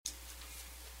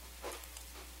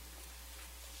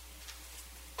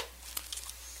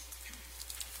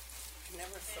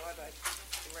never thought I'd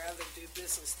rather do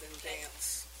business than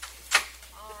dance.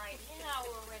 All right, now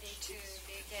we're ready to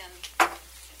begin. And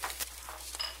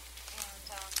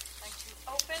I'd like to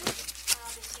open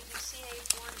the CBCA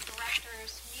Board of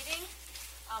Directors meeting.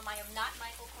 I am not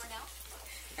Michael Cornell,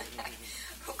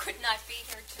 who could not be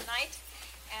here tonight,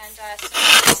 and so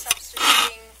I'm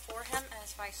substituting for him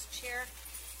as vice chair,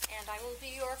 and I will be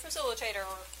your facilitator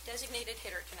or designated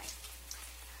hitter tonight.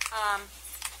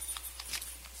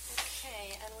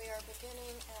 Okay, and we are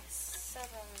beginning at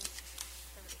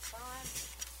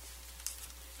 7:35.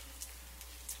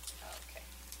 Okay.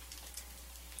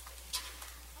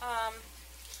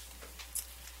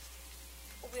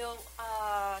 We'll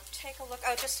take a look.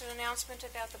 Oh, just an announcement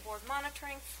about the board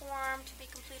monitoring form to be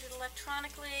completed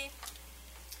electronically.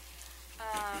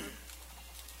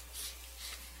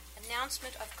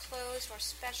 Announcement of closed or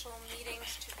special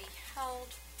meetings to be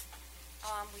held.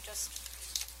 We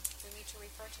need to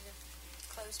refer to the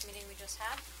closed meeting we just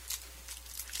had.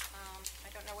 I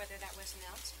don't know whether that was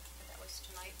announced, but that was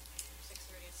tonight,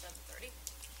 6:30 to 7:30.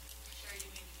 Sure, you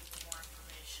need to give me more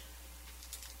information.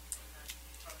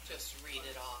 Just read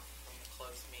it off from the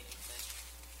closed meeting thing.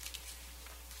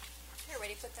 Here,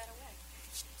 ready, put that away.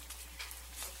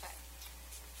 Okay.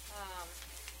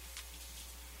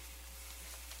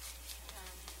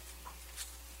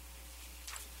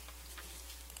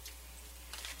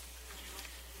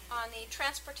 On the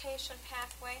transportation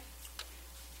pathway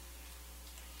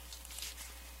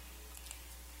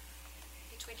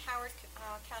between Howard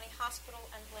County Hospital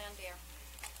and Blandier.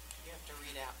 You have to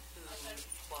read out who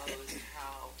closed,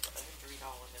 how. I have to read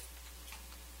all of it.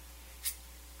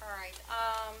 All right.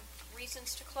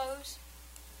 Reasons to close.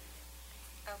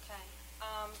 Okay.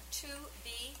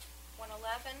 2B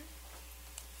 111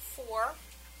 4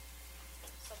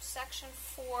 subsection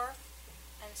 4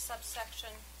 and subsection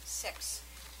 6.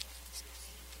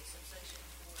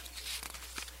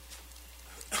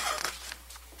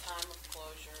 Time of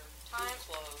closure, Time. who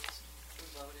closed, who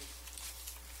voted.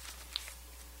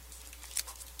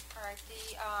 All right, the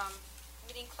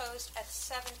meeting closed at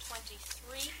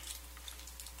 7:23.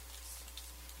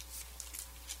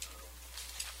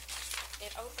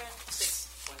 It opened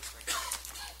 6:23.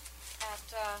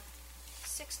 at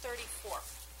 6:34.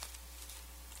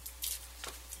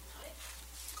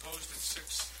 Closed at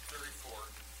 6:34.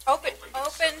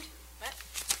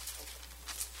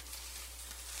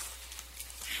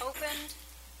 Opened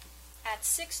at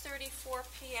 6:34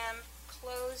 p.m.,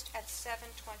 closed at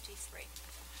 7:23.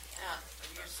 Yeah,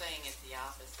 you're saying it's the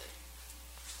opposite.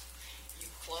 You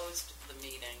closed the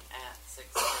meeting at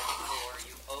 6:34.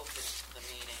 You opened the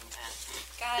meeting at...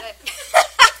 Got it.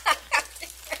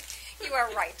 You are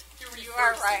right. You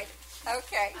are right.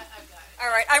 Okay. I've got it. All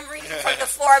right. I'm reading from the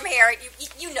form here.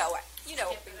 You know it. You know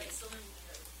Yeah, what we but I mean. still need to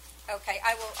know. Okay.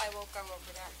 I will go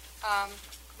over that.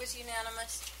 Was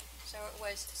unanimous. So it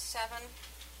was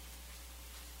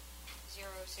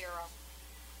 7-0-0.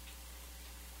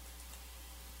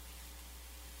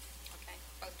 Okay.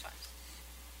 Both times.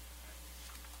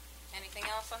 Anything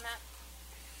else on that?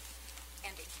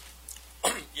 Andy.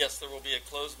 Yes, there will be a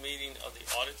closed meeting of the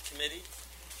Audit Committee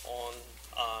on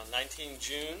 19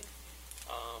 June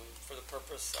for the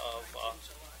purpose of,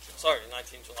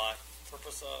 19 July,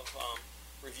 purpose of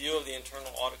review of the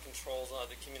internal audit controls and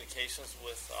other communications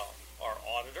with our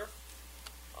auditor.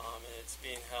 And it's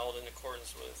being held in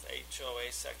accordance with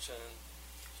HOA section ...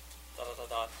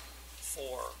 4I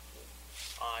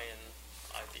and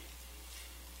IB.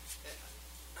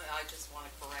 I just want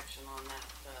a correction on that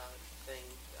thing.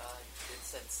 It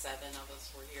said 7 of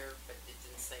us were here, but it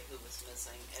didn't say who was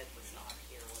missing. Ed was not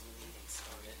here when the meeting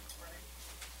started.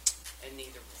 And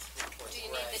neither was, of course, Do you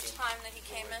Greg. need the time that he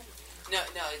came in? No,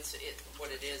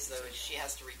 what it is, though, is she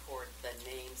has to record the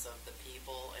names of the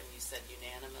people, and you said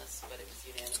unanimous, but it was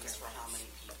unanimous for how many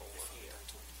people were here.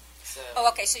 So, Oh,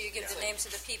 okay, so you give the names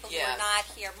of the people who Yeah. were not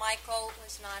here. Michael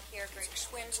was not here, Greg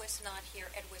Schwind was not here,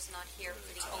 Ed was not here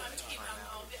for the open.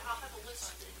 I'll have a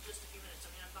list in just a few minutes.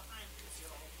 I mean, I'm behind because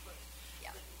you're all put.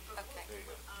 Yeah, okay. I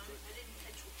didn't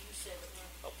catch what you said.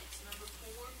 It's number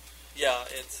 4, Yeah,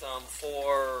 it's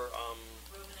for,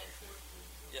 Romanet 4.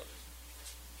 yep.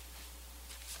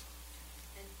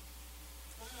 And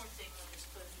one more thing on this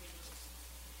closed meeting.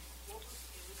 What was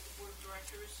it with the board of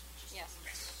directors? Yes,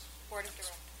 Board of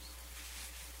Directors.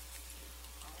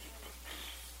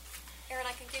 Aaron,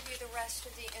 I can give you the rest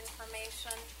of the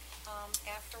information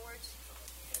afterwards,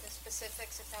 the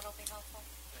specifics, if that'll be helpful.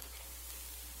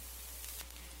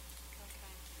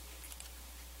 Okay.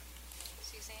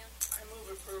 Suzanne? I move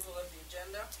approval of the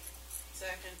agenda.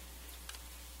 second.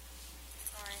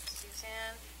 All right,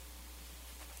 Suzanne.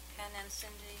 And then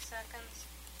Cindy seconds.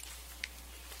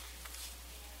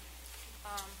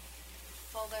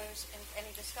 All those,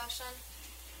 any discussion?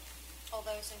 All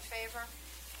those in favor? All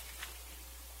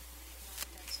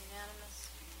right, that's unanimous.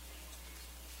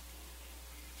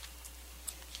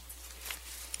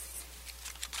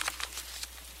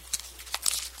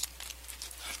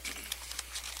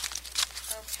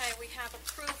 Okay, we have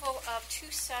approval of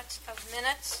two sets of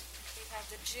minutes. We have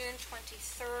the June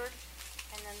 23rd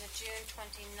and then the June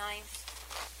 29th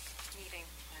meeting.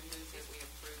 I move that we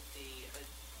approve the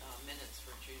minutes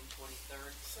for June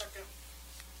 23rd. Second.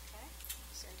 Okay,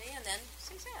 Cindy, and then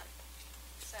Suzanne.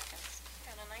 Seconds.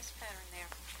 Got a nice pattern there.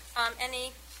 Any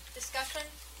discussion?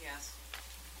 Yes.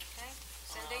 Okay,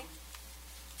 Cindy?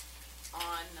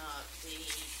 On the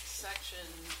section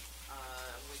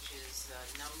which is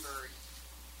numbered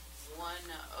 107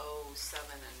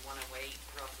 and 108,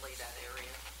 roughly that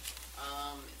area,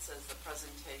 it says the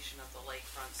presentation of the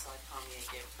lakefront. Cy Pommier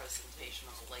gave a presentation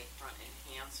on the lakefront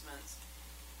enhancements.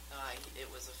 It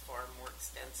was a far more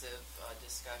extensive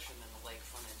discussion than the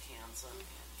lakefront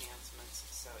enhancements,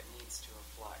 so it needs to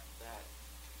reflect that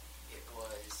it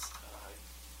was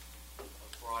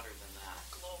broader than that.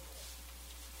 Global.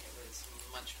 It was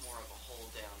much more of a whole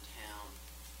downtown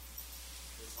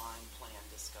design plan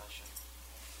discussion.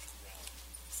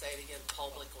 Say it again,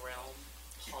 public realm.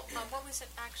 What was it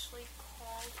actually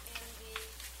called in the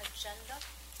agenda?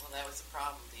 Well, that was the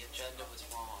problem. The agenda was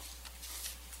wrong.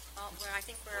 Well, I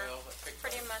think we're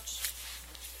pretty much,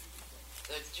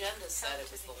 The agenda said it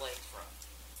was the lakefront.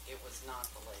 It was not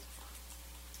the lakefront.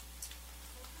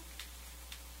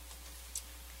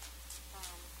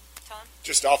 Tom?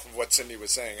 Just off of what Cindy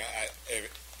was saying,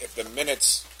 if the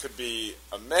minutes could be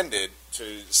amended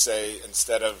to say,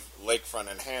 instead of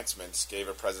lakefront enhancements, gave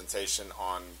a presentation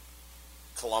on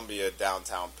Columbia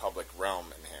downtown public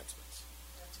realm enhancements.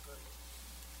 That's good.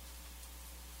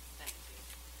 Thank you.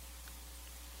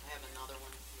 I have another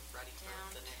one if you're ready for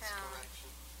the next Downtown. correction.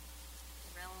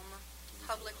 Realm,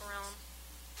 public realm.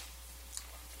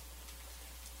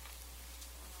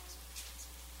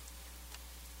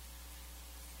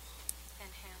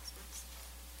 Enhancements.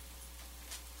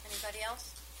 Anybody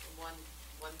else?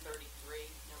 133,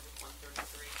 number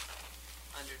 133.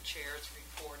 Under Chair's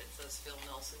report, it says Phil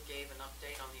Nelson gave an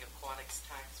update on the aquatics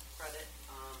tax credit.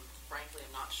 Frankly,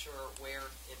 I'm not sure where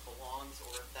it belongs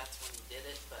or if that's when he did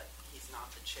it, but he's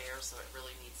not the chair, so it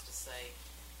really needs to say,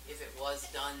 if it was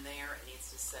done there, it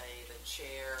needs to say the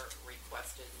chair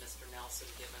requested Mr. Nelson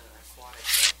give an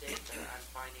aquatics update, but I'm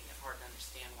finding it hard to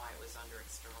understand why it was under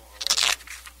external relations.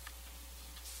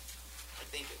 I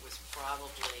think it was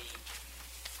probably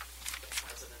the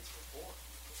president's report.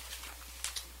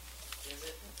 Is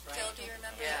it? Right? Phil, do you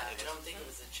remember? Yeah, I don't think it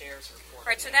was the chair's report.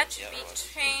 Right, so that should be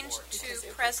changed to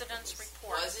President's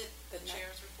report. Was it the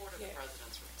chair's report or the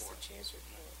president's report? Chair's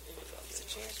report.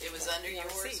 It was under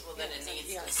yours? Well, then it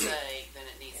needs to say,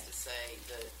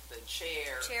 the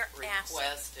chair Chair asked.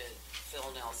 requested Phil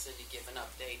Nelson to give an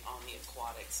update on the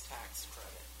aquatics tax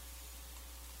credit.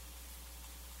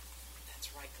 That's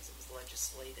right, because it was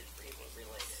legislated,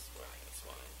 related. Right, that's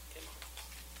why it came up.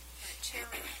 Right, chair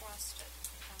requested.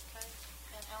 Okay,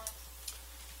 and Alex?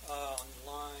 On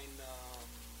line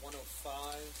 105,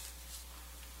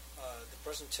 the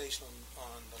presentation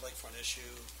on the lakefront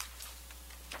issue,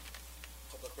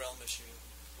 public realm issue,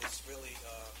 was really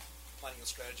planning and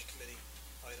strategy committee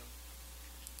item.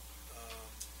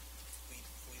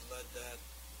 We led that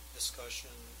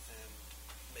discussion and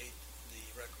made the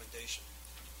recommendation.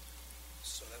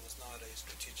 So that was not a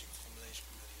strategic implementation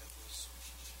committee. That was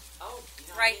Oh,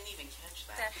 Right. I didn't even catch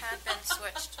that. That had been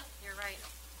switched. You're right.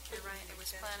 You're right. It was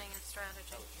planning and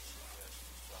strategy.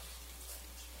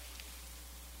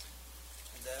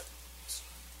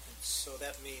 and so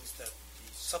that means that the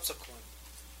subsequent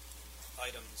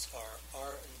items are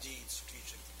indeed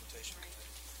strategic implementation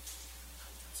committee.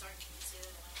 Sorry, can you say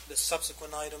that again? The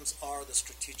subsequent items are the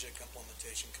strategic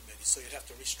implementation committee. So you'd have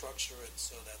to restructure it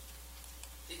so that.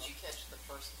 Did you catch the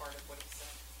first part of what it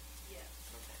said? Yeah.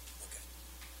 Okay. Okay.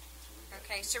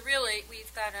 Okay, so really,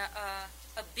 we've got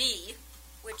a B,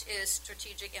 which is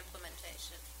Strategic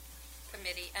Implementation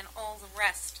Committee, and all the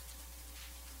rest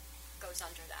goes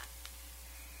under that.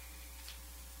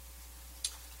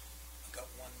 I got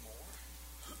one more.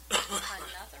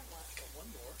 Another one. I got one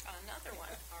more. Another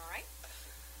one, all right.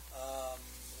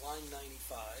 Line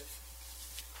 95,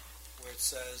 where it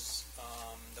says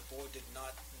the board did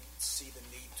not see the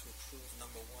need to approve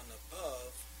number 1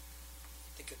 above.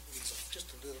 I think it needs just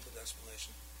a little bit of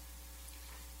explanation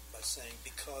by saying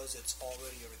because it's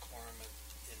already a requirement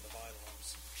in the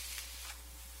bylaws.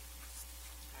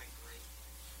 I agree.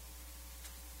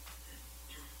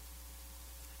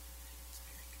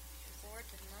 The board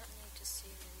did not need to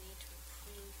see the need to approve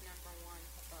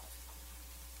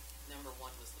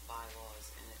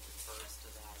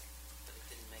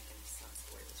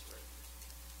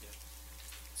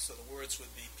words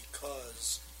would be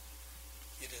because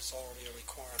it is already a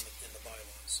requirement in the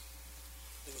bylaws.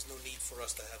 There was no need for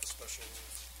us to have a special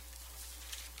rule.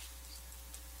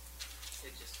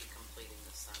 It'd just be completing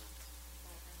the sentence.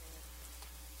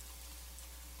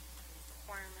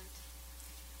 Requirement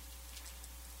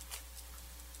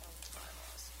of the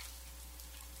bylaws.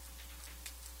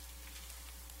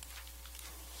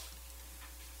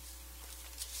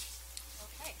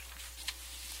 Okay.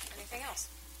 Anything else?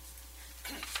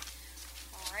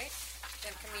 All right.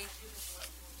 Then can we?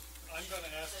 I'm going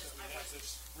to ask that we have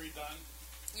this redone.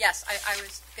 Yes, I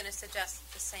was going to suggest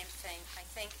the same thing. I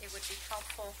think it would be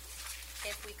helpful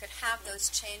if we could have those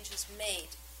changes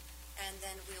made, and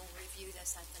then we'll review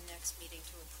this at the next meeting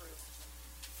to approve.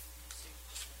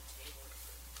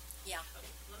 Yeah. Okay,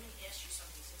 let me ask you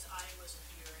something, since I wasn't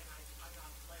here and I'm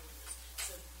not familiar with this.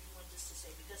 So you want this to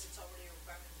say, because it's already a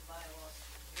requirement in the bylaw,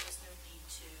 there is no need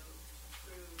to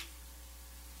approve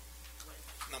what?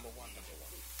 Number one.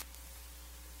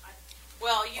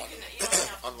 Well, you can, you don't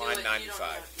have to On do line it. You 95. don't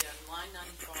have, yeah, on line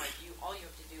 95, all you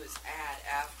have to do is add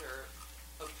after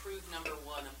approve number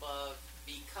 1 above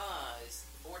because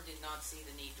the board did not see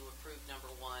the need to approve number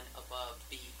 1 above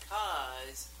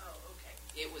because Oh, okay.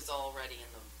 it was already in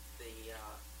the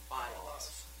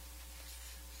bylaws.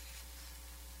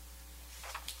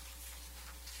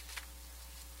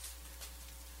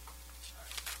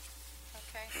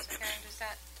 Okay, so Karen, does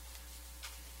that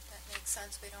make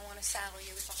sense? We don't want to saddle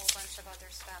you with a whole bunch of other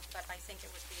stuff, but I think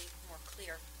it would be more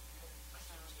clear.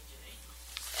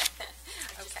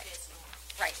 Okay.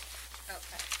 Right.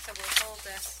 Okay. So we'll hold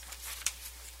this.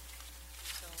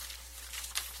 So,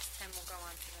 and we'll go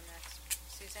on to the next.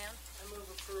 Suzanne? I move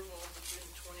approval of the June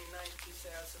 29,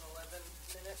 2011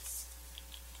 minutes.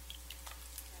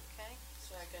 Okay.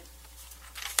 Second.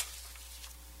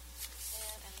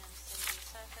 And then Cindy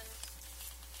seconds.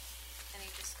 Any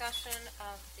discussion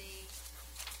of the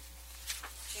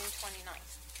June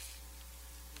 29th?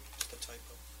 Just a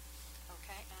typo.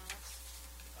 Okay, Alex?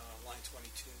 Line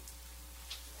 22,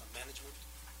 management.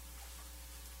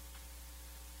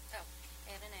 Oh,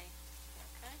 add an A.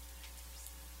 Okay.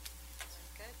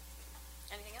 Very good.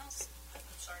 Anything else? I'm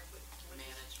sorry, what?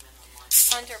 Management on line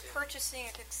Under 22. purchasing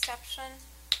exception,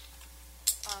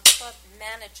 club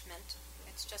management,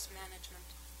 it's just management.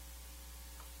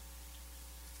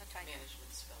 Okay,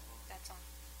 Management spelled wrong. that's on.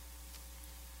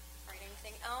 All right,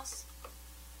 anything else?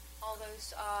 All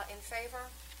those in favor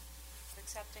of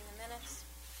accepting the minutes?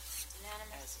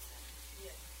 Unanimous? As amended.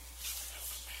 Yeah.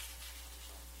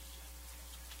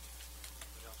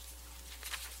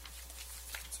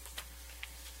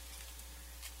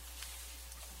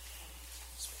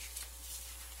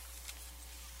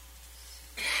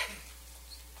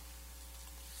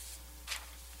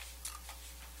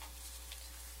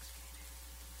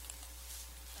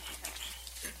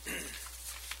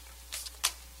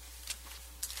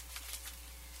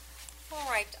 All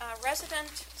right,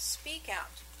 resident speak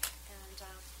out. And,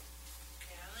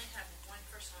 Okay, I only have one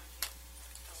person on here.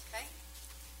 okay.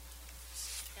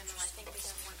 And then I think we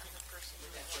have one other person. We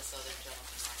got this other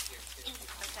gentleman right here too. If you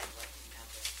want to Okay. let him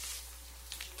have it.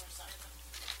 Do you want to sign them?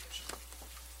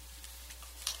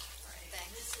 Thanks.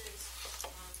 And this is,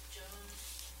 Joan.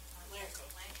 Lanco.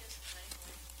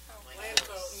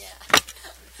 Oh, yeah.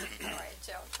 All right,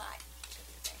 Joe, hi. Good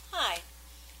evening. Hi,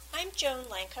 I'm Joan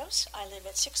Lankos. I live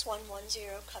at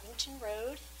 6110 Covington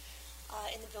Road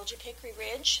in the Village of Hickory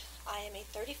Ridge. I am a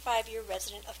 35-year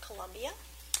resident of Columbia.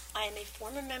 I am a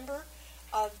former member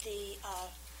of the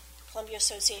Columbia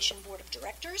Association Board of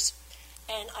Directors,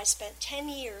 and I spent 10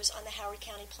 years on the Howard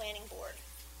County Planning Board.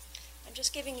 I'm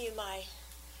just giving you my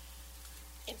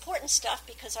important stuff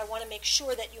because I want to make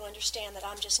sure that you understand that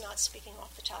I'm just not speaking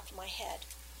off the top of my head.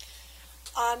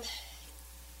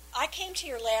 I came to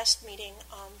your last meeting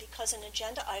because an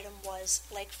agenda item was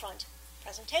lakefront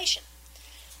presentation.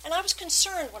 And I was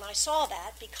concerned when I saw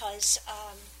that because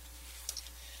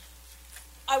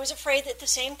I was afraid that the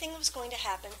same thing was going to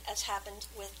happen as happened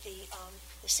with the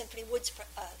Symphony Woods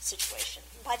situation.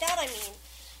 By that I mean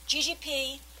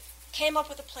GGP came up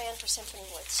with a plan for Symphony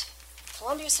Woods.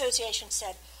 Columbia Association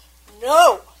said,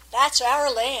 no, that's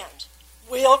our land.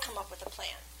 We'll come up with a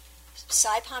plan.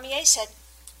 Cy Pommier said,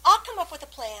 I'll come up with a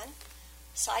plan.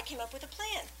 Cy came up with a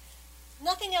plan.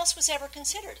 Nothing else was ever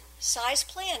considered. Cy's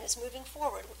plan is moving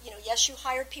forward. Yes, you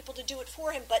hired people to do it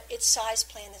for him, but it's Cy's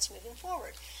plan that's moving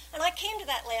forward. And I came to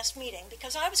that last meeting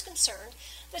because I was concerned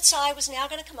that Cy was now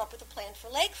going to come up with a plan for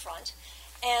lakefront,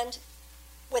 and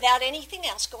without anything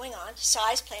else going on,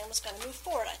 Cy's plan was going to move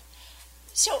forward.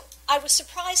 So I was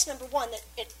surprised, number one, that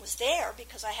it was there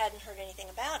because I hadn't heard anything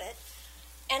about it.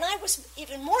 And I was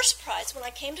even more surprised when I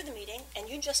came to the meeting, and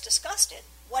you just discussed it.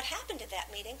 What happened at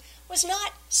that meeting was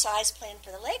not size plan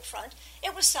for the lakefront,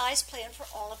 it was size plan for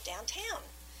all of downtown.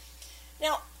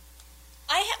 Now,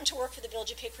 I happen to work for the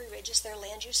Village of Hickory Ridge as their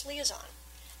land use liaison,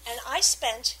 and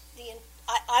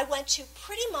I went to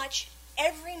pretty much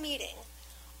every meeting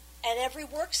and every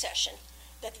work session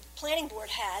that the planning board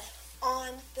had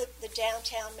on the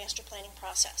downtown master planning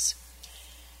process.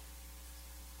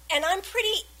 And I'm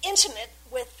pretty intimate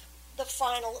with the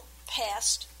final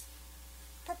passed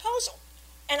proposal.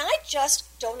 And I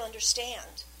just don't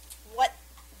understand what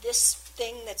this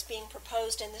thing that's being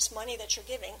proposed and this money that you're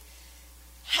giving,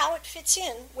 how it fits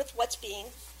in with what's being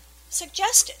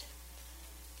suggested.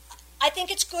 I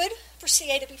think it's good for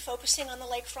CA to be focusing on the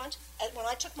lakefront. When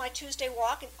I took my Tuesday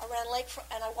walk around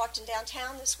lakefront, and I walked in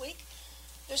downtown this week,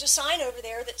 there's a sign over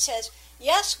there that says,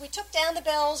 yes, we took down the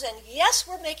bells, and yes,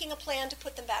 we're making a plan to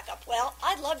put them back up. Well,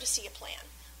 I'd love to see a plan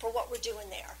for what we're doing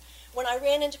there. When I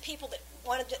ran into people that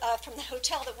wanted to, from the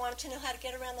hotel that wanted to know how to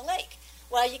get around the lake,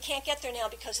 well, you can't get there now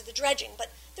because of the dredging,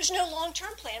 but there's no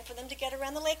long-term plan for them to get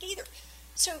around the lake either.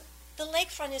 So the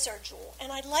lakefront is our jewel,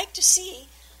 and I'd like to see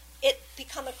it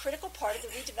become a critical part of the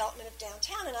redevelopment of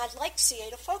downtown, and I'd like CA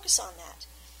to focus on that.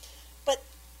 But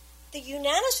the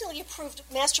unanimously approved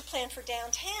master plan for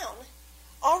downtown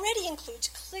already includes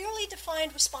clearly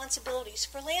defined responsibilities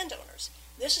for landowners.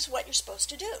 This is what you're supposed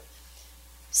to do.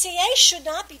 CA should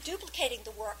not be duplicating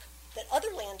the work that other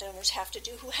landowners have to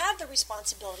do who have the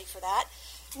responsibility for that,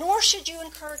 nor should you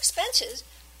incur expenses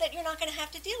that you're not going to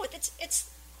have to deal with. It's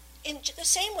in the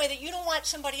same way that you don't want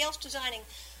somebody else designing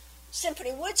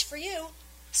Symphony Woods for you.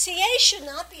 CA should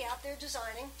not be out there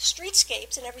designing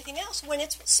streetscapes and everything else when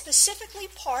it's specifically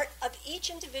part of each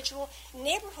individual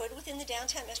neighborhood within the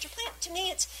downtown master plan. To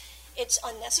me, it's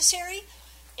unnecessary,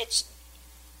 it's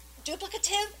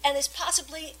duplicative, and is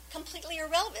possibly completely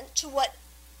irrelevant to what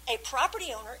a property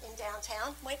owner in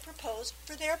downtown might propose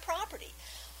for their property.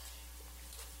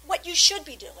 What you should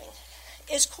be doing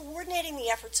is coordinating the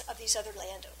efforts of these other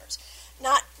landowners,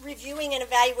 not reviewing and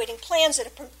evaluating plans that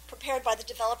are prepared by the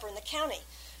developer in the county.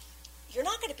 You're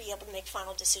not going to be able to make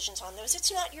final decisions on those.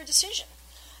 It's not your decision.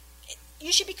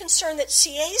 You should be concerned that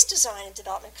CA's design and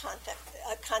development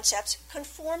concepts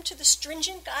conform to the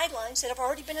stringent guidelines that have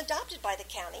already been adopted by the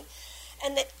county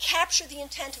and that capture the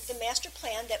intent of the master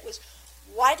plan that was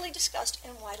widely discussed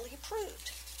and widely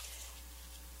approved.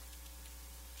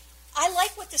 I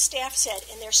like what the staff said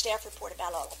in their staff report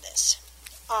about all of this,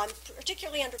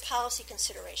 particularly under policy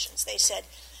considerations. They said,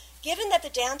 given that the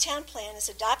downtown plan is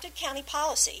adopted county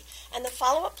policy and the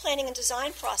follow-up planning and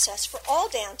design process for all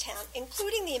downtown,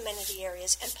 including the amenity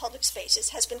areas and public spaces,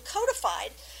 has been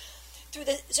codified through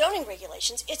the zoning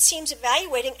regulations, it seems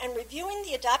evaluating and reviewing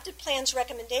the adopted plan's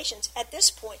recommendations at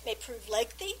this point may prove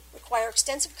lengthy, require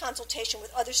extensive consultation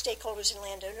with other stakeholders and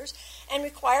landowners, and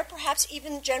require perhaps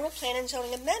even general plan and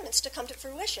zoning amendments to come to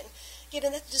fruition,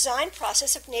 given that the design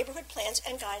process of neighborhood plans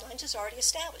and guidelines is already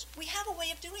established. We have a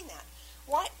way of doing that.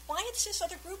 Why is this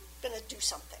other group going to do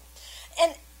something?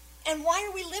 And why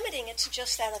are we limiting it to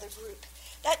just that other group?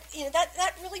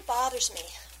 That really bothers me.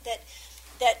 That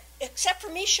except for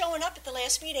me showing up at the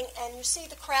last meeting, and you see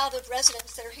the crowd of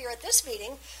residents that are here at this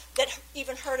meeting that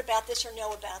even heard about this or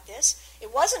know about this,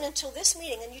 it wasn't until this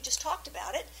meeting, and you just talked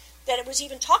about it, that it was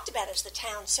even talked about as the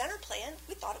town center plan.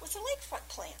 We thought it was the lakefront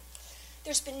plan.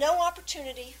 There's been no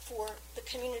opportunity for the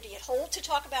community at whole to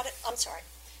talk about it.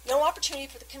 No opportunity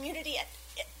for the community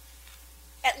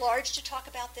at large to talk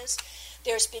about this.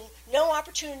 There's been no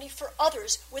opportunity for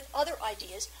others with other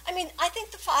ideas. I mean, I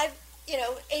think the 5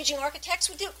 aging architects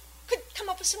could come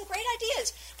up with some great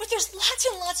ideas, but there's lots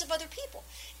and lots of other people.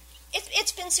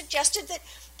 It's been suggested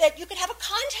that you could have a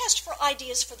contest for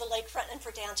ideas for the lakefront and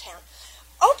for downtown.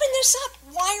 Open this up.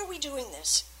 Why are we doing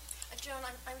this? Joan,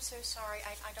 I'm so sorry.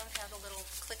 I don't have the little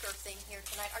clicker thing here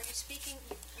tonight. Are you speaking?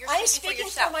 I'm speaking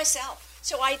for myself.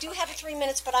 So I do have 3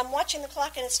 minutes, but I'm watching the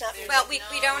clock and it's not. Well, we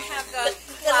don't have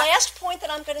the last point that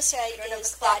I'm going to say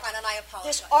is that and I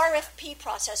apologize. this RFP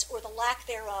process, or the lack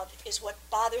thereof, is what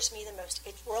bothers me the most.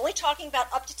 We're only talking about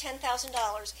up to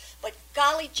 $10,000, but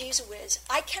golly geez whiz,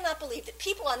 I cannot believe that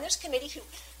people on this committee who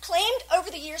claimed over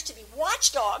the years to be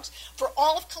watchdogs for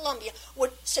all of Columbia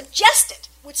would suggest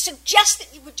that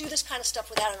you would do this kind of stuff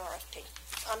without an RFP.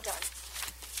 I'm done.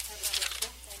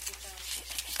 Thank you,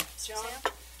 Joan.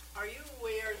 Joan, are you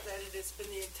aware that it has been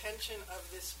the intention of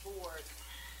this board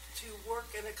to work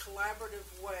in a collaborative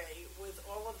way with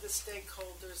all of the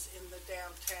stakeholders in the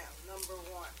downtown, number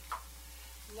one?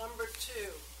 Number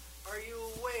two, are you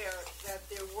aware that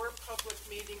there were public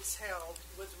meetings held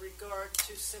with regard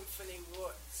to Symphony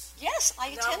Woods? Yes, I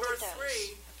attended Number those.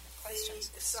 three, the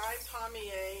Cy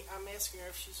Pommier, I'm asking her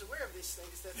if she's aware of these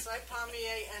things, that Cy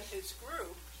Pommier and his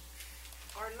group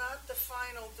are not the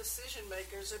final decision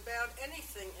makers about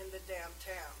anything in the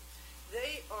downtown.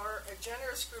 They are a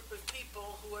generous group of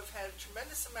people who have had a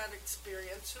tremendous amount of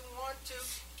experience, who want to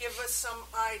give us some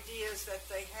ideas that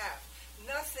they have.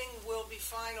 Nothing will be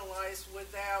finalized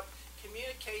without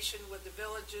communication with the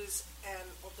villages and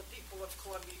the people of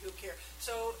Columbia who care.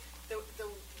 So the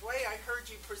way I heard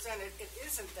you present it, it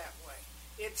isn't that way.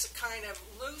 It's kind of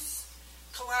loose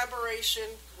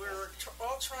collaboration. We're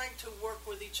all trying to work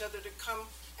with each other to come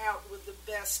out with the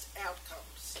best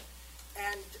outcomes.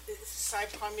 And Cy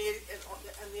Pommier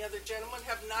and the other gentlemen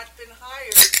have not been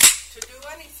hired to do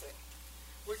anything.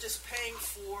 We're just paying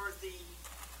for the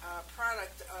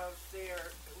product of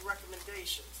their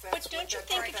recommendations. But don't you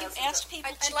think if you asked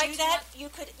people I'd to like do to that, not-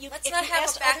 if you let's not have a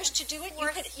asked back others and to do it,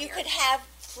 forth you here. could have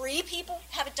free people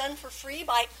have it done for free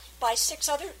by 6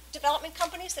 other development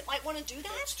companies that might want to do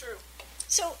that? That's true.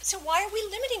 So why are we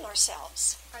limiting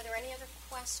ourselves? Are there any other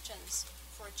questions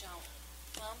for Joan?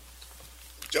 Tom?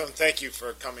 Joan, thank you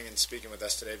for coming and speaking with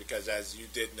us today, because as you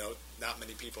did note, not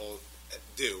many people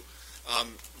do.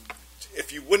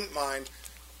 If you wouldn't mind,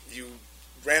 you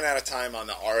ran out of time on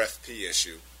the RFP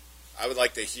issue. I would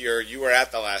like to hear, you were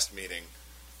at the last meeting.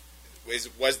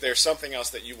 Was there something else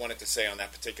that you wanted to say on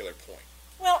that particular point?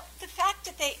 Well, the fact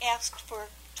that they asked for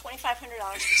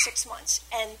 $2,500 for 6 months,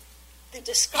 and the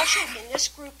discussion in this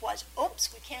group was,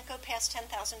 oops, we can't go past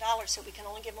 $10,000, so we can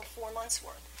only give them 4 months'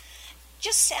 worth,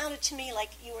 just sounded to me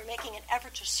like you were making an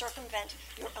effort to circumvent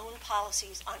your own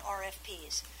policies on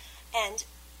RFPs. And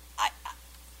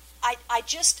I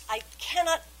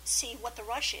cannot see what the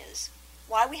rush is,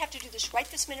 why we have to do this right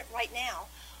this minute, right now,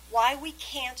 why we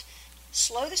can't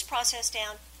slow this process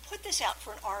down, put this out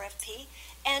for an RFP,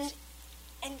 and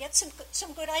get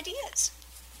some good ideas.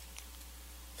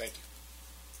 Thank you.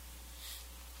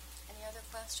 Any other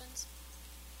questions?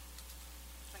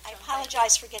 I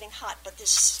apologize for getting hot, but I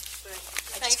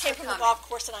Thanks just came for from the coming. golf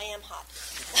course and I am hot.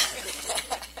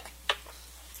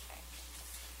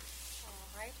 All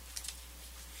right.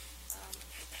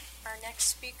 Our next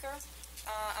speaker,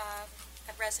 a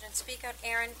resident speaker,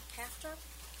 Aaron Hafter.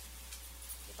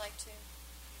 You'd like to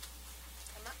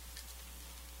come up?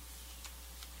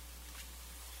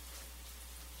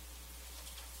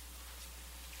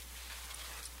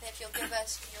 If you'll give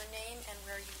us your name and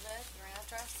where you live, your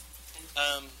address.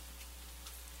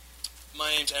 My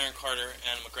name's Aaron Carter,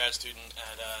 and I'm a grad student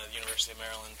at the University of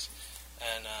Maryland.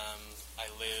 And I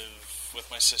live with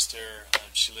my sister.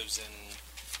 She lives in,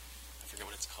 I forget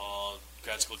what it's called.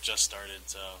 Grad school just started,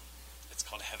 so it's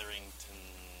called Hetherington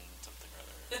something or other.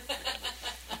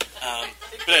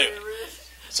 But anyway,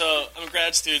 so I'm a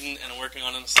grad student, and I'm working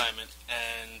on an assignment.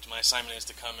 And my assignment is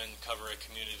to come and cover a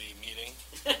community meeting.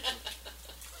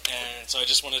 And so I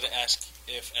just wanted to ask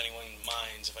if anyone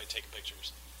minds if I take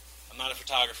pictures. I'm not a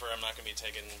photographer. I'm not going to be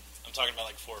taking. I'm talking about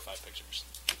like 4 or 5 pictures.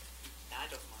 I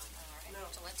don't mind. All right.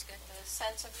 So let's get the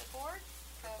sense of the board.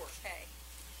 Okay.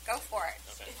 Go for it.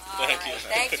 Okay. All Thank right.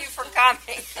 you. Thank you for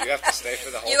coming. You have to stay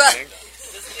for the whole You, thing?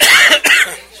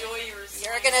 Enjoy your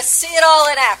You're going to see it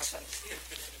all in action.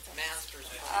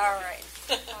 master's. All right.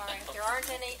 All right. If there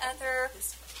aren't any other. Okay.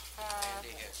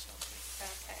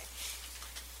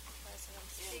 President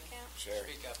speaking. Sure.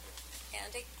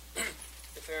 Andy.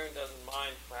 If Aaron doesn't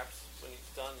mind, perhaps when he's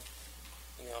done,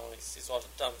 he's all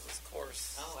done with his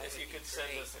course, if you could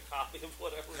send us a copy of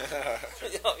whatever,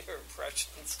 your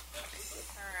impressions.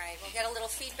 All right. We'll get a little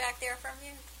feedback there from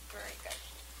you. Very good.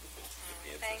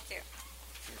 Thank you.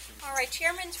 All right.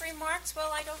 Chairman's remarks.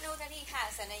 Well, I don't know that he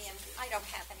has any, and I don't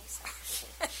have any, so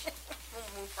we'll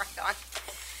move right on.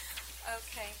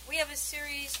 Okay. We have a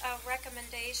series of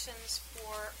recommendations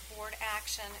for board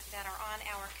action that are on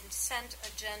our consent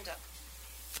agenda.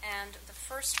 And the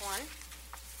first one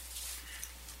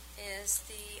is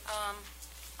the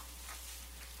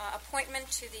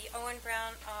appointment to the Owen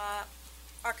Brown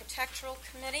Architectural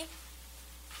Committee.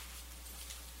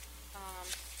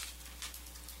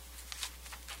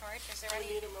 All right, is there We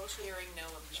any? need a motion. Hearing no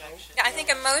objection. Yeah, I think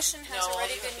a motion has No,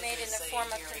 already you been have made to in the say form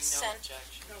of hearing no consent.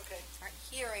 objection. Okay. All right,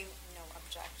 hearing no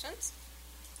objections.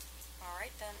 All right,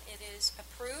 then it is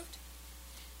approved.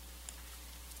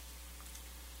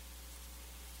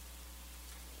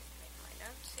 Make my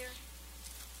notes here.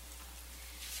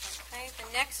 Okay, the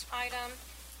next item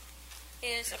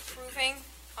is approving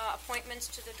appointments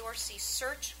to the Dorsey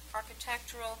Search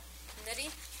Architectural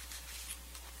Committee.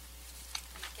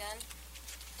 And again,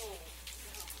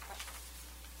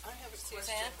 I have a question.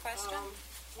 Suzanne, question?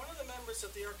 One of the members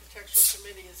of the architectural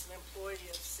committee is an employee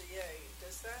of CA.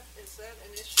 Is that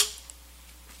an issue?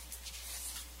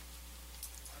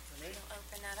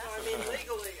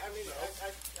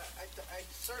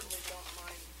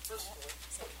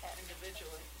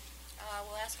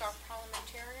 ask our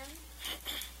parliamentarian.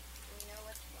 Do we know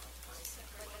whether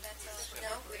that's a,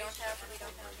 no, we don't have any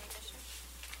addition?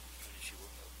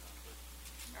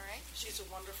 All right. She's a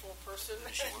wonderful person, and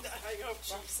I hope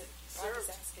she serves.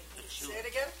 Say it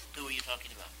again? Who are you talking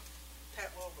about?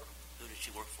 Pat Wilbur, Who did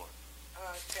she work for?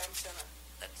 Town Center.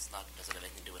 Doesn't have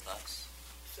anything to do with us.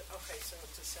 Okay, so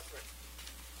it's a separate.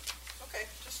 Okay,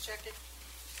 just checking.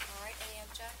 All right, any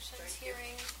objections? Thank you.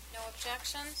 Hearing no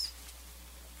objections?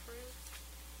 Approved.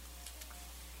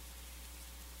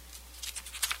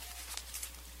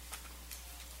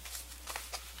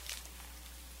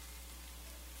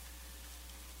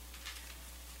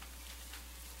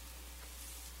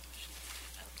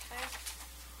 Okay.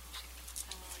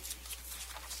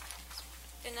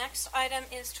 The next item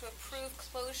is to approve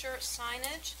closure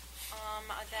signage.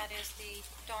 That is the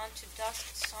dawn to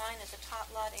dusk sign at the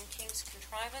top lot in King's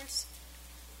Contrivance.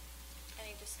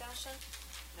 Any discussion?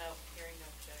 No, hearing no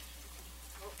objection.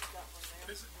 Oh, got one there.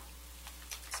 Excuse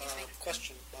me.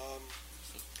 Question,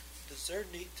 does there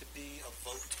need to be a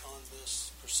vote on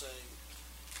this per se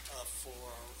for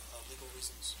legal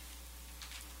reasons?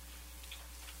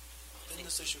 Didn't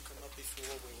this issue come up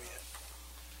before where we had?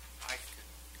 I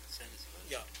could send it to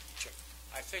you. Yeah, sure.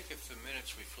 I think if the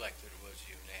minutes reflect that it was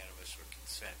unanimous or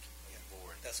consent of the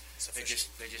board, That's they sufficient.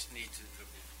 just need to, the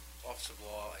Office of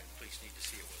Law and police need to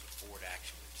see it was a board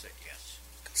action that said yes.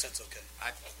 Consent's okay.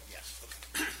 Yes.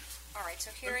 Okay. All right,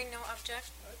 so hearing no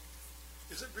objection.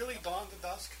 Is it really dawn to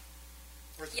dusk?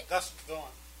 Or is it Yeah. dusk to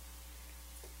dawn?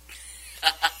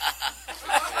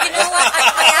 You know what?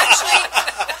 I actually,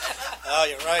 Oh,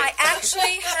 you're right. I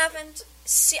actually haven't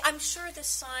seen. I'm sure the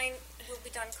sign will be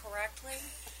done correctly.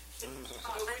 I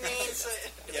mean,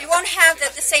 you won't have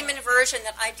the same inversion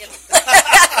that I did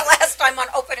last time on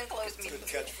open and closed meeting. Good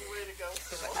catch. Way to go.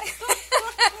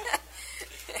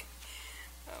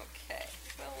 Okay,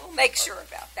 well, we'll make sure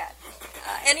about that.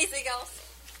 Anything else?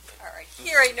 All right,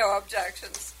 hearing no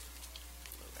objections.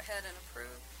 Move ahead and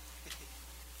approve.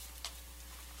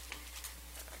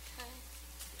 Okay.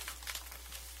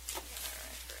 All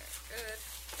right, very good.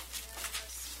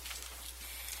 Unanimous.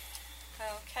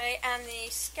 Okay, and the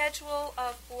schedule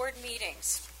of board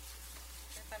meetings.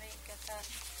 Everybody get that?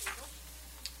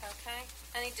 Okay.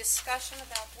 Any discussion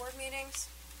about board meetings?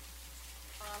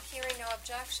 Hearing no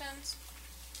objections.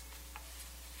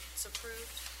 It's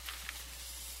approved.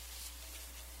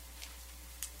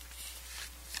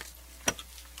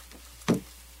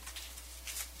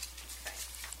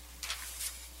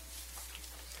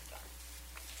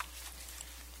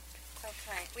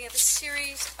 Okay, we have a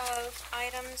series of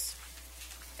items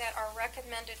that are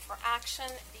recommended for action.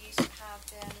 These have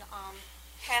been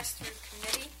passed through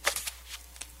committee,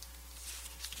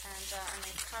 and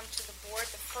they've come to the board.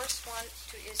 The first one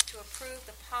is to approve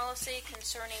the policy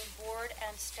concerning board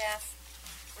and staff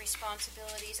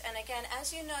responsibilities. And again,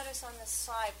 as you notice on this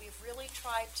slide, we've really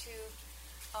tried to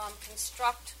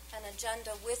construct an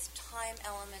agenda with time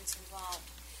elements involved.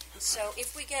 And so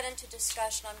if we get into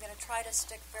discussion, I'm going to try to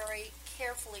stick very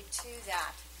carefully to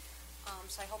that.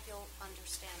 So I hope you'll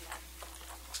understand that.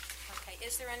 Okay,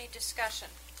 is there any discussion?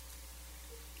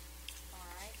 All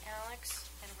right, Alex,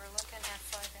 and we're looking at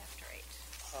 5 after 8.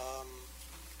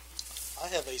 I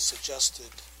have a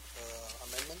suggested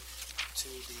amendment to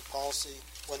the policy.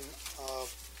 When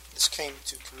this came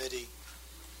to committee,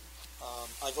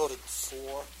 I voted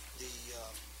for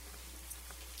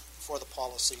the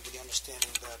policy with the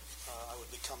understanding that I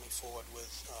would be coming forward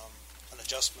with an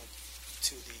adjustment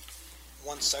to the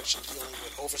one section dealing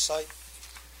with oversight.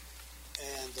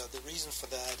 And the reason for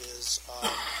that is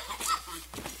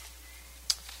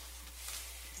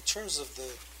in terms of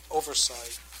the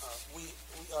oversight, we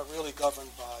are really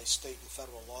governed by state and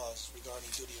federal laws regarding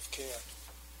duty of care.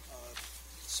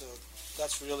 So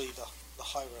that's really the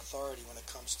higher authority when it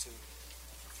comes to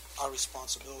our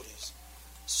responsibilities.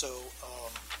 So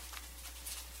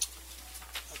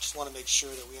I just want to make sure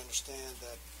that we understand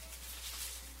that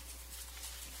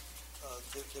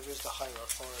there is the higher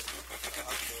authority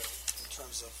out there in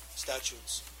terms of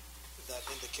statutes that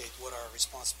indicate what our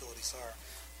responsibilities are,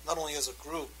 not only as a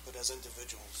group, but as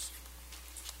individuals.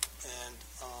 And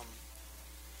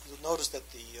you'll notice that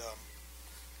the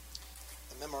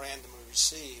memorandum we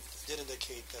received did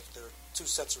indicate that there are two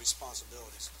sets of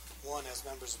responsibilities, one as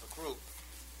members of a group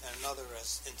and another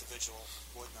as individual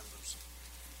board members.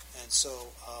 And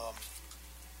so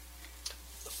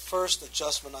the first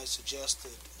adjustment I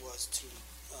suggested was to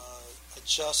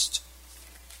adjust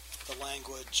the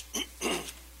language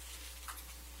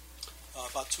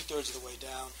about 2/3 of the way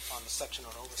down on the section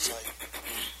on oversight.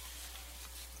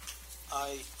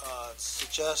 I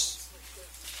suggest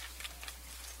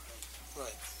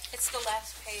Right. It's the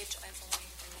last page, I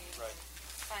believe, in the Right.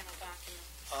 final document.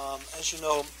 As you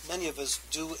know, many of us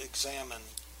do examine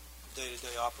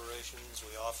day-to-day operations.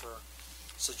 We offer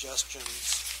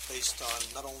suggestions based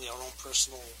on not only our own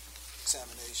personal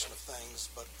examination of things,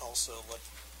 but also what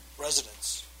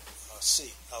residents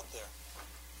see out there.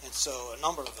 And so a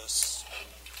number of us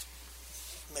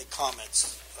make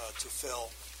comments to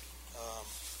Phil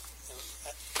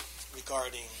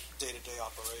regarding day-to-day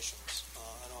operations.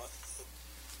 I know at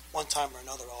one time or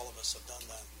another, all of us have done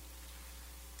that,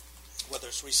 whether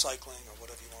it's recycling or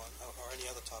whatever you want, or any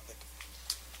other topic.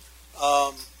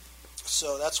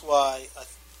 So that's why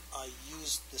I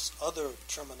use this other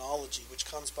terminology, which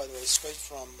comes, by the way, straight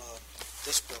from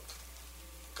this book,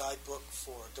 Guidebook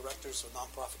for Directors of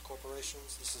Nonprofit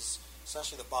Corporations. This is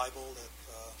essentially the Bible that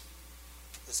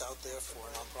is out there for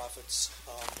nonprofits,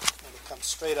 and it comes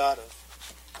straight out of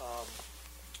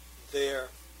their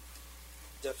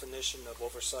definition of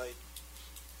oversight.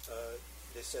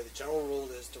 They say the general rule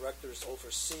is directors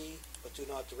oversee but do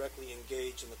not directly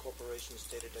engage in the corporation's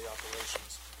day-to-day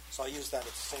operations. So I use that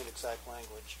as the same exact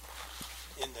language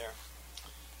in there.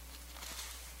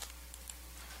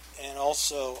 And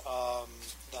also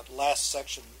that last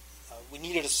section, we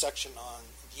needed a section on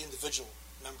the individual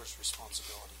member's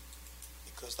responsibility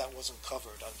because that wasn't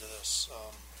covered under this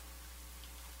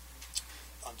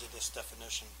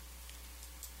definition.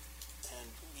 And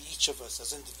each of us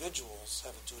as individuals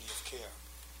have a duty of care,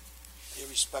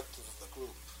 irrespective of the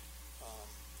group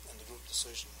and the group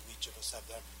decision. Each of us have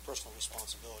that personal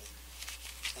responsibility.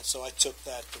 And so I took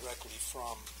that directly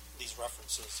from these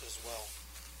references as well.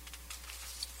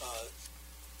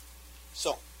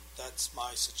 So that's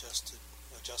my suggested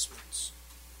adjustments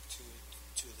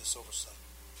to this oversight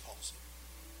policy.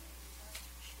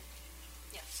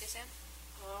 Yeah, Suzanne?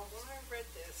 When I read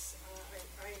this,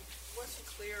 I wasn't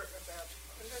clear about,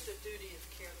 under the duty of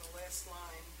care, the last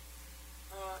line,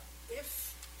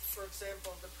 if, for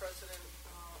example, the president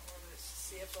or the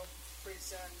CFO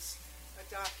presents a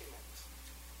document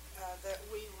that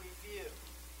we review,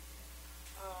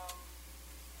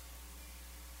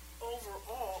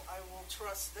 overall, I will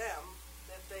trust them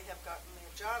that they have gotten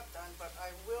their job done, but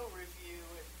I will review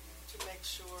it to make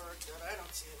sure that I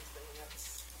don't see anything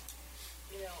that's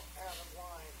out of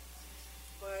line.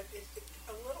 But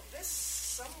this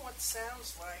somewhat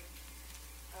sounds like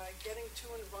getting too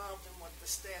involved in what the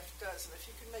staff does. And if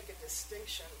you could make a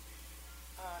distinction,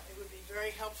 it would be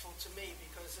very helpful to me,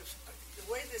 because if the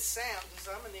way this sounds is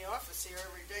I'm in the office here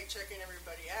every day checking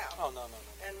everybody out. Oh, no.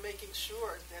 And making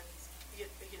sure that,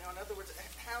 in other words,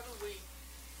 how do we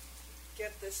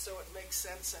get this so it makes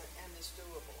sense and is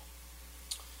doable?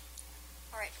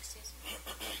 All right, excuse me.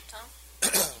 Tom?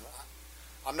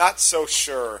 I'm not so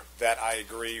sure that I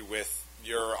agree with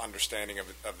your understanding of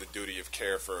the duty of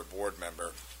care for a board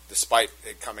member, despite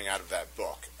it coming out of that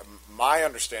book. My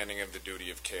understanding of the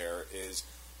duty of care is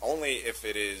only if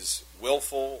it is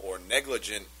willful or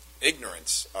negligent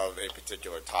ignorance of a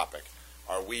particular topic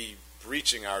are we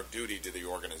breaching our duty to the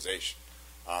organization.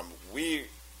 We,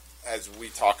 as we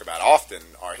talk about often,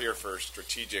 are here for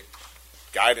strategic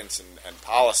guidance and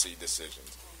policy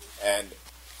decisions. And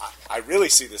I really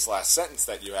see this last sentence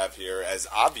that you have here as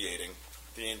obviating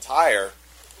the entire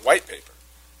white paper,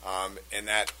 in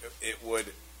that it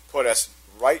would put us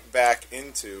right back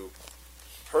into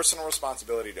personal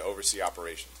responsibility to oversee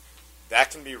operations. That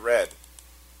can be read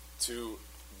to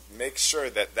make sure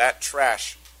that that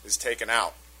trash is taken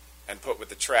out and put with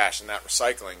the trash, and that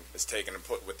recycling is taken and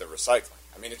put with the recycling.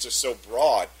 I mean, it's just so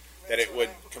broad that it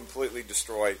would completely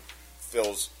destroy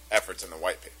Phil's efforts in the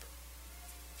white paper.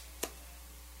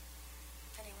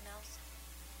 Anyone else?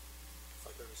 If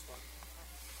I could respond.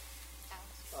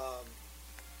 Alice?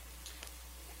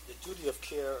 The duty of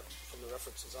care, from the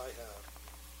references I have,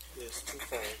 is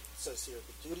twofold. It says here,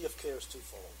 the duty of care is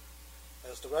twofold.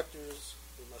 As directors,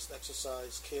 we must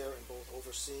exercise care in both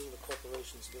overseeing the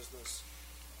corporation's business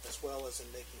as well as in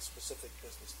making specific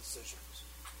business decisions.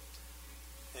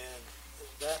 And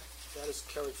that is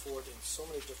carried forward in so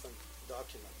many different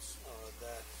documents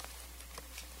that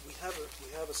we have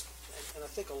and I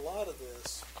think a lot of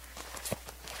this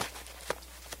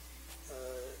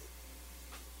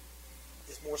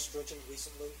is more stringent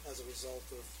recently as a result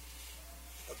of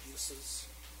abuses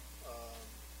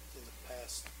in the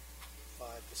past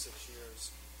 5 to 6 years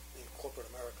in corporate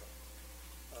America.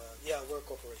 We're a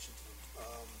corporation too.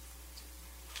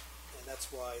 And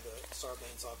that's why the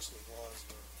Sarbanes-Oxley laws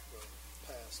were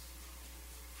passed,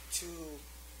 to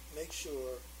make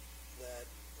sure that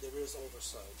there is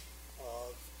oversight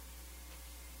of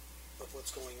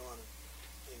what's going on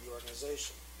in the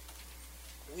organization.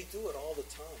 We do it all the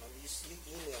time. I mean, you see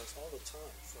emails all the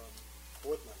time from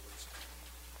board members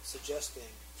suggesting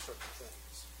certain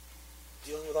things,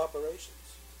 dealing with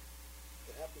operations.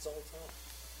 It happens all the time.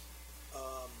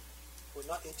 We're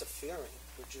not interfering.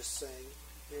 We're just saying,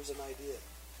 here's an idea.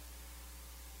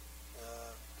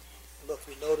 Look,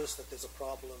 we noticed that there's a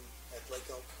problem at Lake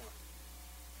Elkhorn.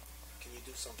 Can you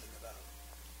do something about it?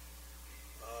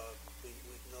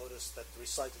 We've noticed that the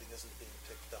recycling isn't being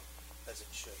picked up as it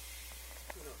should.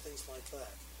 You know, things like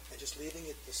that. And just leaving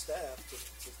it to staff to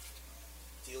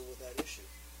deal with that issue.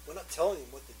 We're not telling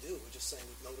them what to do. We're just saying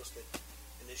we've noticed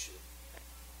an issue.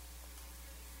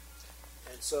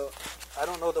 And so I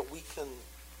don't know that we can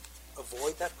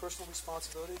avoid that personal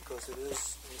responsibility because it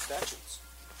is in statutes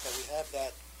that we have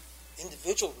that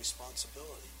individual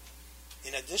responsibility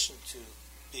in addition to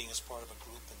being as part of a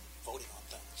group and voting on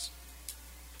things.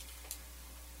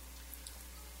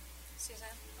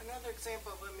 Suzanne? Another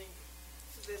example,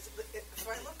 if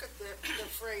I look at the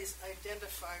phrase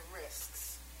identify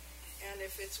risks, and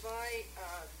if it's my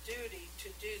duty to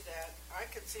do that, I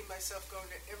could see myself going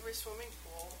to every swimming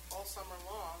pool all summer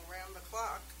long, round the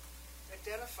clock,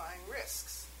 identifying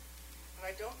risks. And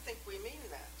I don't think we mean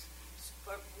that.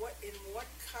 But in what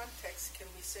context can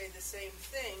we say the same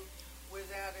thing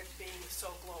without it being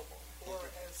so global? Or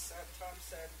as Tom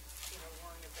said,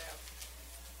 worrying about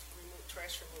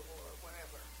trash removal or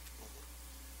whatever.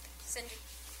 Cindy?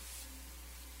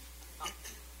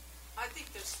 I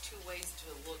think there's two ways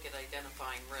to look at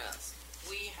identifying risk.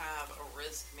 We have a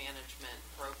risk management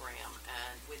program,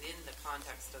 and within the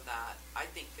context of that, I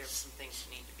think there's some things that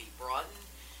need to be broadened,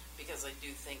 because I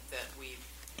do think that we've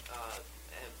have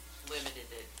limited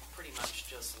it pretty much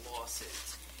just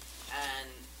lawsuits.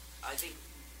 And I think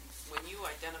when you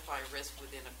identify risk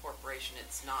within a corporation,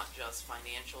 it's not just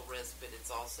financial risk, but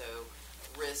it's also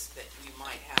risk that you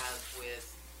might have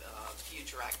with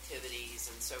future activities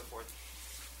and so forth.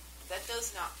 That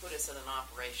does not put us at an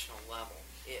operational level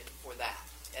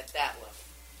at that level.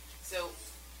 So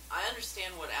I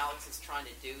understand what Alex is trying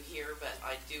to do here, but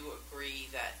I do agree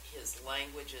that his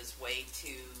language is way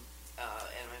too,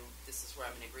 this is where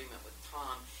I'm in agreement with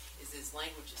Tom, is his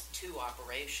language is too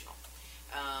operational.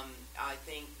 I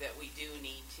think that we do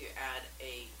need to add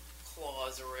a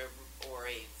clause or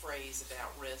a phrase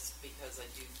about risk, because I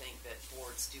do think that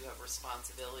boards do have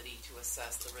responsibility to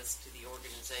assess the risk to the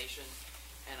organization,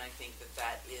 and I think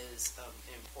that is an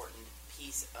important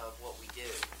piece of what we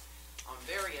do. I'm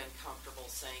very uncomfortable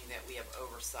saying that we have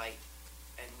oversight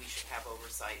and we should have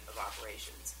oversight of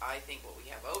operations. I think what we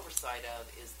have oversight of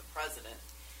is the president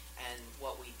and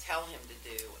what we tell him to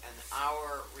do, and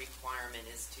our requirement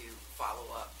is to follow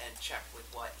up and check with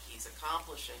what he's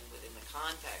accomplishing within the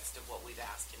context of what we've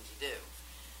asked him to do.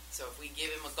 So if we give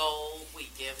him a goal,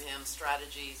 we give him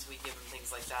strategies, we give him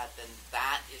things like that, then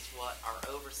that is what our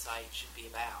oversight should be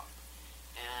about.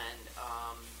 And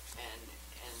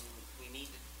we need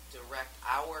to direct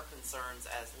our concerns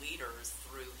as leaders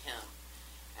through him.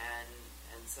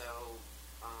 And so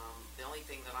the only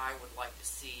thing that I would like to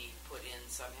see put in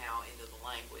somehow into the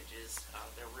language is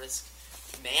the risk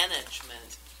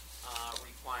management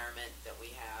requirement that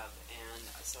we have. And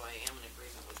so I am in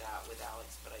agreement with that with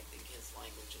Alex, but I think his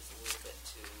language is a little bit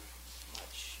too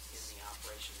much in the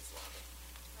operations level.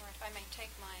 Or if I may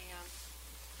take my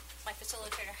my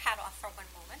facilitator hat off for one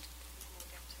moment. We'll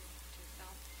get to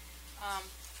Phil.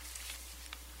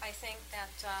 I think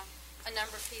that a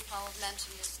number of people have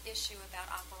mentioned this issue about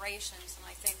operations, and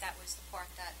I think that was the part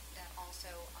that also,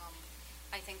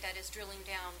 I think that is drilling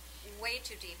down way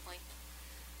too deeply.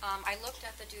 I looked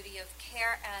at the duty of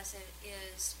care as it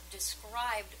is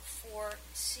described for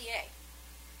CA,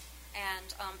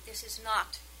 and this is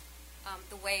not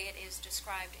the way it is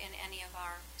described in any of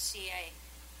our CA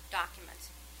documents.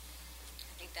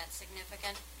 I think that's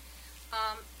significant.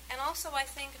 And also, I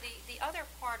think the other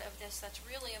part of this that's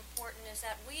really important is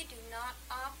that we do not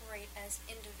operate as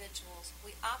individuals.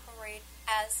 We operate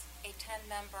as a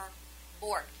 10-member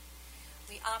board.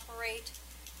 We operate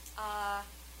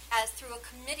as through a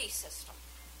committee system.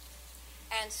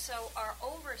 And so our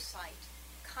oversight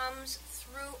comes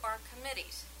through our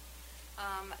committees.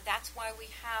 That's why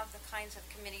we have the kinds of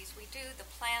committees we do, the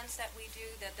plans that we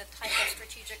do, the type of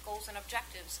strategic goals and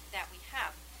objectives that we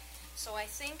have. So I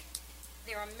think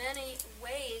there are many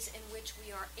ways in which we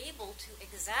are able to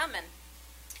examine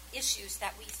issues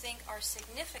that we think are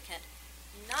significant,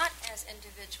 not as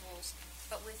individuals,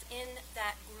 but within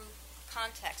that group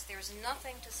context. There's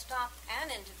nothing to stop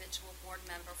an individual board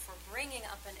member from bringing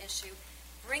up an issue,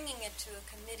 bringing it to a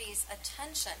committee's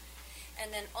attention,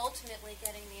 and then ultimately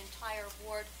getting the entire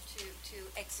board to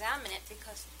examine it,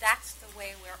 because that's the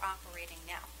way we're operating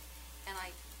now. and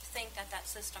I think that that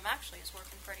system actually is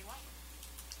working pretty well.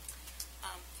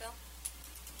 Phil?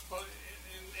 Well,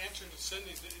 in answer to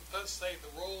Cindy's, it does say the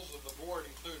roles of the board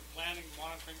include planning,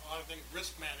 monitoring, auditing,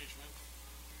 risk management,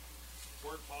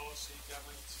 board policy,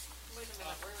 governance. Wait a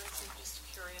minute, where is it? Just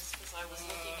curious, because I was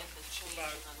looking at the change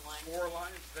About in the language. 4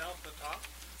 lines down at the top.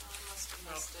 I must have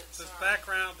Well, missed it, it says sorry.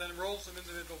 background, then roles of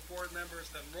individual board members,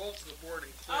 then roles of the board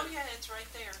include. Oh, yeah, it's right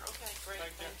there. Okay, great,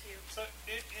 thank you. So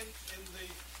in the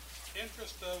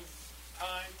interest of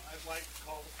time, I'd like to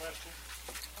call the question.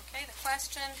 Okay, the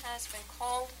question has been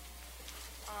called.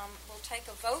 We'll take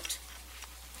a vote.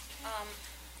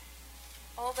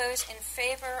 All those in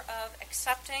favor of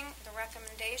accepting the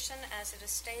recommendation as it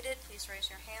is stated, please raise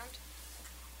your hand.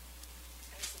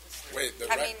 Wait,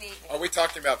 I are we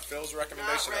talking about Phil's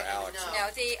recommendation or Alex? No,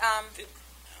 the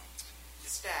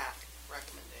Staff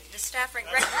recommendation. the staff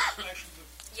Actually,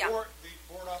 Yeah. the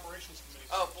board operations committee.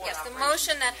 Oh, board yes, the operations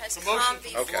motion that committee. has The come motion from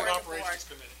before the board the operations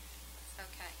board. committee.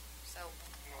 Okay, so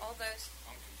all those.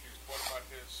 I'm confused. What about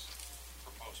his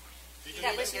proposal?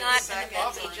 That was He not didn't an get a second.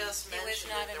 amendment. He just It was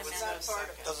mentioned not it. an There was amendment. no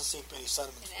second. Doesn't seem to be any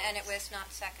sentiment. And it was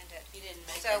not seconded. He didn't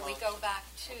make So a we go motion. back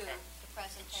to the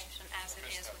presentation as it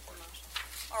is with the motion.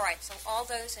 All right, so all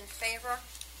those in favor?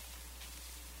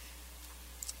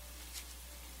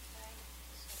 Okay,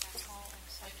 so that's all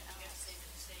except Alex.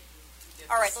 You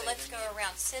All have right, to well, say let's the go name.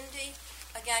 around. Cindy,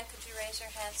 again, could you raise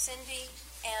your hand? Cindy,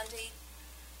 Andy,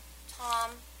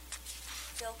 Tom,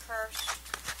 Bill Kirsch,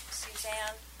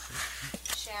 Suzanne,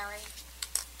 Sharon,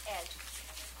 Ed.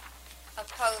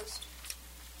 Opposed?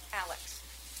 Alex.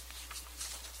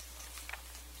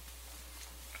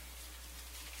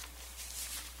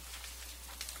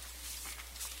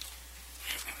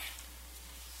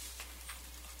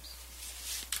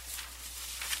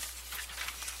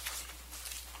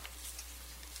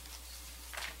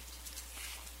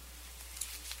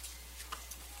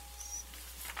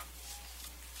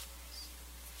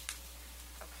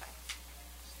 Okay.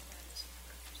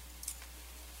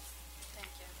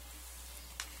 Thank you.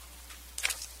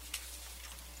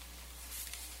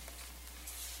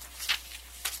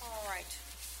 All right.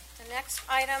 The next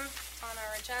item on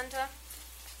our agenda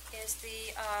is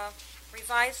the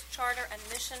revised charter and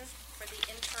mission for the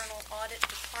Internal Audit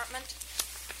Department.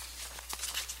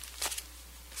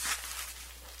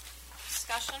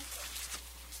 Discussion?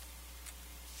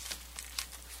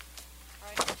 All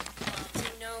right.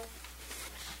 You know,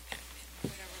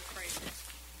 whatever phrase it is.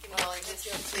 Give me Well, a in this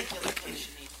particular case,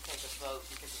 you need to take a vote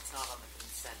because it's not on the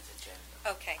consent agenda.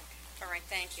 Okay, all right,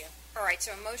 thank you. All right,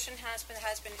 so a motion has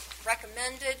been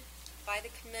recommended by the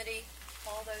committee.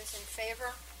 All those in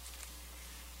favor?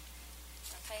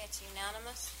 Okay, it's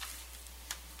unanimous.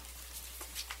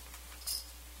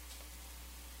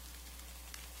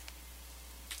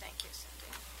 Thank you,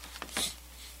 Cindy.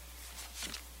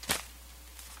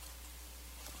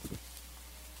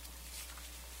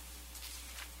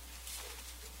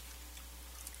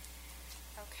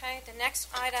 Okay, the next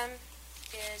item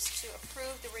is to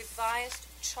approve the revised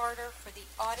charter for the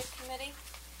audit committee.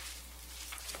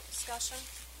 Any discussion?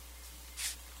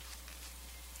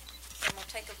 Then we'll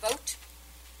take a vote.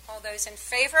 All those in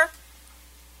favor?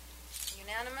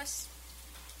 Unanimous?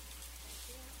 Thank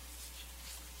you.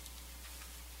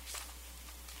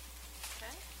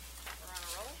 Okay, we're on a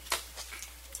roll.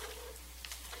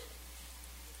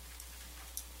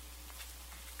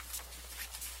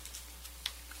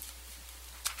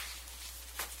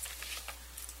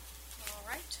 All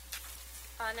right.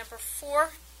 Number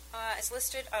 4 is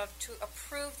listed to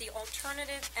approve the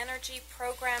Alternative Energy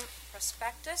Program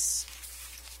prospectus.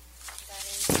 That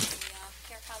is the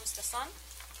Here Comes the Sun.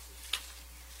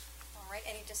 All right,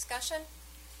 any discussion?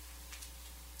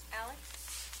 Alex?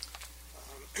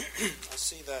 I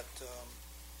see that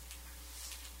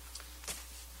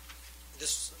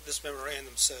this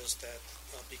memorandum says that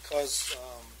because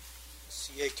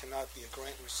CA cannot be a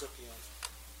grant recipient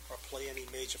or play any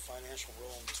major financial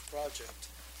role in this project,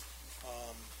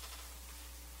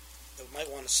 they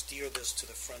might want to steer this to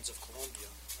the Friends of Columbia,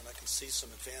 and I can see some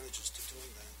advantages to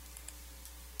doing that.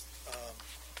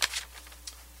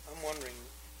 I'm wondering,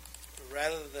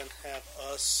 rather than have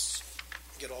us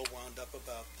get all wound up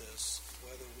about this,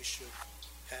 whether we should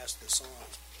pass this on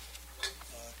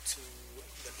to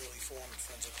the newly formed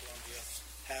Friends of Columbia,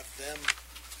 have them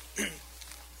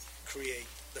create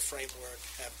the framework,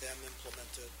 have them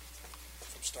implement it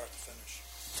from start to finish.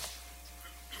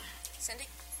 Cindy?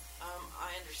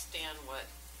 I understand what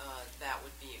that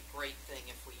would be a great thing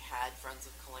if we had Friends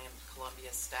of Columbia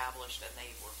established and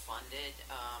they were funded.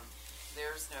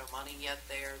 there's no money yet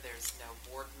there. There's no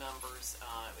board members,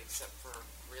 except for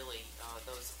really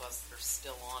those of us that are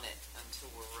still on it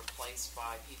until we're replaced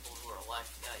by people who are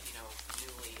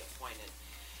newly appointed.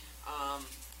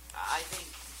 I think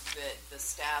that the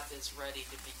staff is ready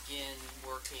to begin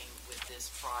working with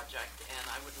this project, and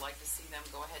I would like to see them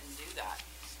go ahead and do that.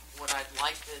 What I'd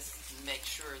like to make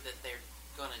sure that they're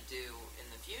going to do in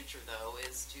the future, though,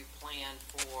 is to plan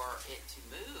for it to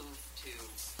move to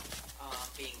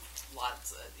being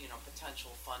lots of,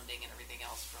 potential funding and everything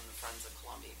else from the Friends of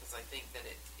Columbia, because I think that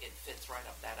it fits right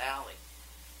up that alley.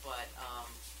 But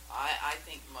I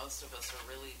think most of us are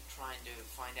really trying to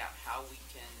find out how we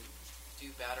can do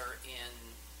better in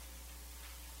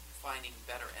finding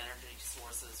better energy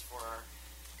sources for our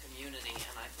community,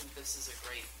 and I think this is a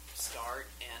great start,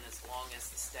 and as long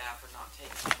as the staff are not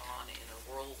taking it on in a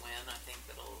whirlwind, I think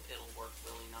that it'll work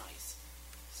really nice.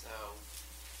 So,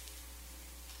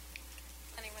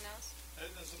 Anyone else?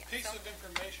 There's a piece of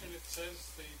information, it says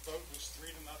the vote was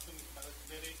 3-0 by the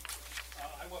committee.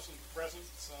 I wasn't present,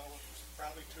 so it was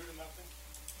probably 2-0. Okay.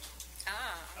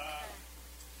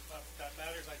 But that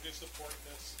matters, I do support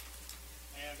this,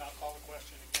 and I'll call the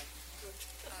question again.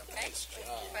 Okay,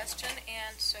 question,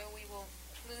 and so we will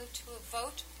move to a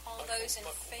vote. All those in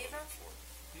favor?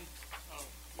 Oh,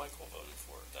 Michael voted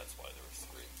for it. That's why there were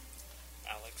 3.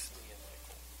 Alex, me, and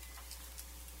Michael.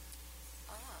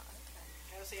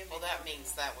 Okay. well, that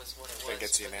means that was what it was. I think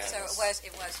it's unanimous. So it was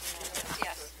unanimous,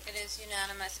 yes. It is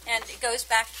unanimous. And it goes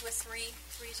back to a 3-0?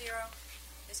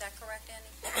 Is that correct, Andy?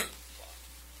 I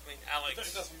mean, Alex.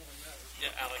 It doesn't really matter.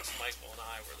 Yeah, Alex, Michael, and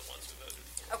I were the ones who voted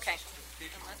for it. Okay. And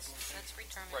let's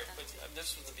return it Right, then. but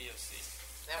this was the VOC.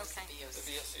 That was Okay. the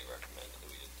The VOC, VOC recommended that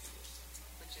we didn't do this.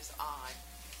 which is odd.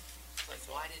 Like,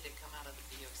 why did it come out of the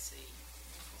VOC?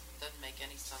 Doesn't make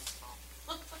any sense at all.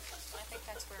 I think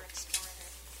that's where it started.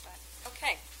 But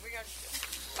okay, we are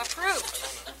approved. I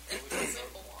don't know. It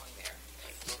doesn't belong there.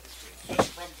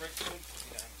 Just from Brickton,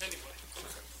 anyway,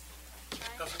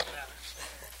 doesn't matter.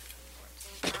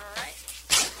 All right.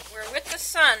 We're with the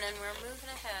sun and we're moving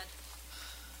ahead.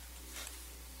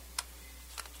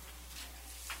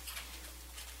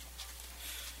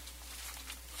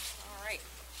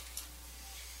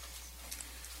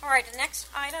 All right, the next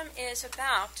item is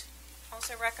about,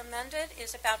 also recommended,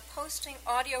 is about posting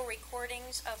audio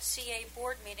recordings of CA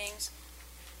board meetings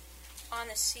on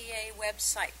the CA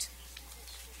website.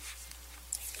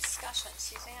 Discussion,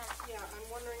 Suzanne. Yeah,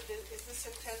 I'm wondering, is this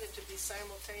intended to be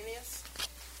simultaneous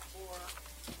or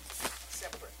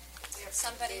separate?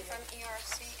 Somebody from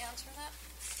ERC answer that?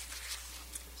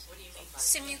 What do you mean by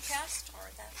Simulcast or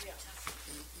that? Yeah.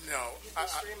 No, You'd be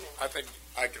streaming. I think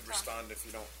I could respond if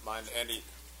you don't mind, Andy.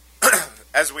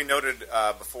 As we noted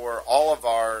before, all of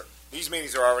these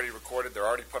meetings are already recorded. They're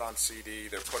already put on CD.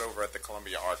 They're put over at the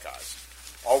Columbia Archives.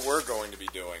 All we're going to be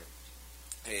doing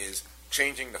is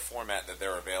changing the format that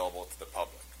they're available to the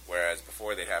public. Whereas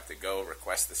before they'd have to go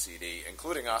request the CD,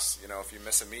 including us. If you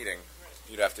miss a meeting,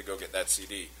 you'd have to go get that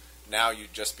CD. Now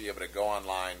you'd just be able to go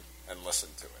online and listen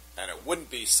to it. And it wouldn't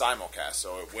be simulcast,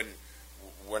 so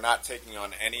we're not taking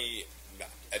on any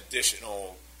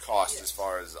additional cost as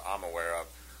far as I'm aware of.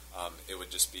 It would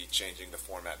just be changing the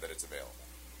format that it's available.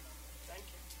 Thank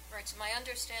you. Right, so my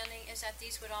understanding is that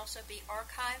these would also be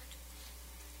archived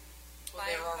Well,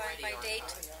 they're already by date?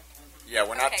 Yeah,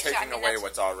 we're not Okay, so, taking away that's-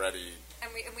 what's already. And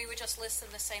we would just list them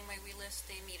the same way we list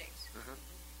the meetings? Mhm.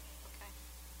 Okay.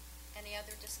 Any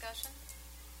other discussion?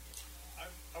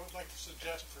 I would like to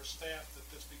suggest for staff that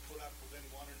this be put up within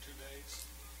 1 or 2 days.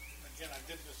 Again, I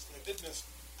did miss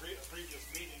a previous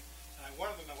meeting, and I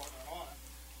wanted to know what went on,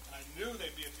 and I knew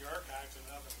they'd be at the archives in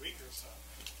another week or so.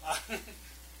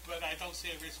 But I don't see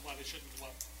any reason why they shouldn't go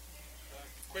up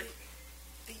quickly.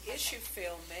 The issue,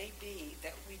 Phil, may be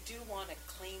that we do want to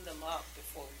clean them up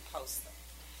before we post them.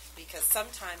 Because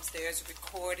sometimes there's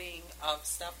recording of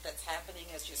stuff that's happening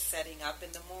as you're setting up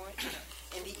in the morning,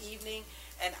 in the evening,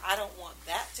 and I don't want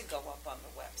that to go up on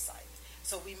the website.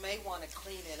 So we may want to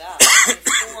clean it up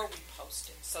before we post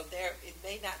it. So it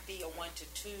may not be a 1 to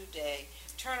 2 day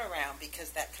turnaround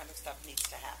because that kind of stuff needs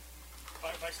to happen.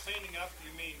 By cleaning up,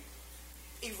 you mean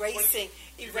Erasing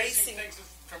things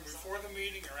from before the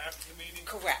meeting or after the meeting?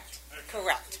 Correct. Okay.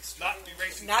 Correct. Not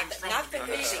erasing Not things from the the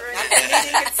meeting, meeting. not the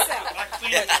meeting itself, Not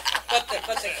cleaning up.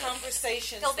 but the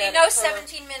conversations. There'll be that no occur,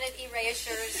 17-minute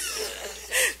erasures.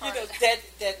 dead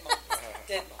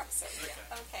moments. So,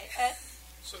 yeah. Okay, Ed?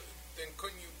 So then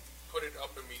couldn't you put it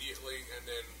up immediately and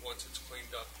then once it's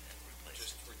cleaned up,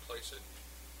 just replace it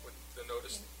with the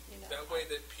notice? That way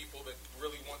that people that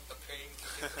really want the pain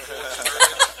can get the full experience.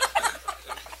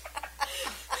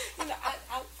 You know,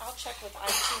 I'll check with IT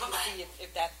to see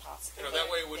if that's possible. That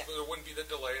way Yeah. there wouldn't be the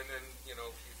delay, and then,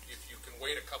 if you can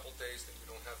wait a couple days, then you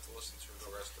don't have to listen through the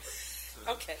rest of it.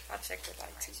 Okay, I'll check with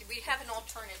IT. So we have an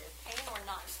alternative, pain or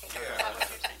non-pain. Yeah. Is that what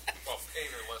you're saying? Well,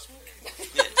 pain or less pain.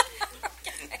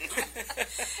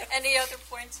 Any other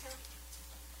points here?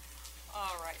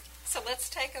 All right. So let's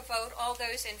take a vote. All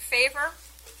those in favor?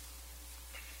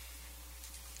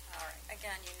 All right.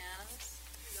 Again, unanimous?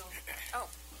 No. Oh,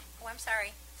 I'm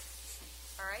sorry.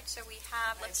 All right. So we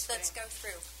have, let's go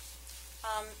through.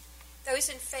 Those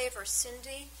in favor,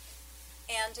 Cindy,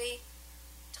 Andy,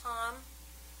 Tom,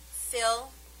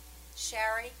 Phil,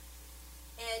 Sherry,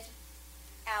 Ed,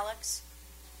 Alex,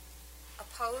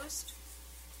 opposed,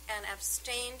 and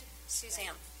abstained,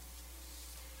 Suzanne.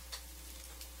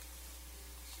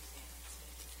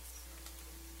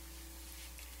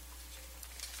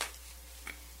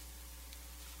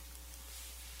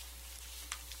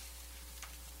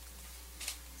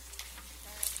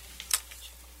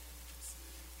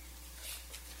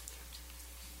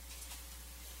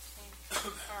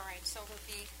 All right, so there'll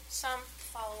be some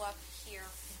follow-up here,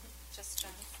 just to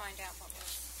find out what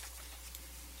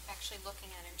we're actually looking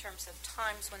at in terms of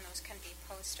times when those can be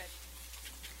posted.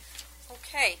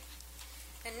 Okay,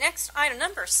 the next item,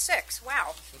 number 6,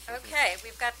 wow. Okay,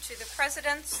 we've got to the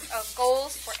President's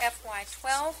goals for FY12.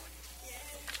 All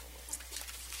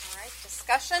right,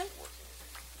 discussion.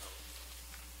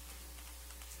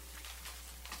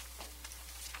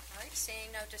 All right,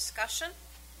 seeing no discussion,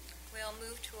 we'll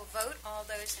move to a vote. All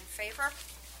those in favor?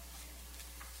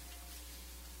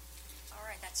 All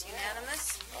right, that's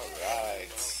unanimous. All right.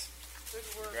 Good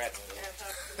work. Congrats. Ad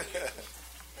hoc committee. Okay.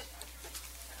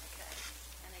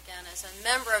 And again, as a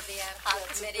member of the ad hoc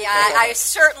committee, I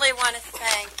certainly want to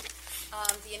thank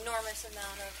the enormous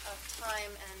amount of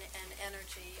time and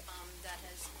energy that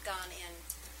has gone in,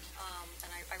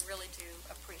 and I really do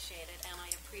appreciate it, and I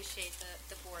appreciate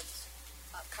the board's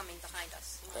coming behind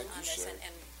us Thank on you, this Sherry.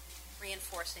 and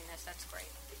reinforcing this. That's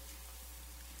great.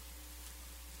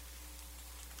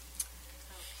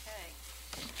 Okay.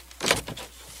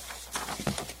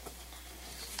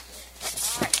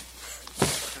 All right.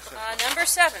 Number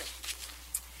 7,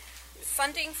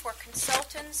 funding for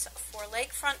consultants for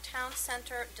Lakefront Town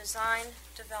Center design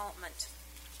development.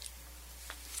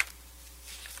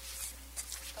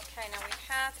 Okay, now we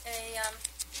have a,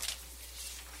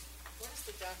 What does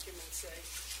the document say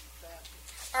that?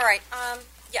 all right,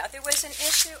 yeah, there was an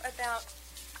issue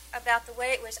about the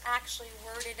way it was actually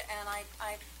worded, and I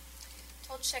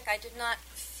told Chick I did not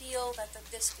feel that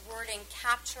this wording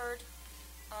captured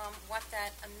what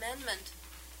that amendment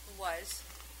was.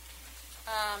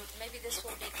 Maybe this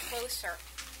will be closer.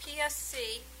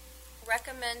 PSC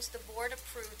recommends the board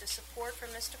approve the support for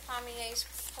Mr. Pommier's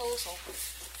proposal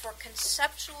for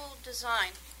conceptual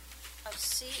design of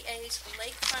CA's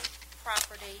lakefront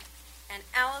property and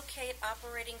allocate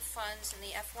operating funds in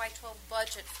the FY12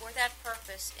 budget for that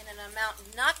purpose in an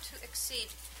amount not to exceed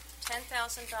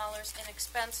 $10,000 in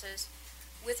expenses,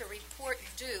 with a report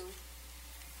due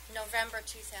November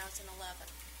 2011.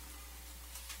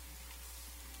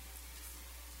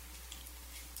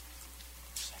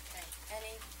 Okay,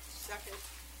 any? Second.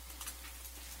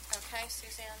 Okay,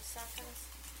 Suzanne seconds.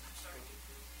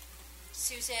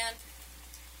 Suzanne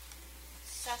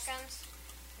seconds.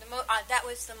 That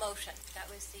was the motion. That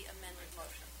was the amended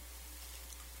motion.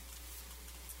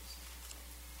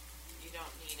 You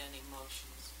don't need any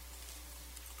motions.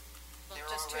 Well,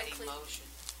 They're just to already include-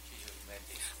 motioned. She's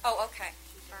amending. Oh, okay.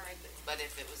 All right. But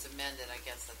if it was amended, I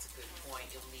guess that's a good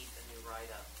point. You'll need the new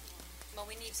write-up. Well,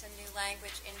 we need some new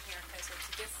language in here because it's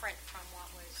different from what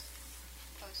was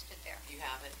posted there. You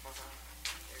have it for her.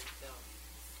 There you go.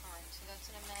 All right, so that's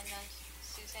an amendment.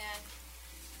 Suzanne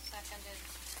seconded.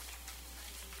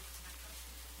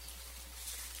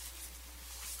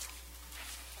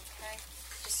 Okay.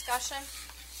 Discussion?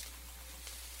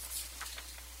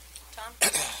 Tom?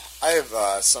 I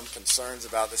have some concerns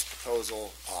about this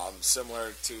proposal,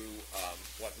 similar to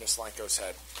what Ms. Lankos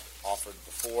had offered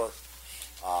before.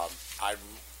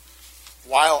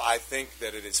 While I think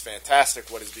that it is fantastic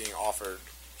what is being offered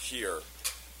here,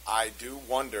 I do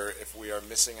wonder if we are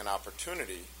missing an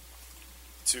opportunity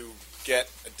to get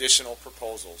additional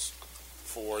proposals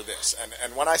for this.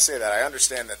 And when I say that, I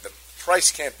understand that the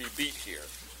price can't be beat here,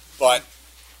 but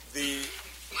the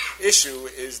issue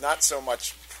is not so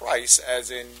much price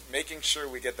as in making sure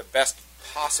we get the best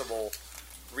possible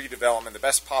redevelopment, the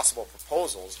best possible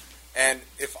proposals. And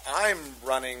if I'm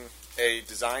running a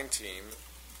design team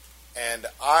and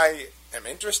I am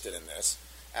interested in this,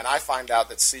 and I find out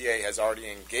that CA has already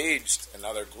engaged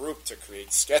another group to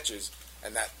create sketches,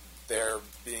 and that they're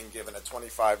being given a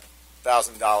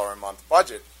 $25,000 a month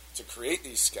budget to create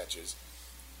these sketches.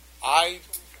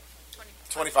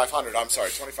 $2,500. I'm sorry,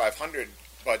 $2,500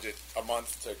 budget a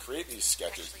month to create these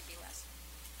sketches. Actually be less.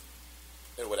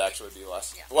 It would actually be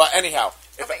less. Yeah. Well, anyhow,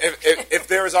 if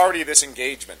there is already this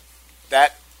engagement,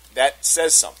 that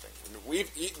says something.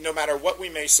 No matter what we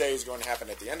may say is going to happen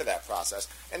at the end of that process,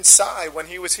 and Cy, when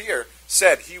he was here,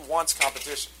 said he wants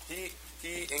competition. He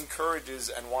encourages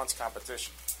and wants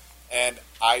competition. And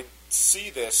I see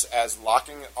this as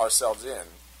locking ourselves in,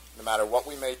 no matter what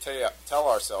we may tell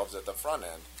ourselves at the front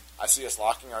end. I see us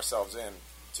locking ourselves in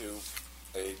to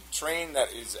a train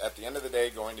that is, at the end of the day,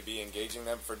 going to be engaging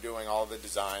them for doing all of the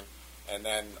design. And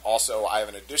then also I have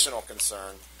an additional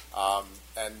concern,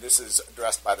 and this is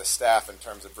addressed by the staff in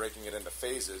terms of breaking it into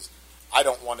phases. I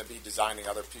don't want to be designing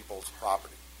other people's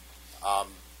property.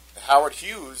 Howard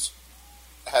Hughes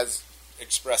has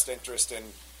expressed interest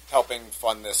in helping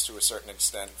fund this to a certain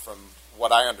extent from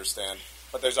what I understand,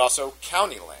 but there's also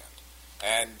county land,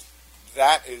 and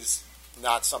that is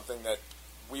not something that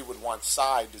we would want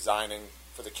Cy designing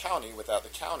for the county without the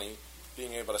county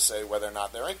being able to say whether or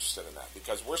not they're interested in that,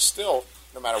 because we're still,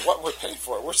 no matter what we're paying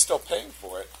for it, we're still paying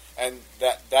for it, and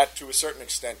that to a certain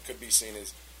extent could be seen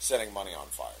as setting money on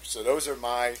fire. So those are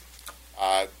my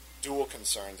dual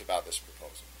concerns about this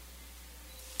proposal.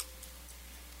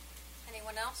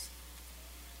 Anyone else?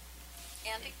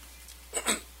 Andy?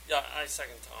 Yeah, I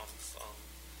second Tom's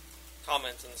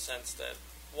comment in the sense that,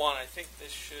 one, I think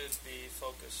this should be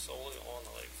focused solely on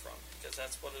the lakefront, because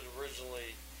that's what it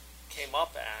originally came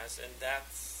up as, and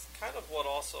that's kind of what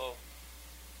also,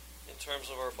 in terms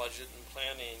of our budget and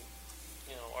planning,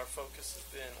 our focus has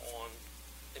been on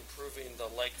improving the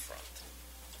lakefront.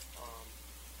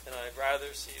 And I'd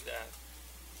rather see that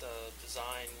the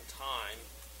design time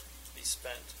be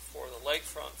spent for the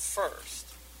lakefront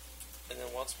first, and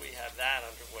then once we have that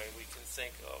underway, we can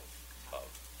think of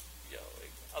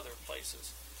other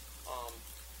places.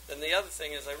 Then the other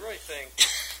thing is, I really think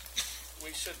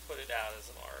we should put it out as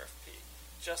an RFP,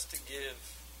 just to give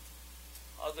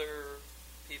other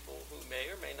people who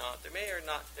may or may not, there may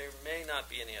not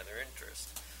be any other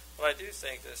interest. But I do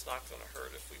think that it's not going to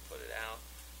hurt if we put it out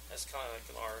as kind of like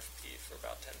an RFP for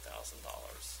about $10,000,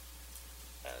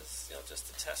 as just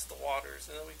to test the waters,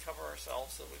 and then we cover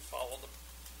ourselves and we follow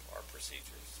our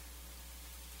procedures.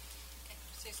 Okay,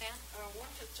 Suzanne?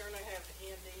 One concern I have,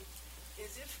 Andy,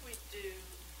 is if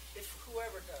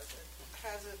whoever does it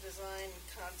has a design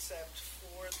concept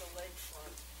for the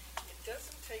lakefront, it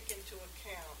doesn't take into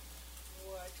account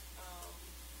what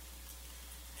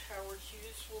Howard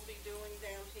Hughes will be doing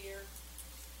down here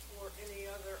or any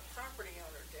other property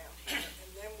owner down here.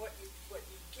 And then what you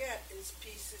get is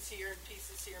pieces here and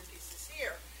pieces here and pieces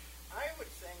here. I would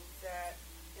think that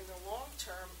in the long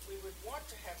term, we would want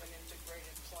to have an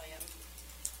integrated plan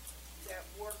that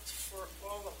worked for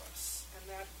all of us. And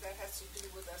that has to do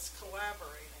with us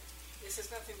collaborating. This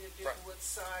has nothing to do with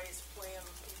size, plan,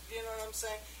 you know what I'm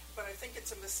saying? But I think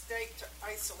it's a mistake to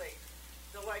isolate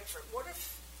the lakefront. What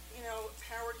if,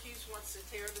 Howard Hughes wants to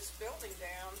tear this building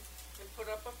down and put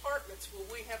up apartments? Will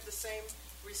we have the same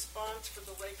response for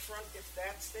the lakefront if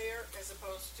that's there, as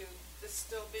opposed to this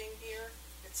still being here,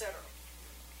 etc.?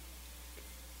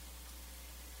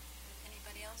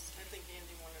 Anybody else? I think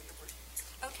Andy wanted to bring.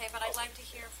 Okay, but I'd like to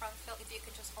hear from Phil. If you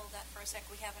could just hold that for a sec.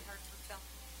 We haven't heard from Phil.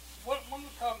 One of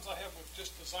the problems I have with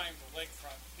just designing the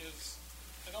lakefront is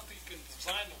I don't think you can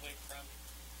design the lakefront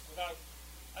without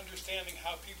understanding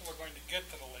how people are going to get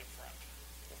to the lakefront.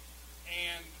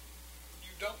 And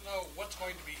you don't know what's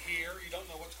going to be here. You don't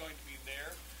know what's going to be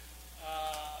there.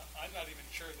 I'm not even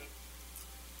sure that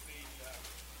the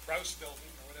Rouse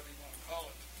building, or whatever you want to call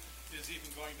it, is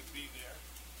even going to be there.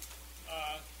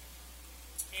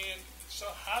 And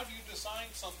so how do you design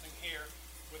something here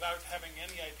without having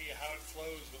any idea how it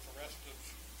flows with the rest of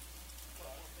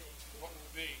what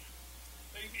will be?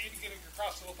 Even getting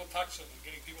across the little Patuxent and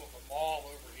getting people at the mall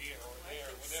over here or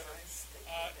there or whatever,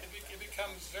 it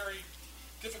becomes very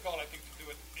difficult, I think, to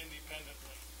do it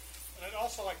independently. And I'd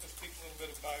also like to speak a little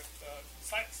bit about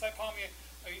Cy Palmier.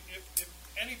 I mean, if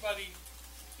anybody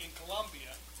in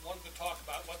Columbia wanted to talk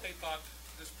about what they thought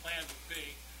this plan would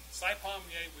be, Cy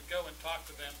Palmier would go and talk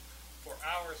to them for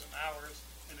hours and hours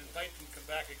and invite them to come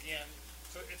back again.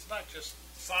 So it's not just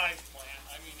Cy's plan.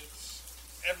 I mean, it's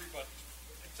everybody's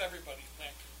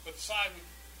plan. But Cy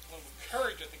would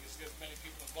encourage, I think, is to get as many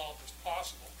people involved as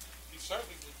possible. He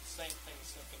certainly did the same thing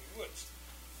as Symphony Woods.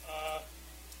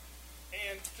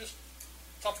 And just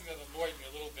something that annoyed me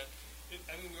a little bit, we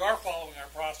are following our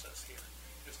process here.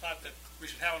 It's not that we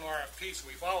should have an RFP so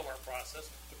we follow our process.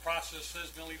 The process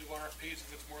says we only do RFPs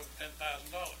if it's more than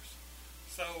 $10,000.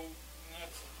 So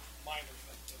that's a minor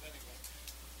thing, but anyway.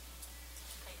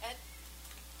 Okay, Ed?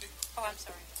 Oh, I'm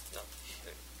sorry. No.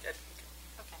 Ed.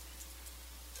 Okay.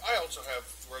 I also have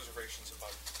reservations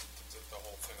about the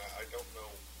whole thing. I don't know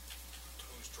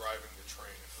who's driving the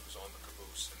train and who's on the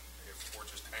caboose, and if we're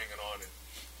just hanging on,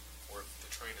 or if the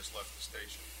train has left the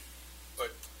station.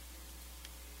 But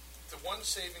the one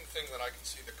saving thing that I can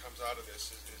see that comes out of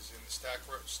this is in the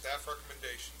staff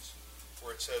recommendations,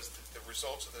 where it says that the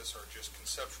results of this are just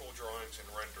conceptual drawings and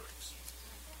renderings.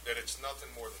 That it's nothing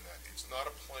more than that. It's not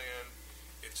a plan.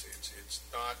 It's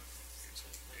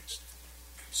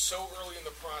so early in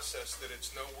the process that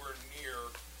it's nowhere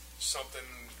near something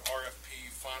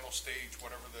RFP, final stage,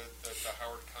 whatever the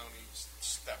Howard County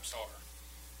steps are.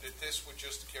 That this would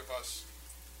just give us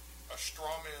a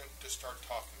straw man to start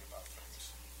talking about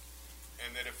things.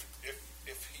 And that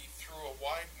if he threw a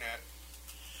wide net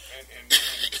and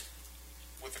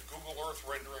with a Google Earth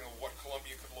rendering of what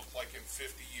Columbia could look like in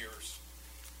 50 years,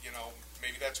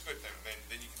 maybe that's a good thing.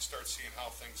 Then you can start seeing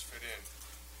how things fit in.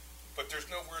 But there's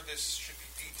nowhere this should be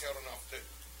detailed enough that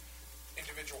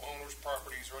individual owners'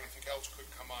 properties or anything else could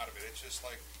come out of it. It's just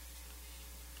like,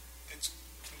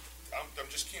 I'm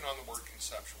just keen on the word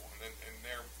conceptual. And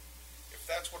there, if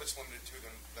that's what it's limited to,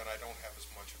 then I don't have as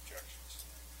much objections.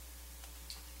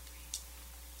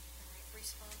 All right,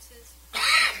 responses?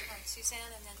 All right,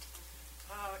 Suzanne, and then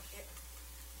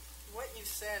what you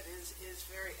said is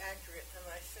very accurate, and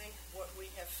I think what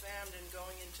we have found in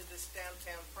going into this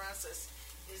downtown process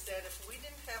is that if we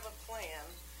didn't have a plan,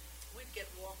 we'd get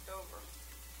walked over.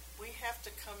 We have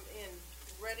to come in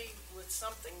ready with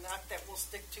something, not that we'll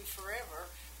stick to forever,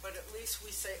 but at least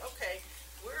we say, okay,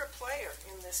 we're a player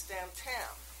in this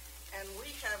downtown, and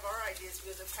we have our ideas,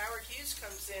 because if Howard Hughes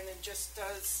comes in and just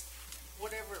does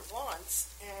whatever it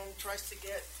wants and tries to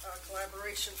get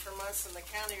collaboration from us and the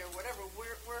county or whatever,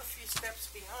 we're a few steps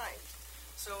behind.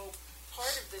 So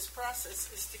part of this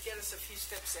process is to get us a few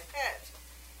steps ahead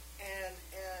and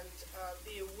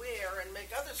be aware and make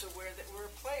others aware that we're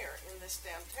a player in this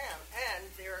downtown. And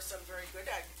there are some very good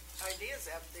ideas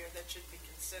out there that should be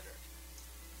considered.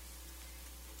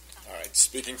 All right,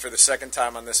 speaking for the second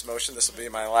time on this motion, this will be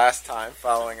my last time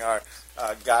following our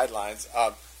guidelines.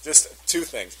 Just two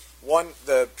things. One,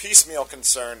 the piecemeal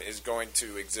concern is going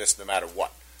to exist no matter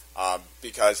what,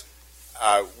 because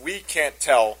we can't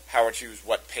tell Howard Hughes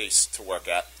what pace to work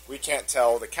at. We can't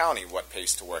tell the county what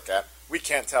pace to work at. We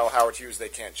can't tell Howard Hughes they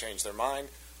can't change their mind.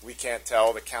 We can't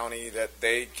tell the county that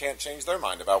they can't change their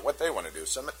mind about what they want to do.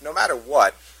 So no matter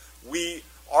what,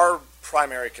 our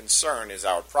primary concern is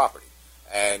our property.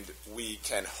 And we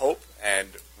can hope and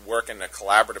work in a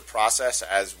collaborative process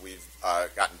as we've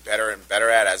gotten better and better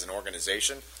at as an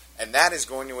organization. And that is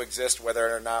going to exist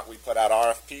whether or not we put out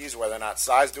RFPs, whether or not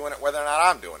Cy's doing it, whether or not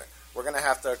I'm doing it. We're going to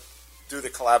have to do the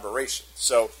collaboration.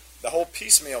 So the whole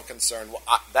piecemeal concern,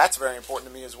 that's very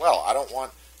important to me as well. I don't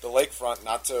want the lakefront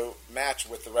not to match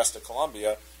with the rest of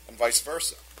Columbia and vice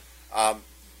versa.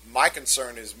 My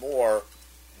concern is more,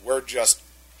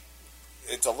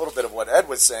 it's a little bit of what Ed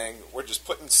was saying, we're just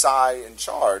putting Cy in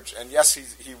charge, and yes,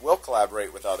 he will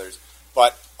collaborate with others,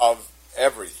 but of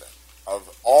everything,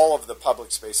 of all of the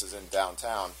public spaces in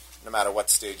downtown, no matter what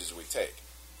stages we take.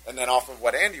 And then off of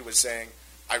what Andy was saying,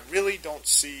 I really don't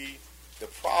see the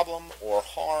problem or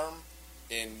harm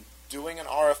in doing an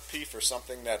RFP for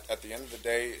something that at the end of the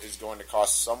day is going to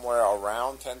cost somewhere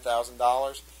around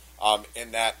 $10,000,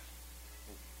 in that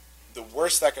the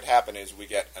worst that could happen is we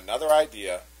get another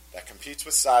idea that competes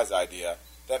with Cy's idea,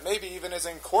 that maybe even is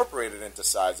incorporated into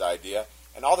Cy's idea,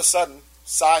 and all of a sudden,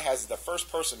 Cy has the first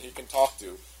person he can talk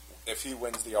to if he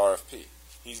wins the RFP.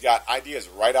 He's got ideas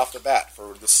right off the bat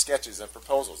for the sketches and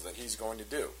proposals that he's going to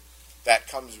do. That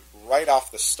comes right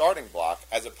off the starting block,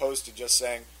 as opposed to just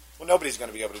saying, well, nobody's going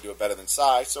to be able to do it better than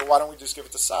Cy, so why don't we just give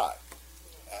it to Cy?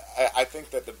 I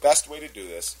think that the best way to do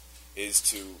this is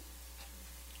to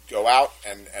go out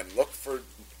and look for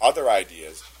other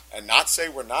ideas, and not say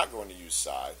we're not going to use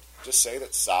Cy, just say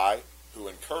that Cy, who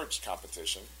encouraged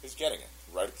competition, is getting it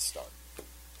right at the start.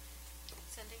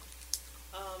 Cindy?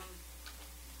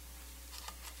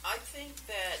 I think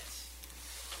that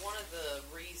one of the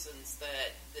reasons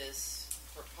that this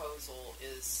proposal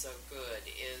is so good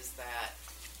is that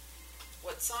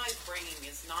what Cy's bringing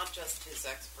is not just his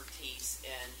expertise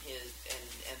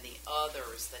and the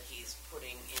others that he's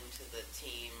putting into the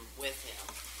team with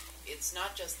him. It's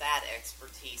not just that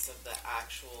expertise of the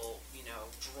actual,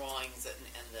 drawings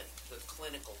and the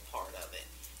clinical part of it.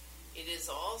 It is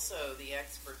also the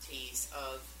expertise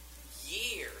of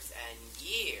years and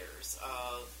years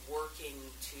of working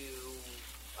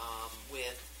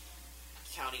with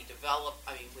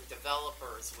with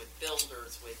developers, with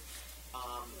builders, with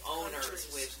owners,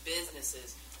 with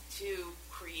businesses to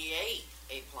create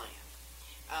a plan.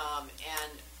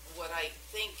 And what I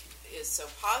think is so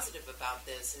positive about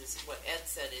this is what Ed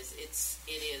said is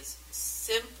it is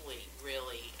simply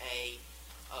really a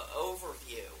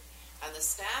overview, and the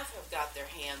staff have got their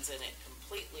hands in it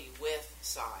completely with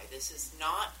Cy. This is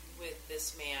not with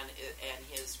this man and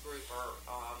his group are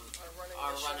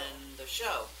running the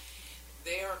show.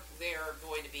 They're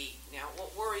going to be now.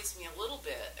 What worries me a little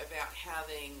bit about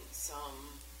having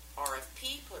some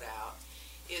RFP put out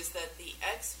is that the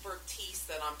expertise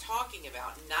that I'm talking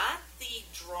about, not the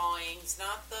drawings,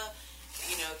 not the,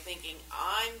 thinking.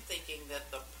 I'm thinking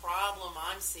that the problem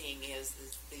I'm seeing is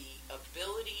the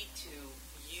ability to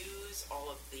use all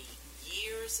of the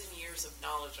years and years of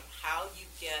knowledge of how you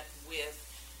get with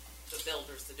the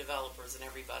builders, the developers, and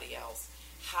everybody else,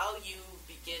 how you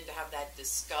begin to have that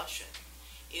discussion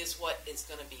is what is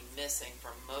going to be missing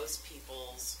from most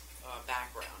people's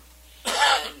background.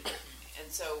 And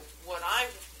so what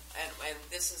and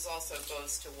this is also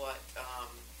goes to what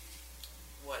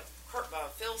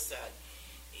Phil said.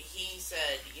 He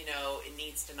said, it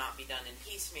needs to not be done in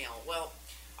piecemeal. Well,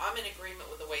 I'm in agreement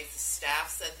with the way the staff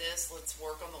said this. Let's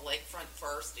work on the lakefront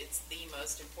first. It's the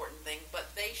most important thing.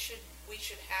 But we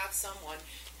should have someone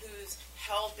who's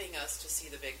helping us to see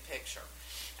the big picture.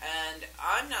 And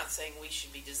I'm not saying we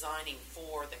should be designing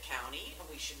for the county, and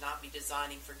we should not be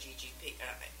designing for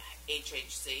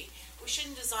HHC. We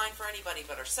shouldn't design for anybody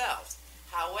but ourselves.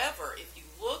 However, if you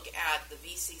look at the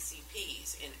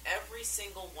VCCPs in every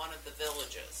single one of the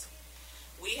villages,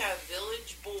 we have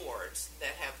village boards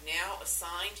that have now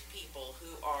assigned people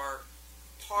who are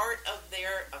part of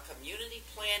their community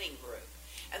planning group.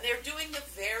 And they're doing the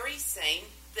very same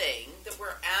thing that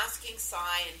we're asking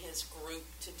Cy and his group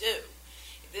to do.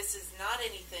 This is not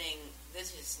anything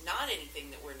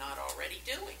that we're not already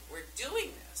doing. We're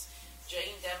doing this.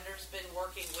 Jane Demner's been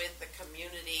working with the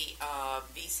community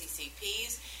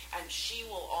VCCPs, and she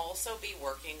will also be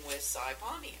working with Cy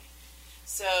Pommier.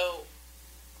 So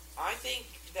I think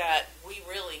that we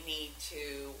really need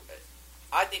to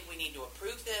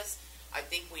approve this. I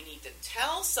think we need to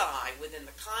tell Cy, within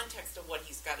the context of what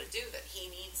he's got to do, that he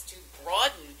needs to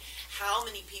broaden how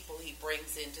many people he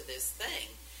brings into this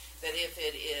thing. That if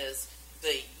it is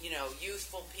the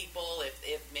youthful people,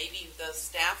 if maybe the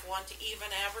staff want to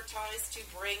even advertise to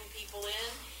bring people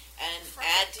in and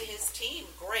add to his team,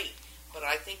 great. But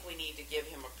I think we need to give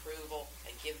him approval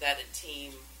and give that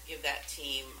team a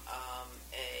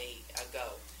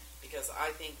go, because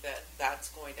I think that that's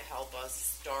going to help us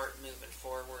start moving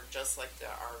forward, just like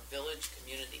our village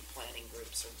community planning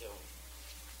groups are doing.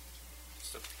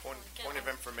 Just a point of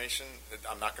information.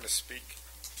 I'm not going to speak.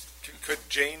 Could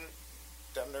Jane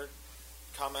Demner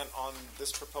comment on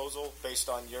this proposal based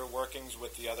on your workings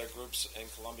with the other groups in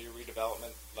Columbia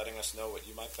Redevelopment, letting us know what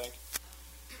you might think?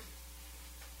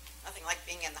 Nothing like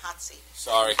being in the hot seat.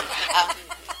 Sorry.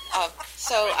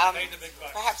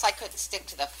 Perhaps I could stick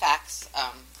to the facts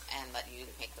and let you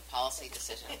make the policy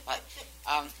decision. But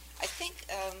I think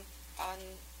on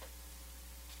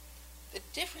the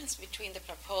difference between the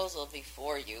proposal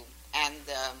before you and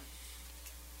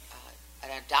an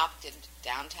adopted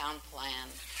downtown plan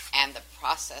and the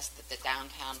process that the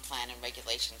downtown plan and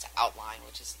regulations outline,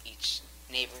 which is each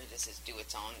neighborhood is do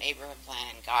its own neighborhood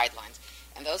plan and guidelines,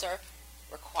 and those are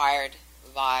required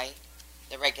by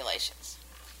the regulations.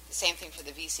 The same thing for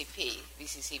the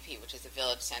VCCP, which is the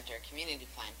Village Center Community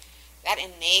Plan. That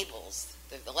enables,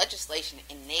 the legislation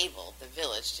enabled the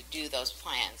village to do those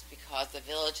plans because the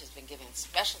village has been given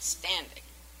special standing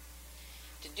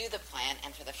to do the plan,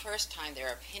 and for the first time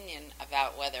their opinion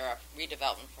about whether a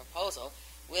redevelopment proposal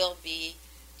will be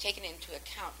taken into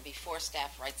account before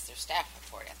staff writes their staff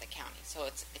report at the county. So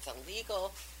it's a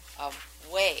legal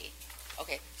way.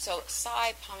 Okay, so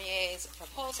Cy Pommier's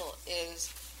proposal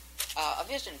is a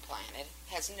vision plan. It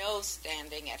has no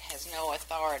standing, it has no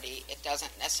authority, it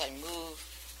doesn't necessarily move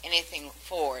anything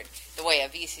forward the way a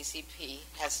VCCP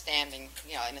has standing,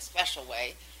 in a special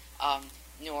way,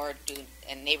 nor do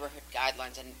neighborhood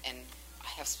guidelines and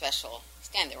have special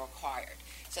standing required.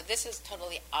 So this is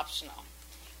totally optional.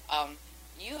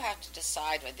 You have to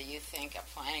decide whether you think a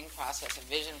planning process, a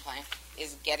vision plan,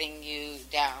 is getting you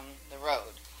down the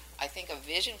road. I think a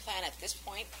vision plan at this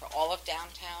point for all of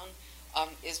downtown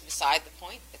is beside the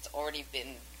point. There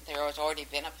has already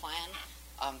been a plan.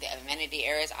 The amenity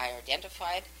areas I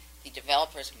identified, the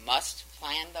developers must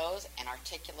plan those and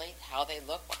articulate how they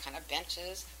look, what kind of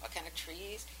benches, what kind of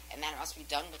trees, and that must be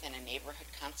done within a neighborhood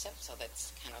concept, so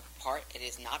that's kind of part. It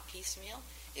is not piecemeal.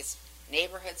 It's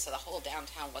neighborhood, so the whole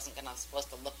downtown wasn't supposed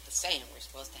to look the same. We're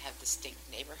supposed to have distinct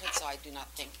neighborhoods, so I do not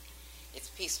think it's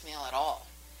piecemeal at all.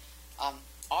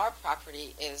 Our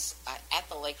property is at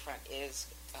the lakefront is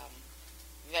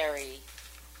very.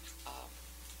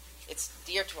 It's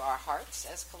dear to our hearts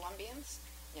as Columbians.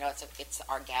 You know, it's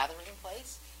our gathering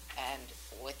place, and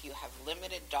with you have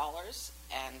limited dollars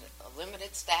and a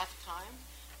limited staff time.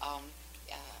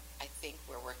 I think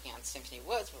we're working on Symphony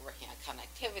Woods, we're working on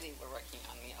connectivity, we're working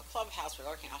on Clubhouse, we're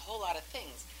working on a whole lot of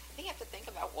things. I think you have to think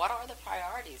about what are the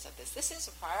priorities of this. This is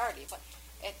a priority, but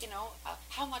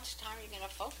how much time are you going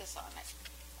to focus on it?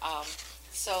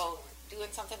 So doing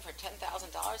something for $10,000,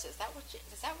 is that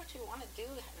what you want to do?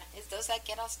 Does that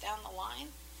get us down the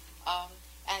line?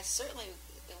 And I certainly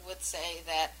would say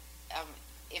that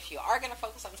if you are going to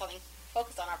focus on something,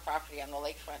 focus on our property on the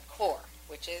lakefront core,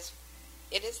 which is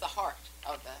the heart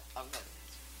of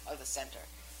the center.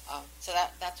 So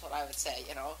that's what I would say.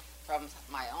 From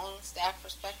my own staff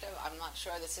perspective, I'm not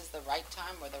sure this is the right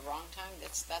time or the wrong time.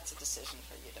 That's a decision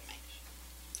for you to make.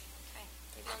 Okay.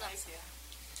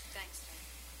 Thanks.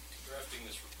 Drafting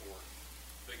this report,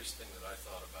 the biggest thing that I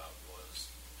thought about was,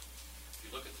 if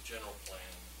you look at the general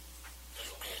plan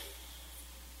as a whole,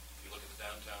 if you look at the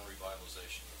downtown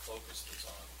revitalization, the focus that's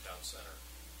on town center,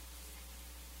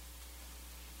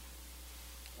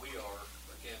 we are,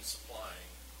 again,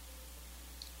 supplying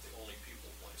the only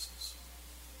people places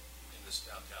in this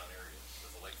downtown area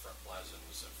with the Lakefront Plaza and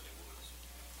the Symphony Woods.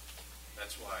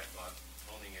 That's why I thought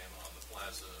honing in on the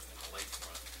plaza and the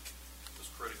lakefront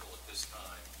was critical at this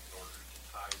time in order to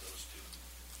tie those two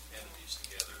entities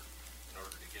together in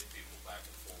order to get people back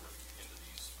and forth into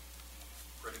these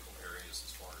critical areas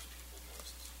as far as people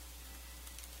places.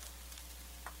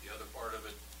 The other part of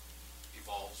it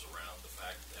evolves around the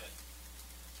fact that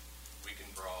we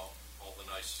can draw all the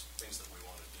nice things that we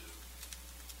want to do,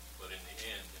 but in the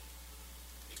end,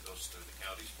 it goes through the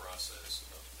county's process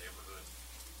of neighborhood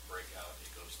breakout. It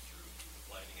goes through the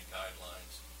planning and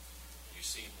guidelines. And you've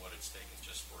seen what it's taken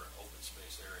just for an open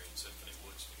space area in Symphony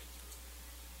Woods to get through.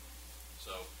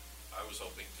 So I was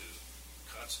hoping to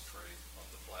concentrate on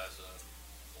the plaza,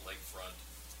 the lakefront,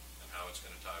 and how it's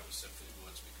going to tie with Symphony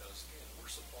Woods because, again, we're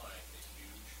supplying a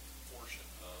huge portion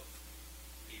of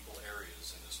people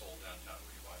areas in this whole downtown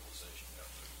revitalization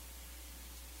effort.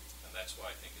 And that's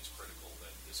why I think it's critical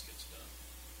that this gets done,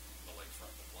 the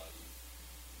lakefront and the plaza.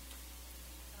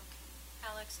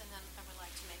 Okay. Alex, and then I would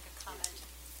like to make a comment.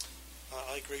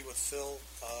 I agree with Phil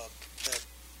that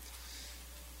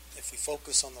if we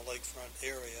focus on the lakefront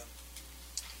area,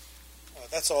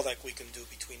 that's all that we can do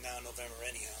between now and November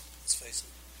anyhow, let's face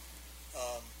it.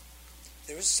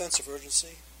 There is a sense of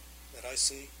urgency that I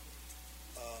see.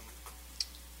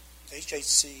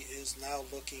 HHC is now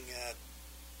looking at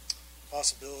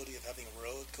possibility of having a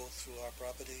road go through our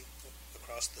property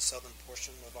across the southern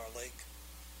portion of our lake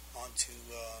onto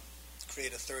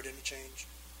create a third interchange.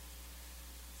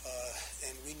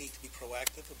 And we need to be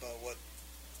proactive about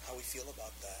how we feel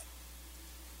about that.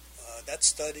 That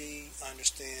study, I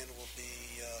understand, will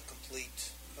be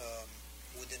complete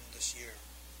within this year.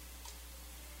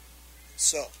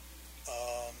 So,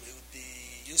 it would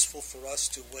be useful for us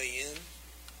to weigh in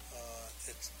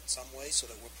in some way so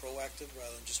that we're proactive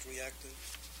rather than just reactive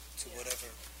to whatever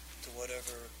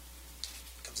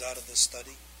comes out of this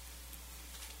study.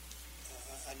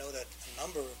 I know that a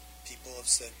number of people have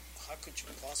said, how could you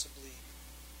possibly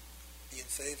be in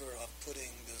favor of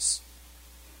putting this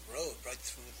road right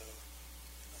through the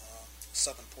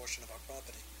southern portion of our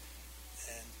property?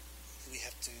 And we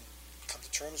have to come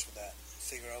to terms with that and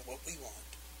figure out what we want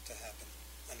to happen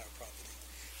in our property.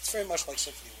 It's very much like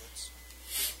Symphony Woods.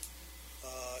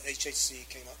 HHC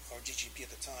came up, or GGP at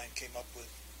the time, came up with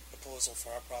a proposal for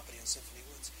our property in Symphony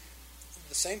Woods.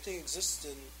 The same thing exists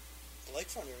in the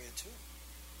lakefront area too.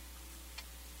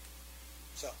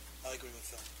 So, I agree with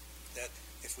Phil that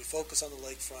if we focus on the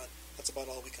lakefront, that's about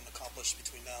all we can accomplish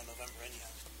between now and November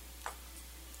anyhow.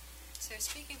 So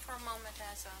speaking for a moment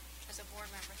as a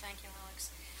board member, thank you, Alex.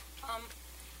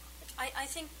 I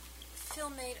think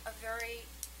Phil made a very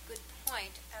good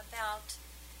point about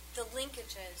the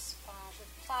linkages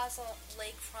with plaza,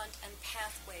 lakefront, and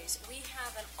pathways. We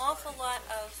have an awful lot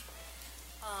of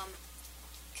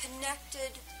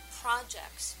connected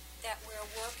projects that we're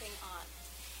working on.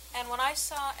 And what I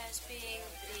saw as being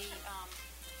the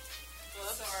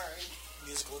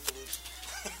musical interlude.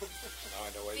 Now I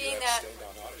know why being you have to stay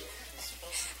on audio.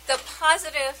 the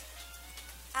positive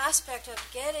aspect of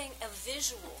getting a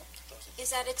visual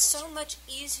is that it's so much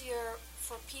easier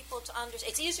for people to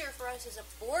understand. It's easier for us as a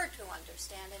board to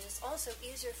understand, and it's also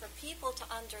easier for people to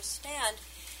understand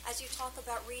as you talk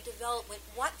about redevelopment,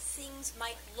 what things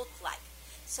might look like.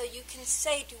 So you can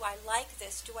say, do I like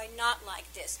this? Do I not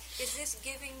like this? Is this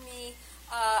giving me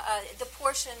the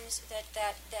portions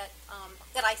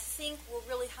that I think will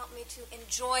really help me to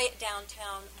enjoy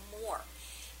downtown more?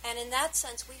 And in that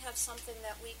sense, we have something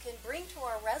that we can bring to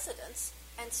our residents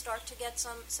and start to get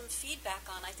some feedback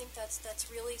on. I think that's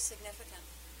really significant.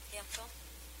 Yeah, Phil?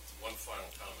 One final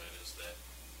comment is that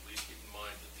please keep in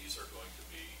mind that these are going to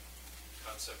be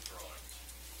concept drawings.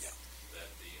 Yeah. That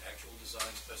the actual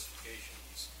design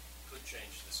specifications could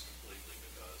change this completely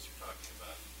because you're talking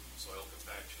about soil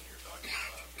compaction, you're talking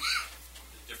about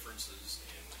the differences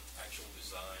in actual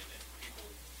design and people,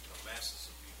 masses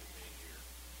of people being here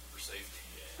for safety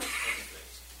and other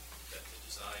things, that the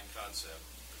design concept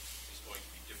is going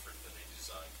to be different than a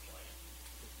design plan.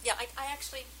 Yeah, I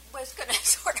actually was going to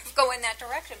sort of go in that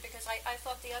direction because I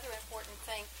thought the other important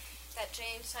thing that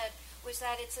James said was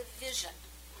that it's a vision.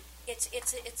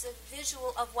 It's a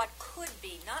visual of what could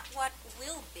be, not what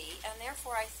will be, and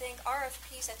therefore I think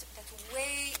RFPs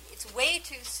it's way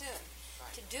too soon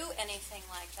to do anything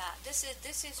like that. This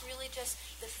is really just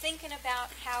the thinking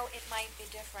about how it might be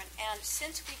different. And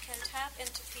since we can tap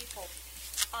into people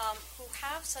who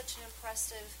have such an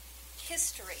impressive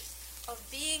history of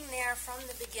being there from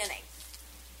the beginning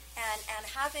and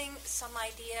having some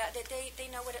idea that they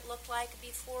know what it looked like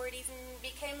before it even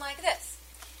became like this,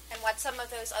 and what some of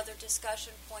those other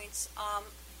discussion points,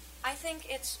 I think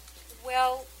it's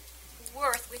well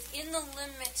worth within the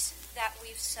limits that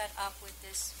we've set up with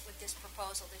this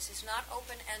proposal. This is not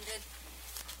open-ended.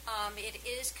 It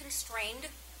is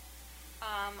constrained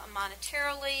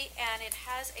monetarily, and it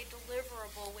has a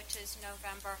deliverable, which is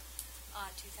November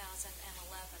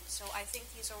 2011. So I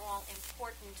think these are all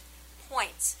important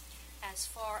points as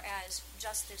far as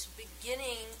just this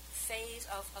beginning phase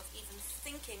of even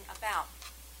thinking about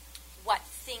what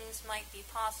things might be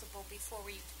possible before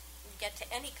we get to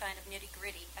any kind of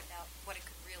nitty-gritty about what it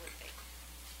could really be.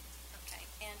 Okay,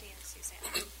 Andy and Suzanne.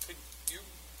 Could you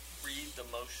read the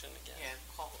motion again? Yeah,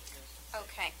 call it.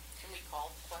 Okay. Can we call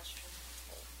the question?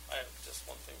 I have just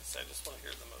one thing to say. I just want to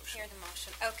hear the motion. Hear the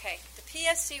motion. Okay. The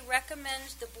PSC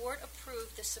recommends the board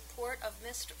approve the support of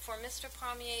Mr.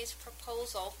 Palmier's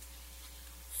proposal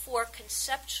for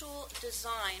conceptual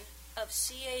design of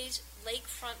CA's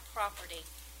lakefront property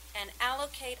and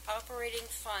allocate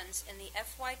operating funds in the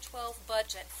FY12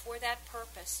 budget for that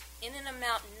purpose in an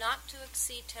amount not to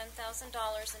exceed $10,000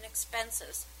 in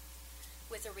expenses,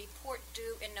 with a report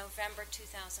due in November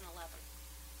 2011.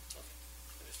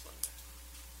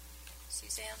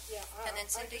 Suzanne? Yeah, And then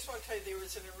Cindy? I just want to tell you there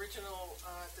was an original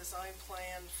design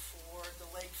plan for the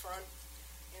lakefront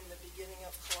in the beginning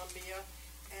of Columbia,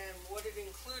 and what it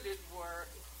included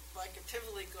were like a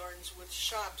Tivoli Gardens with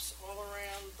shops all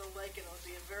around the lake, and it would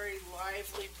be a very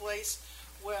lively place.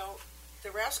 Well,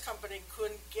 the Rouse Company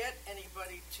couldn't get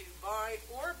anybody to buy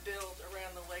or build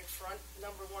around the lakefront,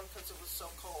 number one, because it was so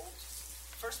cold.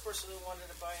 First person who wanted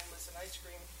to buy in was an ice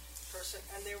cream person,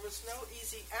 and there was no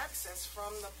easy access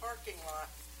from the parking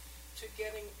lot to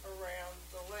getting around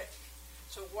the lake.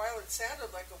 So while it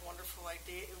sounded like a wonderful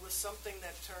idea, it was something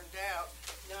that turned out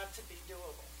not to be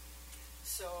doable.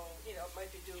 So, it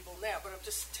might be doable now, but I'm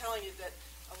just telling you that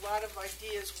a lot of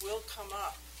ideas will come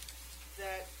up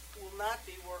that will not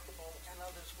be workable and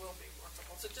others will be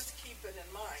workable. So just keep it in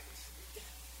mind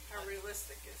how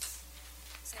realistic it's.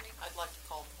 Cindy? I'd like to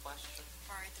call the question.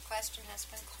 All right, the question has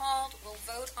been called. We'll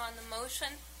vote on the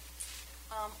motion.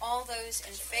 All those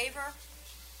in favor?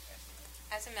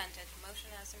 As amended.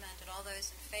 Motion as amended. All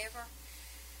those in favor?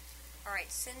 All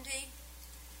right, Cindy,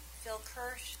 Phil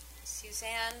Kirsch,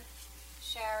 Suzanne,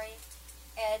 Shari,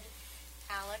 Ed,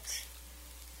 Alex.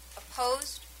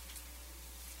 Opposed?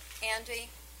 Andy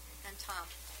and Tom.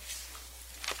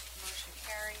 Motion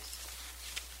carries.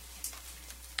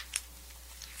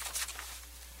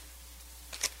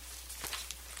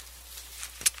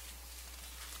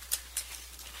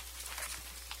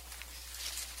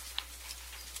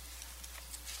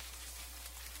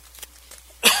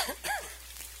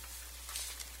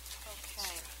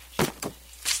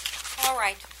 All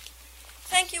right.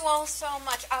 Thank you all so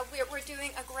much. We're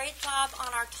doing a great job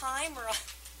on our time. We're a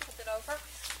little bit over.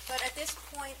 But at this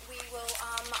point, we will,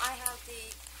 I have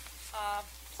the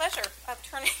pleasure of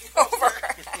turning over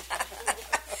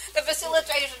the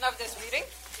facilitation of this meeting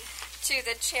to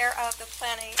the chair of the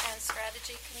Planning and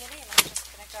Strategy Committee. And I'm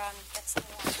just going to go and get some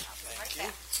more. Right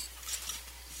there.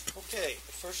 Okay,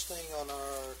 the first thing on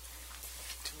our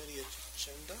committee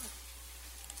agenda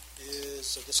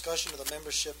is a discussion of the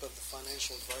membership of the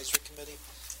Financial Advisory Committee.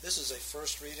 This is a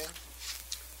first reading.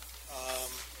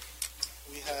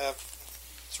 We have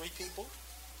 3 people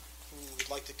who would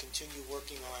like to continue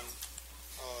working on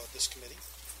this committee.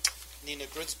 Nina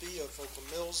Gridsby of Oakland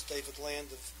Mills, David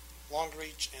Land of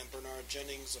Longreach, and Bernard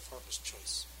Jennings of Harper's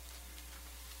Choice.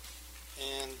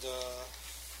 And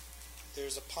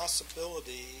there's a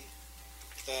possibility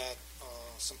that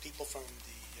some people from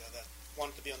that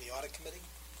wanted to be on the audit committee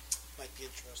might be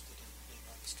interested in being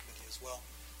on this committee as well.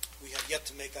 We have yet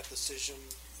to make that decision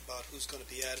about who's going to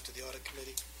be added to the audit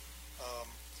committee.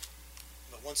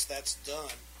 But once that's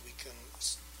done, we can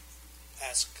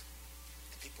ask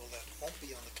the people that won't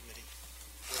be on the committee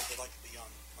whether they'd like to be on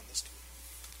this committee.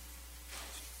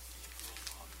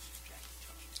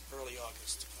 Early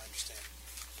August, I understand.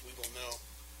 We will know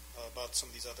about some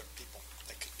of these other people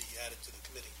that could be added to the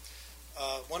committee.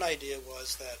 One idea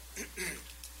was that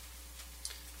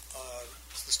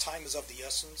this time is of the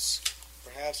essence.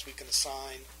 Perhaps we can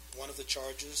assign one of the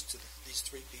charges to these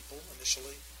 3 people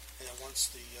initially, and then once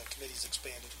the committee's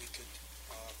expanded, we could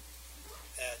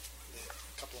add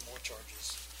a couple of more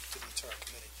charges to the entire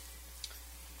committee.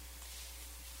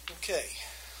 Okay.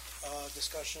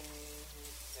 Discussion.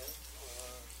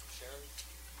 Sharon?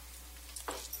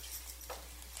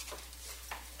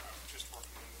 Just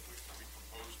recommend that we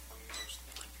propose bringing those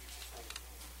 3 people forward.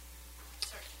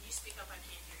 Sorry, can you speak up? I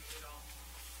can't hear you at all.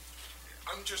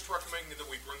 I'm just recommending that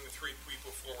we bring the 3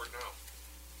 people forward now.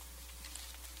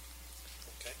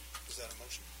 Okay. Is that a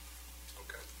motion?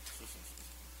 Okay.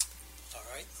 All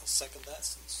right. I'll second that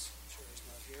since Sherry's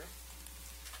not here.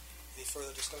 Any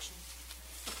further discussion?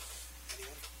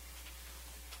 Anyone?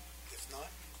 If not,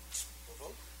 we'll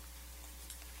vote.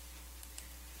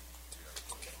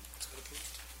 Okay. It's been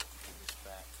approved. It's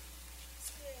back.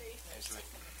 As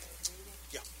written.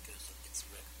 Yeah. Because it's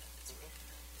recommended.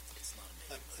 It's not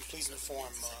a And please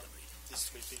inform these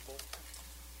 3 people,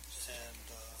 and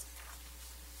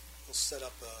we'll set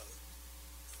up a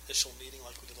initial meeting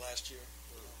like we did last year.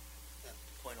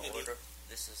 Point of order,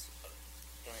 this is,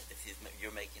 if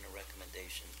you're making a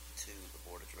recommendation to the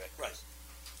Board of Directors. Right.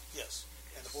 Yes.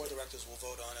 And the Board of Directors will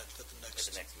vote on it at the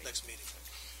next meeting.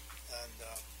 And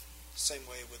same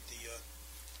way with the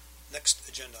next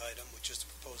agenda item, which is the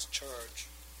proposed charge.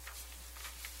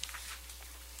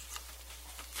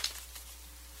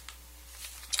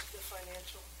 The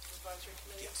Financial Advisory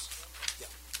Committee? Yes.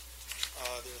 Yeah.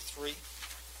 There are 3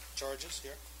 charges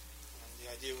here, and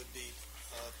the idea would be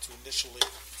to initially,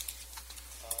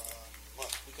 well,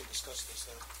 we can discuss this.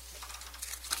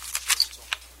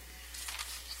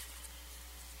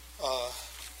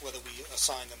 Whether we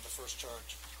assign them the first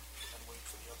charge and wait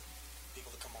for the other people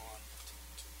to come on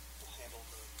to handle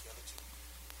the other 2.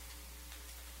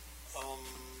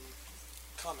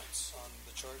 Comments on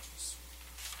the charges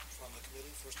from the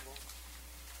committee, first of all?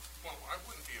 Well, I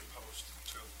wouldn't be opposed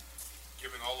to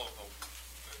giving all of them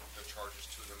the charges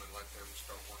to them and let them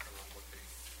start working on what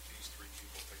these 3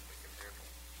 people think they can handle.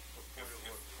 Point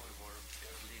of order.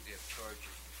 I believe they have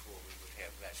charges before we would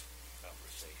have that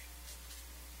conversation.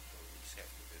 So we just have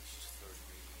to, this is 3rd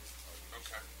reading.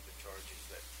 Okay. The charges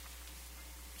that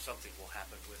something will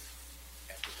happen with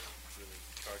after the really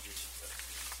charges that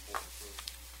board approved.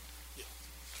 Yeah.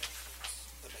 Okay.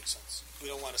 That makes sense.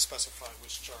 We don't want to specify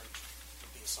which charge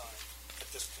would be assigned at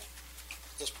this point.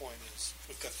 This point is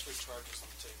we've got 3 charges on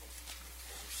the table.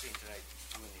 What we've seen tonight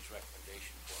doing these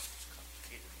recommendation forms is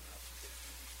complicated enough.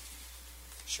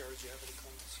 Sherry, do you have any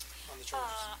comments on the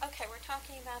charges? Okay, we're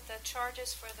talking about the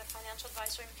charges for the Financial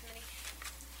Advisory Committee.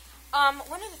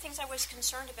 One of the things I was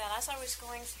concerned about as I was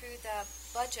going through the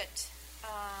budget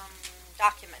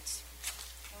documents,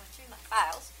 going through my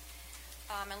files,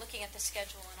 and looking at the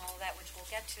schedule and all of that, which we'll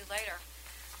get to later,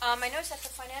 I noticed that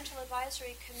the Financial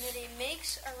Advisory Committee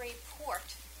makes a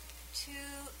report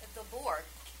to the board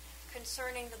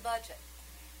concerning the budget,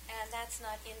 and that's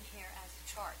not in here as a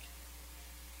chart,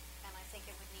 and I think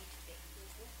it would need to be.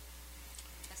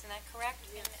 Isn't that correct?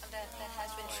 Yes. That has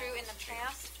been true in the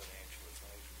past?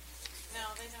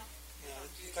 No, they don't.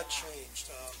 Yeah, it got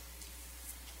changed.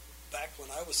 Back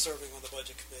when I was serving on the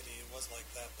budget committee, it was like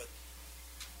that, but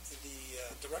the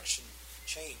direction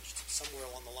changed somewhere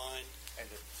along the line. And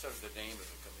sort of the name of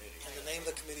the committee. And the name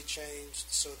of the committee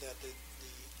changed so that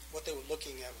what they were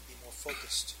looking at would be more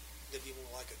focused. They'd be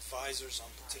more like advisors on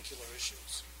particular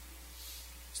issues.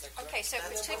 Is that correct? Okay, so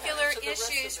particular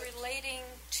issues relating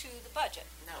to the budget.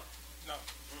 No. No.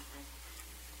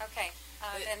 Okay,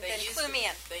 then used clue me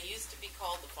in. They used to be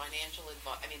called the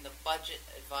the Budget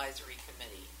Advisory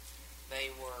Committee.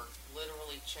 They were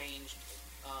literally changed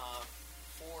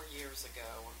 4 years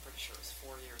ago. I'm pretty sure it was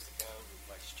 4 years ago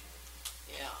vice chair.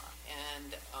 Yeah,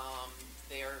 and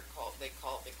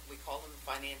we call them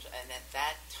financial, and at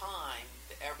that time,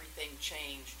 everything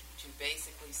changed to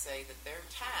basically say that their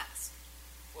task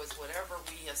was whatever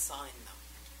we assign them.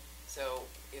 So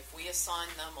if we assign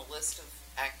them a list of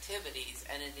activities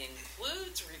and it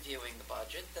includes reviewing the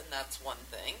budget, then that's one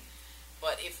thing.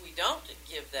 But if we don't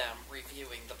give them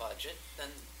reviewing the budget,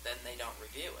 then they don't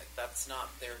review it. That's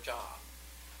not their job.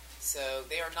 So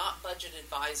they are not budget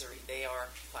advisory. They are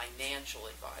financial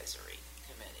advisory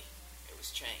committee. It was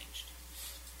changed.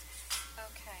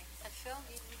 Okay. And Phil,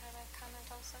 do you have a comment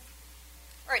also?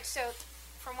 All right. So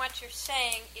from what you're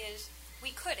saying is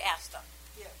we could ask them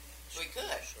We could.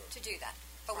 to do that,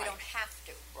 but we Right. don't have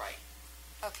to. Right.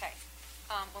 Okay.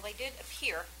 Well, they did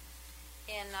appear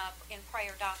in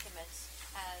prior documents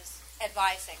as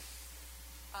advising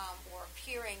or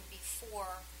appearing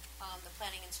before the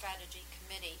Planning and Strategy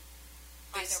Committee.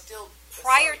 They either still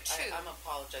prior sorry, to. I'm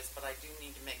apologize, but I do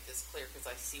need to make this clear because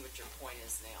I see what your point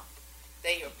is now.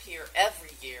 They appear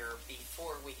every year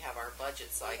before we have our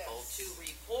budget cycle Yes. to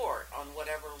report on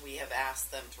whatever we have asked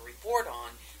them to report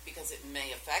on because it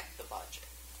may affect the budget.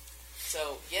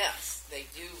 So yes, they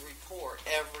do report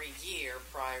every year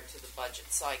prior to the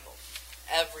budget cycle.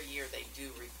 Every year they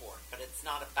do report, but it's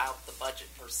not about the budget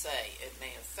per se. It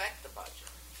may affect the budget.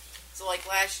 So like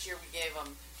last year we gave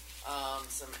them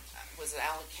was it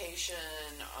allocation?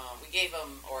 We gave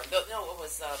them, it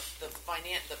was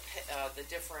the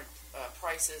different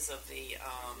prices of the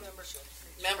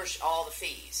membership, all the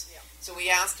fees. Yeah. So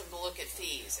we asked them to look at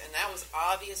fees, and that was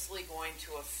obviously going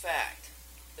to affect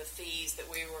the fees that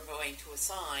we were going to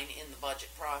assign in the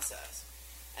budget process.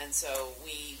 And so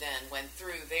we then went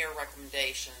through their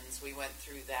recommendations. We went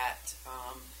through that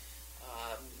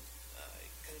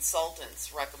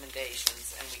consultants'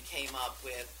 recommendations, and we came up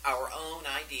with our own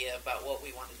idea about what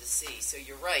we wanted to see. So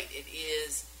you're right, it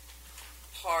is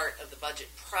part of the budget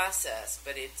process,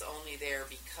 but it's only there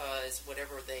because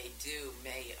whatever they do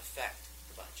may affect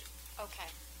the budget.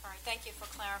 Okay. All right. Thank you for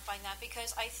clarifying that,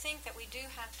 because I think that we do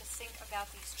have to think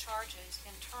about these charges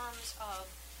in terms of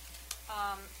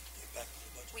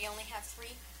we only have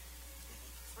three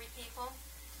people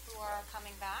who are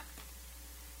coming back.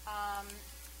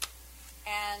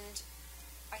 And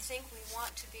I think we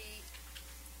want to be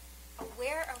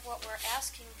aware of what we're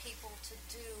asking people to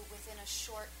do within a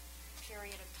short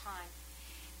period of time.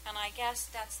 And I guess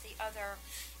that's the other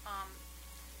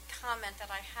comment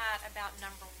that I had about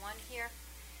number one here.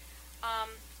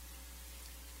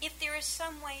 If there is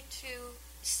some way to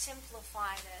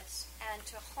simplify this and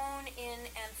to hone in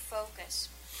and focus,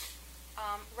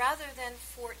 rather than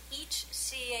for each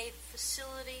CA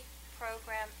facility,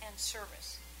 program, and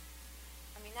service.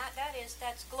 I mean,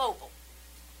 that's global.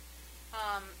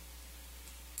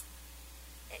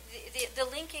 The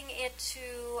linking it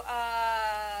to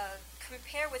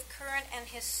compare with current and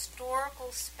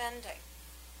historical spending.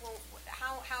 Well,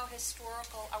 how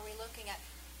historical are we looking at?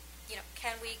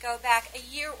 Can we go back a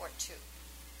year or two,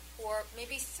 or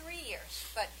maybe 3 years?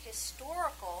 But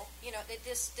historical,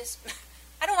 this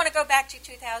I don't want to go back to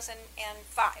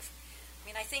 2005. I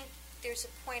mean, I think there's a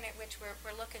point at which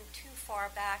we're looking too far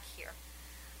back here.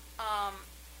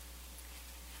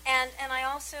 And I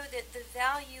also, the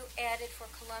value added for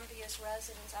Columbia's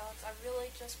residents, Alex, I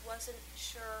really just wasn't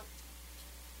sure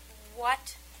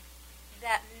what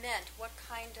that meant, what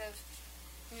kind of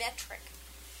metric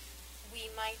we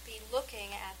might be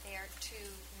looking at there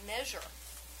to measure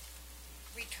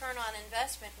return on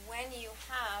investment when you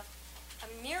have a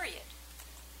myriad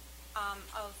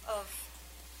of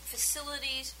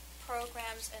facilities,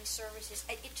 programs, and services.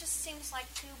 It just seems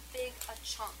like too big a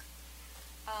chunk.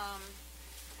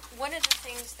 One of the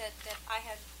things that I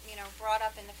had brought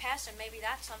up in the past, and maybe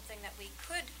that's something that we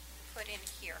could put in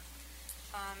here,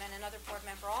 and another board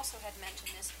member also had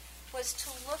mentioned this, was to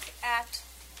look at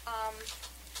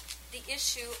the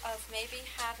issue of maybe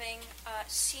having a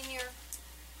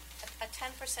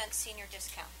 10% senior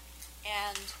discount,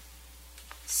 and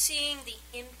seeing the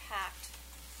impact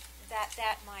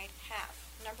that might have.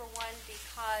 Number one,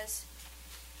 because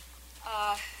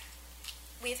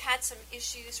we've had some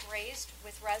issues raised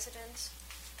with residents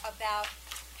about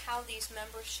how these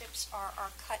memberships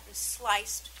are cut and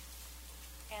sliced.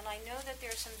 And I know that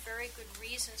there's some very good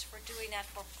reasons for doing that,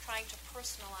 for trying to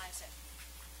personalize it.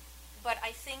 But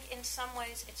I think in some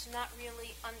ways it's not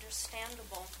really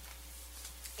understandable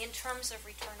in terms of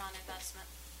return on investment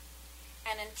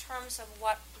and in terms of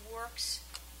what works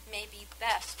maybe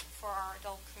best for our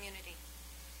adult community.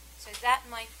 So that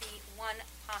might be one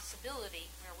possibility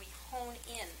where we hone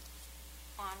in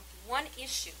on one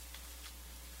issue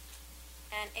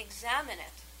and examine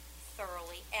it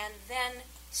thoroughly and then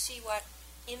see what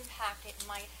impact it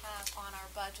might have on our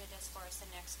budget as far as the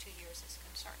next 2 years is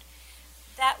concerned.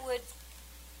 That would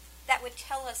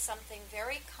tell us something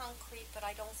very concrete, but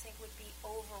I don't think would be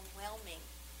overwhelming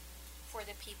for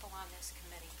the people on this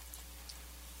committee.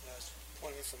 As a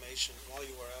point of information, while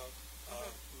you were out,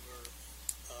 we were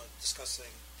discussing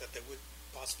that there would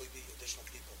possibly be additional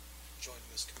people joining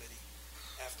this committee.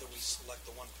 After we select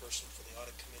the one person for the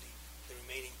audit committee, the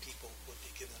remaining people would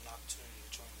be given an opportunity to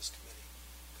join this committee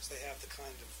because they have the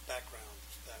kind of background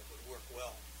that would work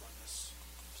well on this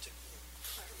particular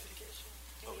committee.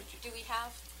 Do we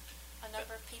have a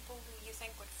number of people who you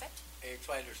think would fit? It's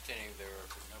my understanding there are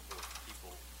a number of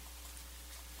people,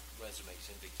 resumes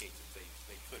indicate that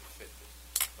they could fit this.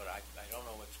 But I don't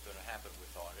know what's going to happen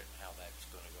with audit and how that's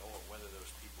going to go, or whether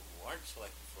those people who aren't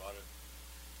selected for audit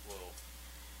will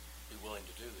be willing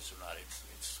to do this or not. It's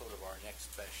sort of our next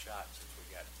best shot since we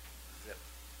got ZIP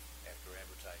after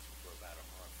advertising for about a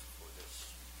month for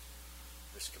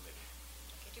this committee.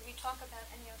 Okay, do we talk about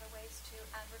any other ways to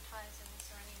advertise, and is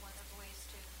there any other ways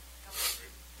to go?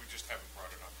 We just haven't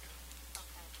brought it up yet.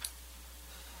 Okay.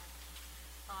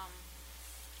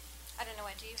 I don't know,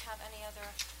 Ed, do you have any other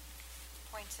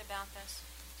points about this,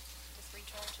 the 3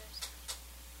 charges?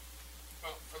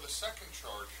 Well, for the second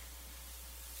charge,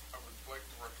 I would like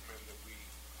to recommend that we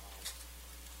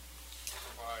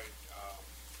provide, I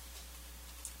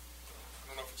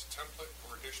don't know if it's a template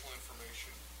or additional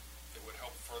information that would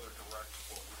help further direct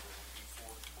what we were looking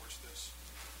for towards this.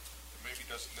 It maybe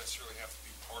doesn't necessarily have to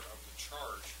be part of the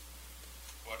charge,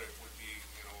 but it would be,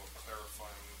 a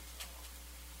clarifying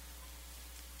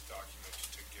document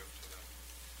to give to them,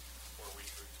 where it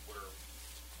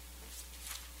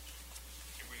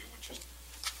would just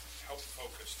help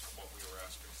focus on what we were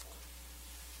asking for.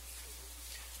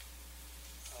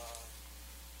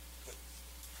 Good.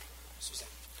 Suzanne?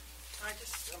 I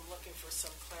just am looking for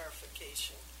some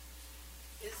clarification.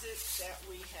 Is it that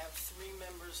we have 3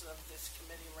 members of this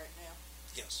committee right now?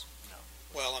 Yes. No.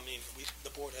 Well, I mean,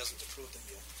 the board hasn't approved them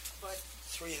yet. But,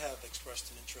 3 have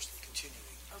expressed an interest in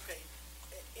continuing. okay,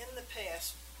 in the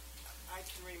past, I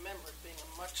can remember it being a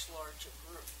much larger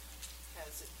group.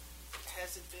 Has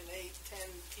it been 8, 10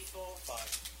 people?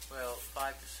 5. Well,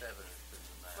 5 to 7 has been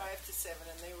the max. 5 to 7,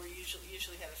 and they were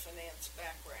usually had a finance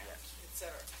background, Yes. et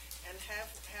cetera. And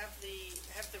have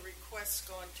the requests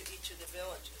gone to each of the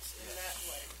villages in Yes. that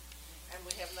way? And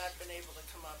we have not been able to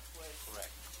come up with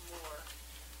Correct. more.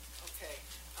 Okay,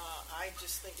 I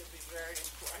just think it'd be very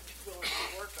important. I'd be willing to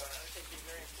work on it. I think it'd be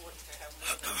very important to have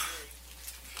more than 3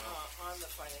 on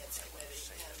the finance committee.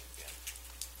 Say that And again.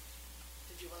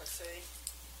 did you want to say?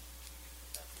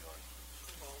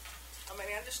 Well, I mean,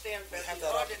 I understand we that have the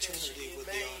that audit issue, opportunity you with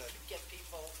the may audit. get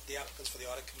people. The applicants for the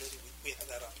audit committee, we have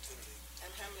that opportunity. And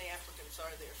how many applicants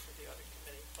are there for the audit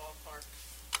committee? Ballpark?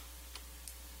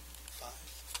 5?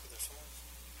 Are there 5?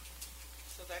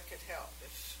 So that could help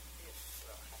if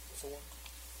 4?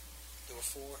 There were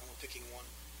 4, and we're picking 1.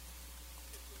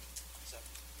 Is that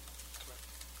correct?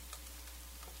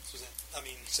 Suzanne?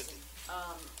 Cindy?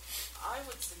 I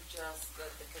would suggest that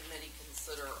the committee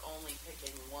consider only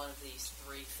picking one of these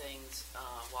 3 things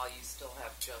while you still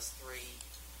have just 3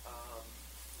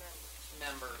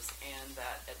 members, and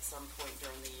that at some point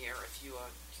during the year, if you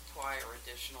acquire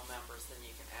additional members, then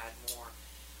you can add more.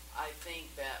 I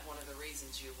think that one of the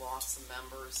reasons you lost some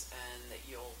members and that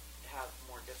you'll have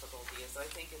more difficulty is I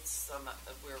think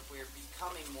we're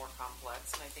becoming more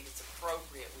complex, and I think it's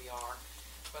appropriate we are,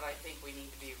 but I think we need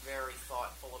to be very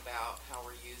thoughtful about how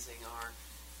we're using our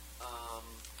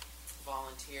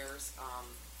volunteers,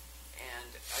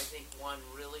 and I think one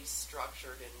really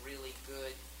structured and really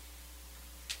good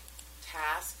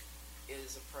task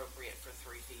is appropriate for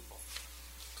 3 people.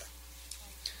 Okay.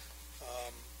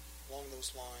 Along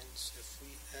those lines, if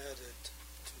we added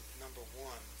to number 1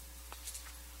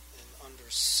 and under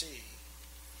C,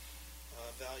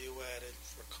 value added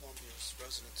for Columbia's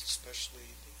residents,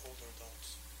 especially the older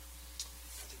adults.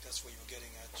 I think that's where you were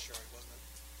getting at, Sherry, wasn't it?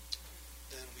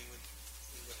 Then we would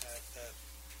have that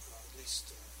at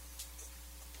least a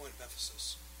point of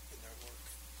emphasis in their work.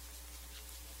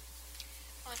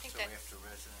 Well, I think So after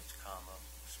residents, comma,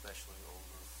 especially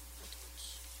older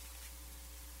adults.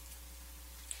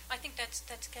 I think that's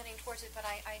getting towards it, but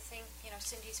I think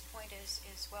Cindy's point is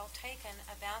well taken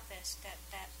about this.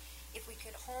 That if we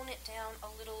could hone it down a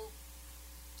little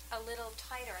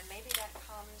tighter, and maybe that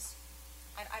comes.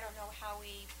 I don't know how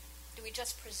we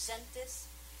just present this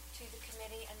to the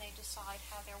committee and they decide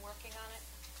how they're working on it.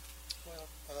 Well,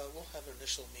 we'll have an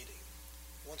initial meeting.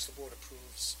 Once the board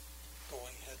approves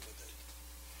going ahead with it,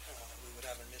 we would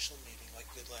have an initial meeting like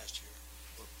we did last year.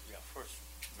 Well, yeah, first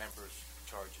member's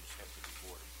charges have to be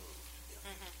board approved.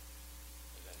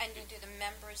 And do the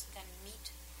members then meet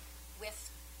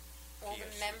with, all the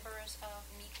Yes. members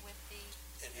meet with the,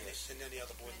 And any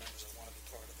other board members that want to be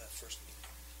part of that first meeting.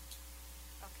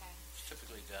 okay. It's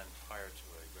typically done prior to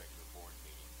a regular board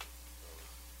meeting. So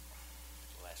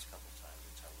the last couple of times,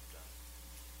 that's how we've done it.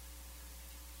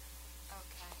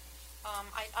 Okay.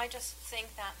 I just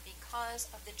think that because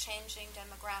of the changing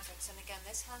demographics, and again,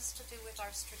 this has to do with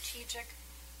our strategic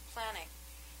planning,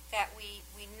 that we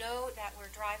know that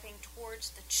we're driving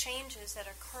towards the changes that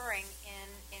are occurring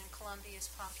in Columbia's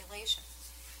population.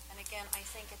 And again, I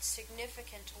think it's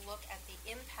significant to look at the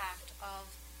impact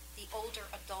of the older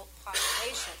adult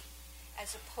population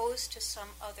as opposed to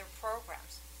some other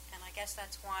programs. And I guess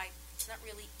that's why it's not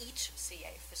really each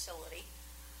CA facility,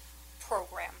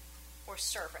 program, or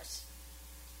service,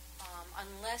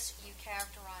 unless you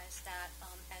characterize that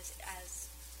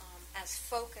as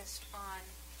focused on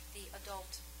the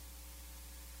adult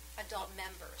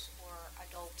members or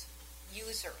adult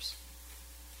users.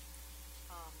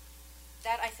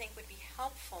 That, I think, would be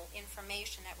helpful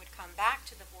information that would come back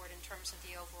to the board in terms of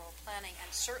the overall planning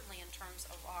and certainly in terms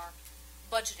of our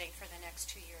budgeting for the next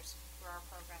 2 years where our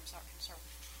programs are concerned.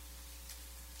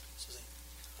 Suzanne?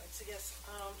 So yes,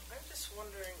 I'm just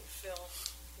wondering, Phil,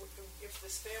 if the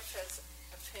staff has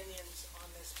opinions on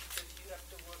this, because you have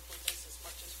to work with this as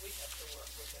much as we have to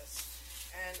work with this.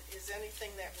 And is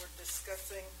anything that we're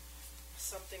discussing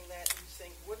something that you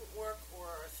think wouldn't work, or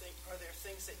are there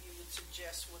things that you would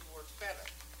suggest would work better?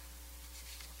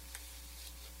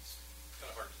 It's kind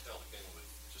of hard to tell, again, with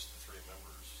just the 3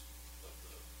 members of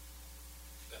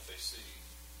the FAC,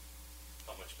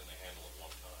 how much can they handle at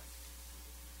one time.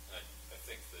 And I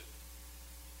think that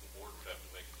the board would have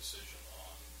to make a decision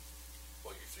on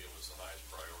what you feel is the highest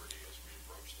priority as we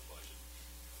approach the budget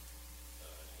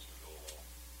as we go along.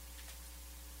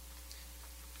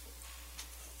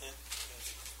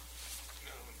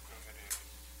 No, go ahead, Andy.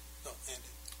 No,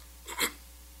 Andy.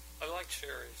 I like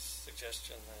Sherry's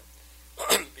suggestion that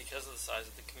because of the size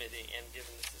of the committee and given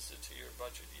that this is a 2-year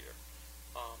budget year,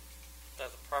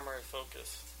 that the primary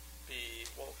focus be,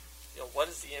 well, what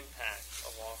is the impact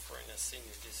of offering a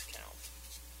senior discount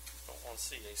on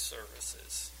CA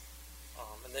services?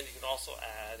 And then you can also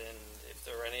add in if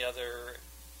there are any other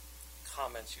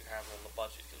comments you have on the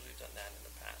budget, because we've done that in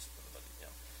the past for the budget,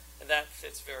 and that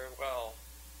fits very well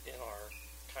in our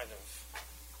kind of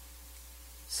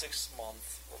 6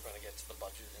 month. We're going to get to the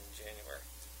budget in January,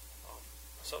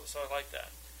 so I like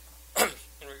that.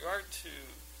 In regard to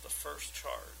the first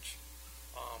charge,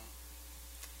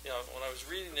 when I was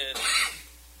reading it,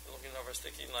 looking over, I was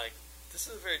thinking like this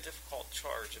is a very difficult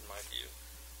charge in my view,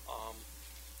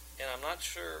 and I'm not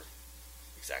sure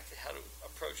exactly how to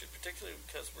approach it, particularly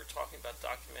because we're talking about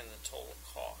documenting the total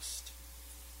cost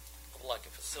of like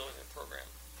a facility and program.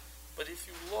 But if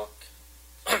you look,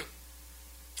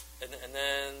 and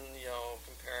then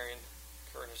comparing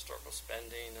current historical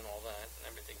spending and all that and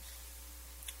everything,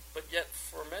 but yet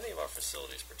for many of our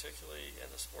facilities, particularly in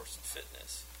the sports and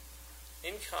fitness,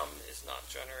 income is not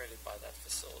generated by that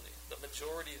facility. The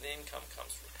majority of the income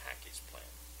comes from package plan.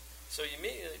 So you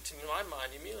immediately, to my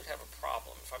mind, you immediately have a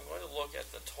problem. If I'm going to look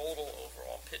at the total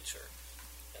overall picture,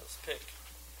 let's pick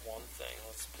one thing.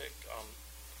 Let's pick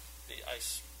the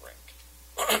ice rink.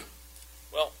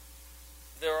 Well,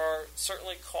 there are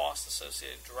certainly costs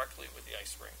associated directly with the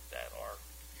ice rink that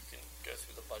you can go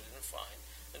through the budget and find,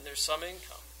 and there's some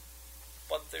income.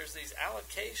 But there's these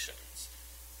allocations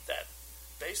that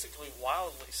basically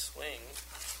wildly swing,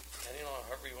 depending on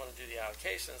however you want to do the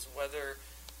allocations, whether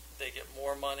they get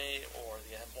more money or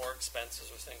they have more expenses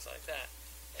or things like that.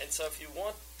 And so if you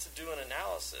want to do an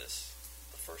analysis,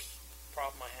 the first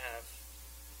problem I have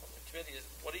on the committee is,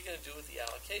 what are you going to do with the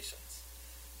allocations?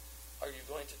 Are you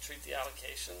going to treat the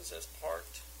allocations as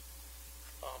part,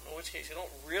 in which case you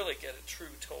don't really get a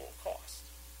true total cost,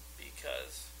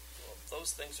 because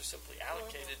those things are simply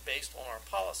allocated based on our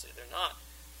policy. They're not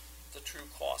the true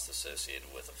cost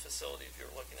associated with a facility if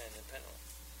you're looking at it independently.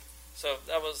 So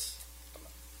that was,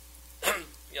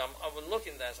 I've been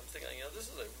looking at that, I'm thinking, this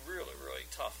is a really, really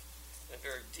tough and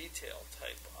very detailed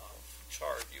type of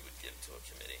charge you would give to a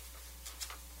committee,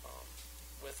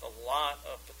 with a lot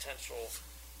of potential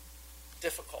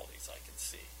difficulties I can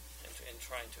see in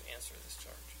trying to answer this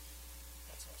charge.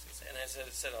 That's what I was going to say. And as I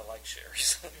said, I like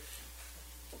Sherry's.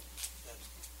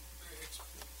 It's a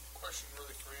question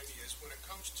really for Andy is, when it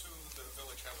comes to the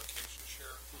village allocation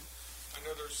share, I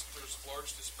know there's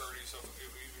large disparities of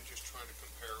even just trying to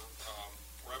compare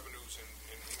revenues and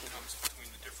incomes between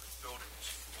the different buildings.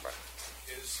 Right.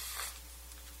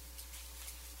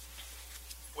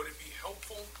 Would it be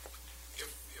helpful if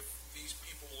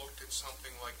at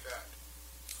something like that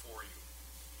for you?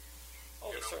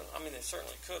 Oh, You know? they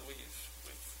certainly could. We've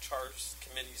charged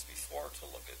committees before to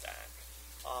look at that.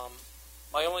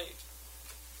 My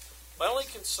only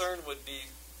concern would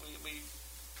be we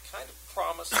kind of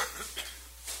promised the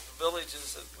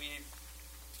villages that we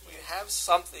have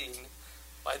something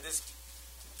by this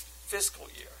fiscal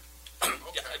year.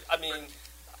 Okay.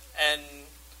 And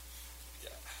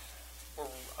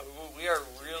we are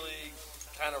really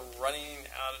kind of running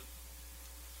out of.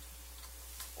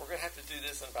 We're going to have to do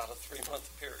this in about a 3-month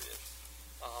period,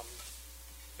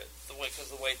 because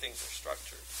the way things are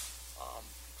structured.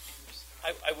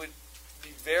 I would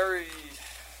be very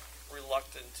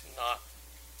reluctant to not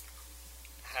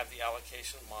have the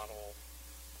allocation model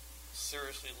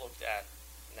seriously looked at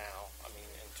now.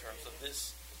 In terms of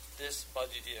this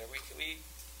budget year, we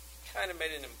kind of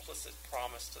made an implicit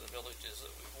promise to the villages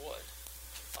that we would.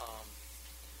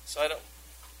 So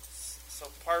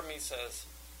part of me says,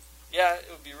 yeah, it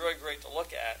would be really great to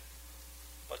look at,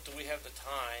 but do we have the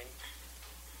time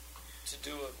to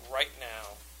do it right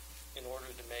now in order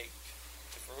to make,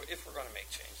 if we're going to make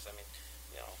changes?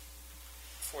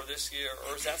 For this year,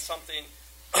 or is that something?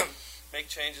 Make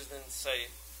changes and say,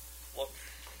 look,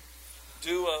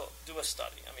 do a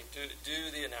study.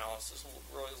 Do the analysis.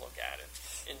 Really look at it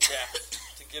in depth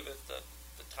to give it the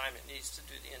time it needs to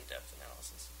do the in-depth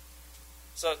analysis.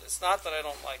 So it's not that I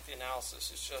don't like the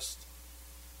analysis. It's just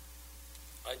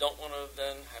I don't want to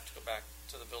then have to go back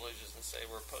to the villages and say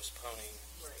we're postponing.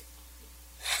 Right.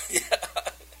 Yeah,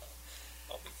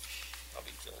 I'll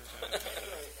be killed.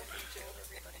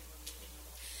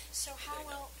 So how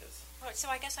will? Because Right,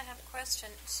 so I guess I have a question.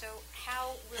 So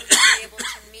how will you be able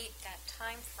to meet that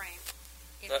time frame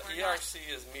if the we're not? ERC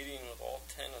is meeting with all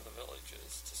 10 of the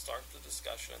villages to start the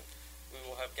discussion. We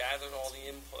will have gathered all the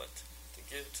input to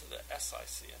give to the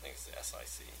SIC. I think it's the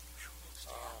SIC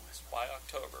by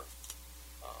October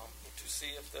to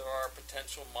see if there are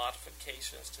potential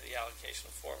modifications to the allocation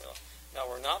formula. Now,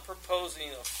 we're not proposing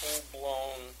a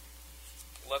full-blown,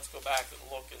 let's go back and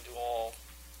look and do all,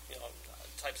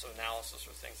 types of analysis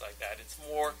or things like that. It's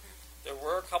more, there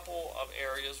were a couple of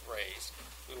areas raised.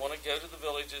 We want to go to the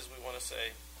villages. We want to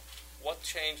say, what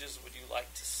changes would you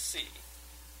like to see?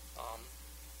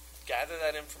 Gather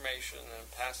that information and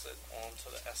pass it on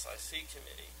to the SIC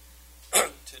committee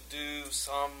to do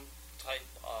some type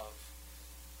of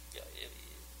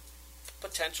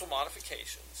potential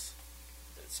modifications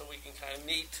so we can kind of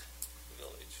meet the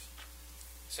village.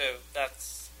 So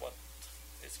that's what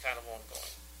is kind of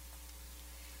ongoing.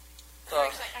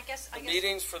 I guess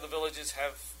Meetings for the villages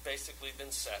have basically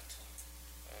been set.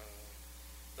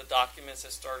 The documents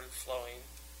have started flowing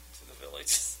to the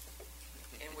villages.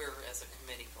 And we're, as a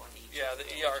committee, going to each. Yeah, the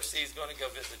ERC is going to go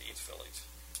visit each village.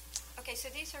 Okay, so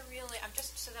these are really,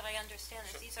 just so that I understand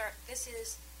this, this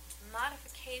is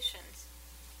modifications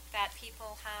that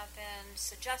people have been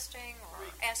suggesting or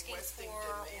asking Requesting,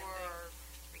 for demanding. or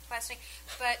requesting,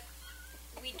 but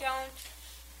we don't.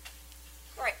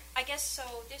 All right, I guess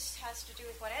so. This has to do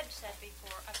with what Ed said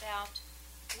before about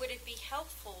would it be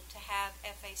helpful to have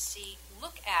FAC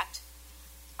look at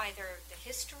either the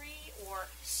history or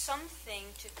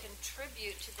something to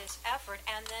contribute to this effort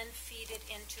and then feed it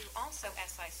into also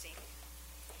SIC?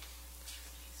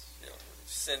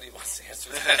 Cindy wants to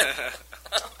answer that.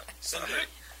 Cindy.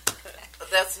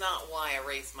 That's not why I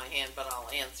raised my hand, but I'll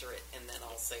answer it, and then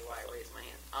I'll say why I raised my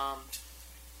hand.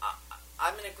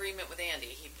 I'm in agreement with Andy.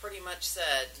 He pretty much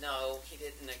said, no, he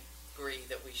didn't agree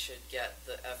that we should get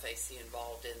the FAC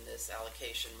involved in this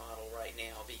allocation model right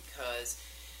now, because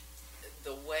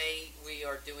the way we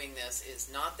are doing this is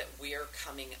not that we're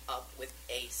coming up with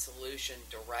a solution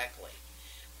directly,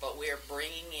 but we're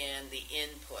bringing in the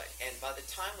input. And by the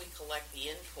time we collect the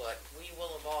input, we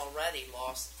will have already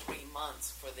lost 3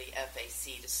 months for the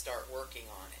FAC to start working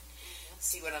on it.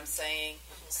 See what I'm saying?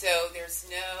 So there's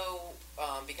no,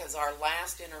 because our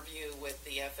last interview with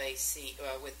the FAC,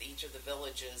 with each of the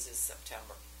villages is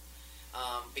September.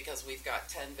 Because we've got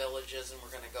 10 villages and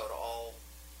we're going to go to all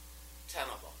 10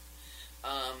 of them.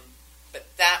 But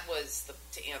that was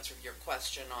to answer your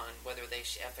question on whether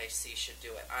FAC should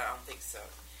do it. I don't think so.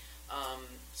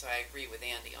 So I agree with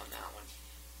Andy on that one.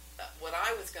 What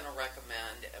I was going to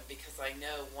recommend, because I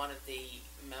know one of the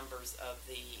members of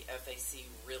the FAC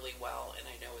really well, and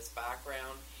I know his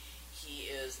background, he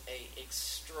is a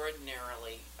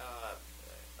extraordinarily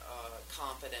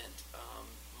competent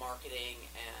marketing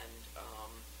and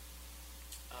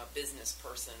business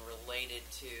person related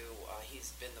to,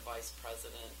 he's been the vice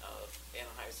president of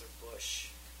Anheuser-Busch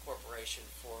Corporation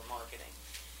for marketing.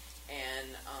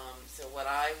 And so what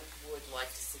I would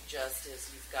like to suggest is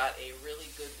you've got a really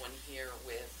good one here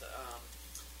with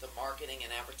the marketing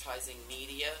and advertising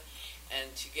media.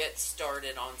 And to get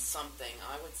started on something,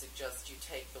 I would suggest you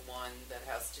take the one that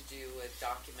has to do with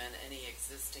document any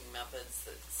existing methods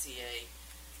that CA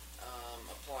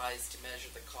applies to measure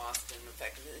the cost and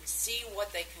effectiveness. See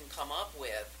what they can come up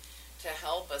with to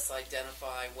help us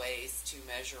identify ways to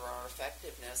measure our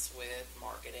effectiveness with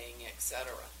marketing,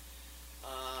 etc.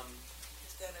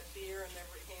 Is that a beer in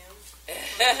every hand?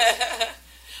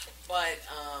 But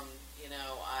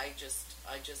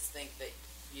I just think that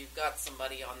you've got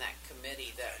somebody on that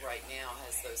committee that right now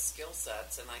has those skill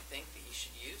sets, and I think that you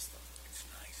should use them. It's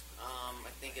nice.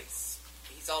 I think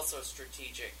he's also a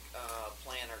strategic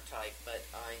planner type, but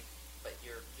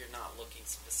you're not looking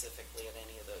specifically at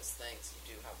any of those things. You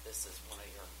do have this as one of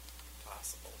your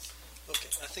possibles. Okay,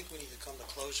 I think we need to come to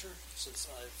closure since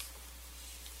I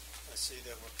see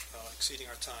that we're exceeding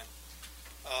our time.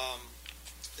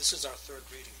 This is our third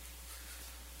reading,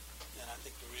 and I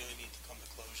think we really need to come to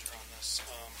closure on this.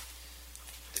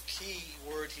 The key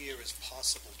word here is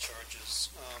possible charges,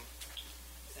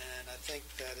 and I think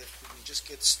that if we can just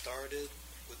get started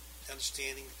with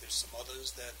understanding that there's some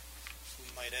others that we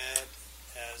might add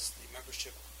as the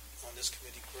membership on this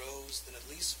committee grows, then at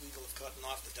least we will have gotten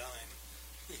off the dime.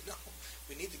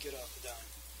 We need to get off the dime.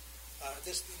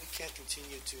 We can't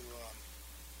continue to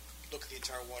look at the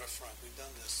entire waterfront. We've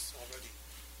done this already,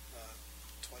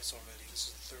 twice already. This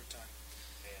is the third time.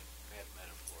 Bad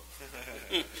metaphor.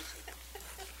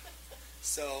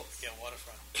 So, yeah,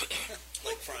 waterfront,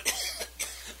 lakefront.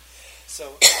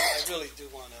 So I really do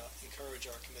want to encourage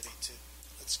our committee to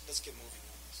let's get moving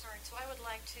on this. All right, so I would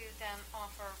like to then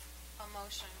offer a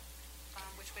motion,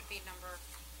 which would be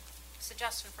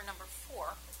suggestion for number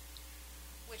 4,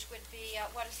 which would be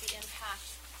what is the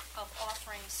impact of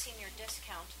offering senior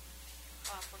discount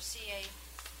for CA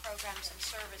programs and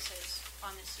services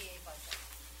on the CA budget.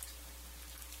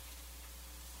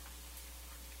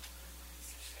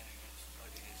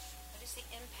 What is the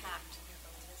impact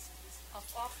of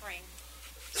offering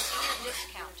a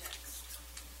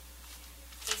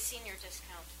senior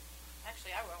discount?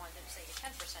 Actually, I wanted to say a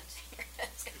 10% senior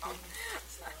discount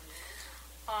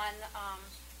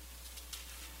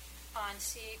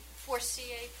for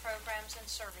CA programs and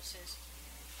services.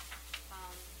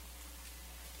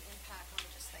 The impact. Let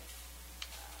me just think.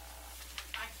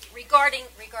 Regarding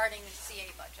the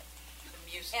CA budget. The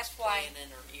music's FY playing in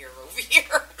her ear over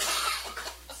here.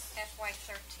 FY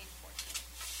 13-14.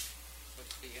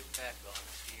 What's the impact on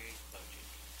the CA's budget?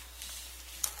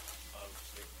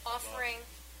 Offering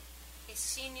a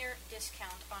senior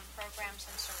discount on programs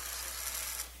and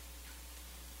services.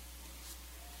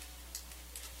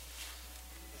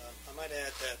 I might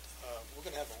add that we're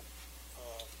going to have a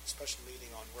special meeting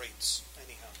on rates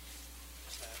anyhow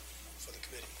for the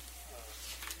committee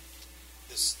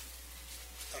this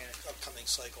upcoming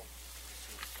cycle.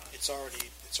 It's already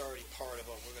part of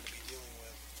what we're going to be dealing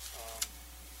with.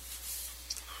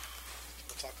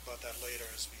 We'll talk about that later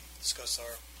as we discuss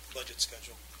our budget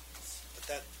schedule. But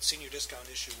that senior discount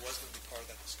issue was going to be part of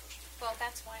that discussion. Well,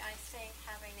 that's why I think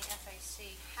having the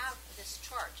FAC have this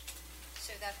chart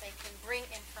so that they can bring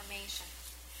information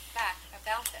back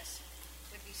about this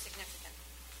would be significant.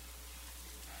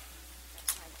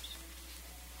 That's my motion.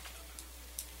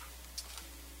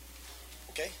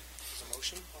 Okay, there's a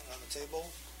motion on the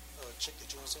table. Chick, did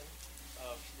you want to say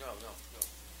anything? No,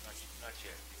 not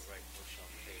yet. You're right, motion on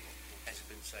the table. Has it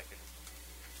been seconded?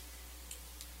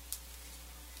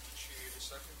 She need a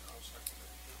second? I'll second it.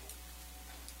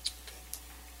 Okay.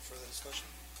 Further discussion?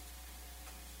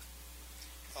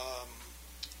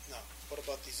 No. What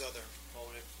about these other?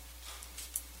 Hold it.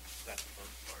 That's the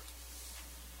first part.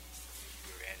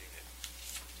 You're adding it.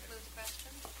 Move the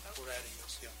question. Vote. We're adding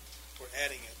this, yeah. We're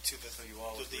adding it to the So you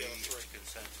all to agree the other three.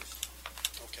 consensus?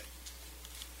 Okay.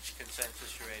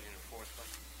 Consensus, you're adding a fourth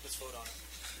one? Let's vote on it.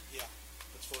 Yeah.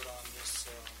 Let's vote on this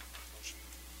motion.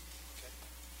 Okay.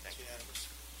 That's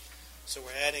unanimous. So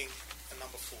we're adding a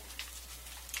number 4. A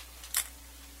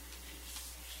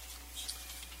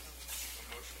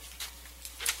motion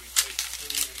that we take 2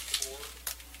 and 4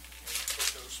 and put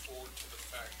those forward to the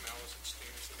fact now as it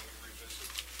stands, and we revisit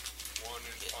 1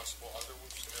 and possible other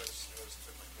ones as the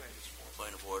previous one.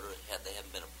 Point of order, they haven't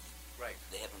been Right.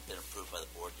 They haven't been approved by the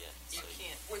board yet. You So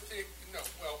can't.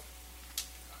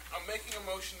 I'm making a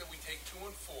motion that we take 2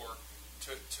 and 4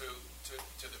 to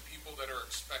the people that are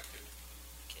expected.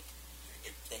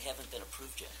 they haven't been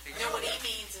approved yet. No, what he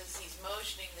means is he's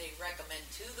motioning they recommend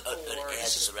to the Oh, but board. it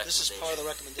adds to the This is part of the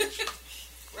recommendation.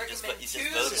 Recommend you to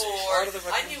just the voted. board. Part of the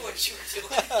I knew what you were doing.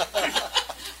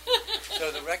 So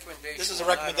the recommendation. This is a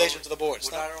will not recommendation only- to the board. It's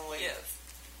Will not- not only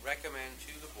recommend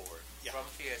to the board Yeah. from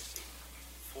PSC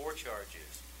 4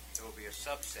 charges, there will be a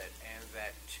subset, and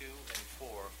that 2 and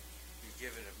 4 be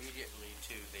given immediately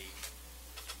to the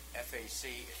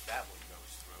FAC if that one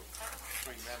goes through.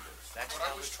 3 members. That's What I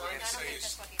how was this trying will to get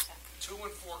say done. is 2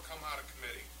 and 4 come out of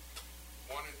committee.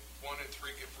 1 and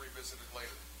 3 get revisited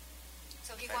later.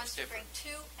 So he That's wants to bring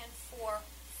different. 2 and 4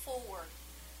 forward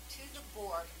to the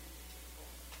board,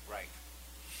 Right.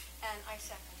 and I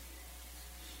second.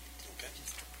 Okay.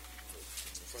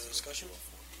 Further discussion?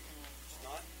 If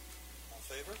not, all in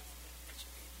favor?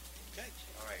 Okay.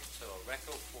 All right, so a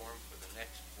reco form for the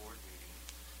next board meeting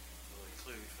will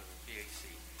include for the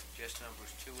PAC just numbers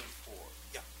 2 and 4.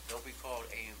 Yeah. They'll be called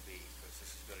A and B because this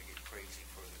is going to get crazy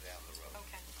further down the road.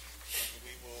 Okay. And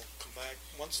we will come back,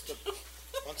 once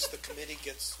the committee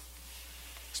gets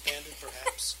expanded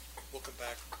perhaps, we'll come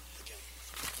back again.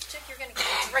 Chip, you're going to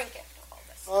get a drink after all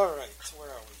this. All right, where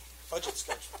are we? Budget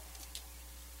schedule.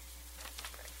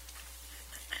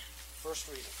 First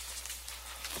reading.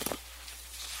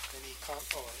 Any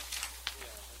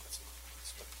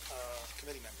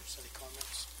committee members, any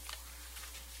comments?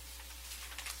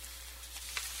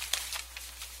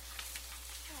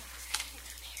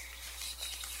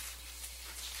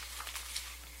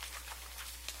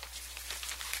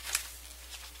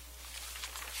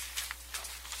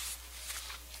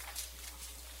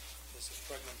 There's a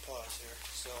pregnant pause here,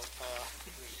 so,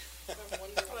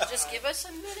 Well, just give us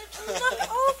a minute to look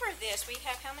over this. We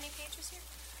have how many pages here?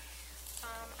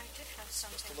 I did have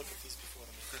something to look here. at these before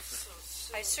the meeting.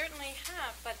 I certainly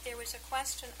have, but there was a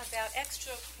question about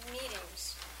extra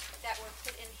meetings that were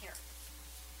put in here.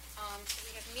 So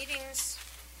we have meetings,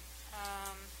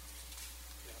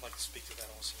 Yeah, I'd like to speak to that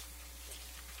also.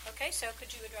 okay, so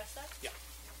could you address that? Yeah.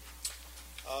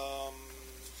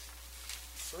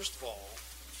 First of all,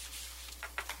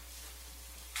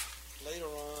 later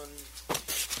on,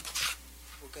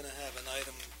 we're going to have an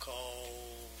item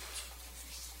called,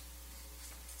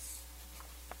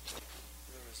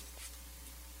 where is it?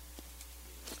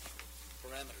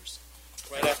 Parameters.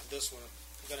 Right after this one,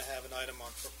 we're going to have an item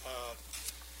on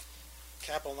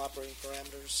capital and operating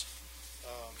parameters.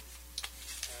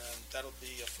 And that'll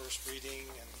be a first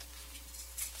reading, and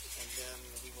then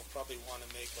we will probably want to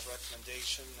make a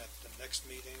recommendation at the next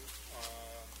meeting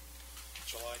on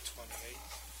July 28th.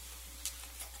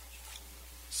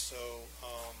 So,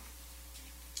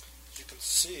 as you can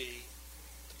see,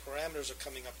 the parameters are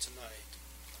coming up tonight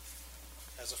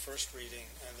as a first reading,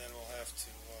 and then we'll have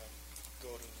to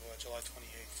go to July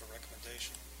 28th for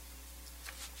recommendation.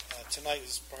 Tonight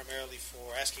is primarily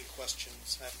for asking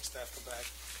questions, having staff come back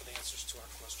with answers to our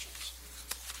questions,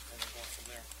 and then going from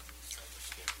there.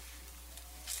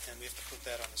 And we have to put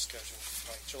that on the schedule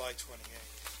by July 28th.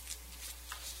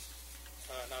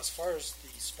 Now, as far as the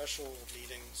special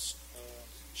meetings,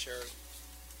 Sherry,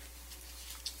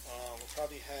 we'll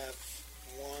probably have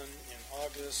one in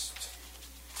August,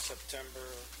 September,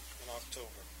 and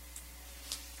October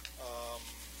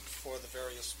for the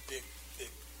various big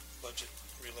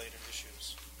budget-related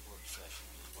issues. Work session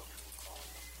is what we'll call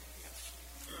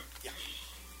it. Yeah.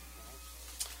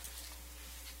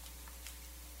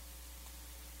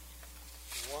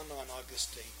 One on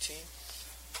August 18th.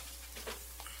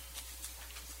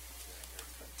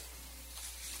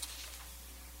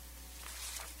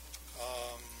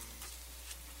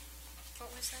 What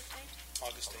was that date?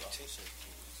 August 18th.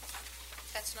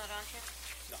 That's not on here?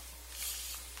 No.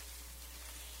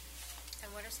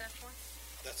 And what is that for?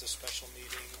 That's a special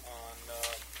meeting on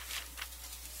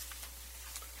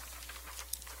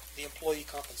the employee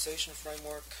compensation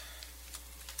framework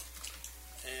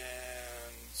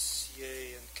and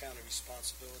CA and county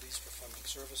responsibilities for funding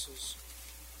services.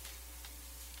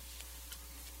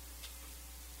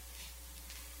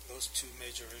 Those two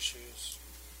major issues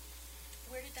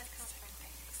Where did that come from?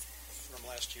 from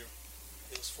last year.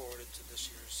 It was forwarded to this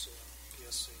year's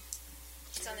PSC.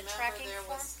 It's on the Remember tracking there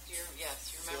form? was- you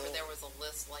remember Phil? there was a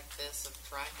list like this of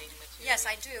tracking materials? Yes,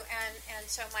 I do, and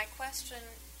so my question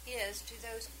is, do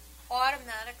those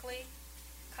automatically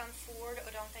come forward,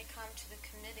 or don't they come to the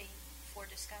committee for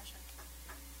discussion?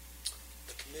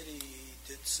 The committee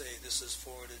did say this is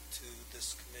forwarded to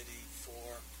this committee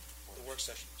for the work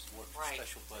sessions. Right.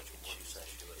 Special budget work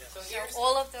session. Yeah. So So here's,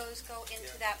 all of those go into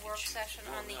Yeah. that work session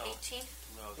on the No. 18th?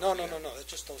 No, it's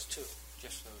just those two.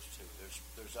 Just those two.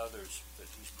 There's others that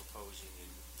he's proposing in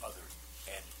other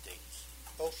added dates.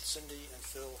 Both Cindy and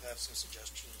Phil have some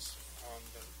suggestions on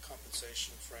the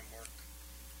compensation framework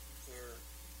where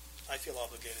I feel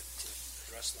obligated to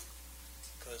address them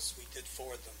because we did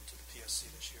forward them to the PSC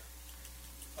this year.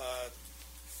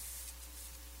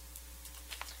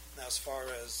 Now, as far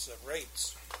as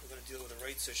rates, we're going to deal with a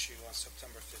rates issue on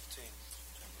September 15th.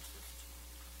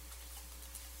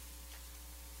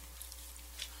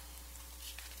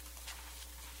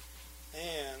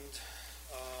 And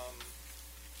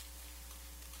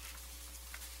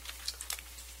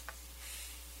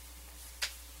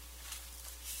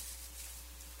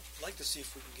I'd like to see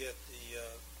if we can get the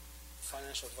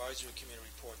Financial Advisory Committee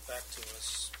report back to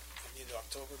us in the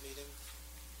October meeting,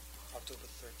 October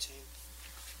 13th.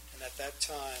 And at that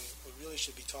time, we really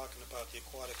should be talking about the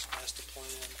Aquatics Master Plan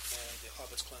and the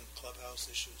Hobbits Glen Clubhouse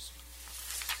issues,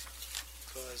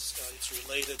 because it's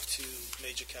related to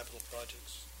major capital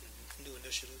projects, new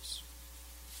initiatives.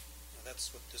 And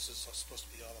that's what this is supposed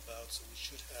to be all about, so we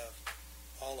should have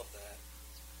all of that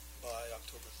by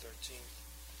October 13th.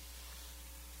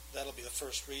 That'll be the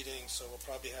first reading, so we'll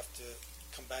probably have to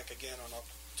come back again on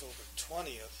October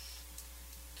 20th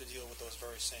to deal with those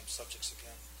very same subjects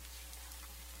again.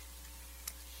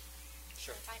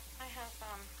 Sure. I have,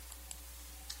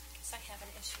 guess I have an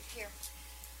issue here.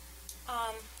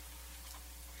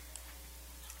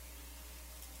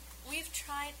 We've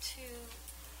tried to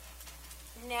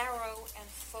narrow and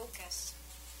focus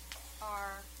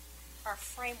our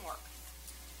framework,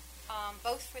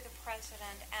 both for the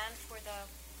president and for the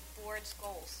board's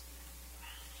goals.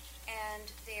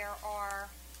 And there are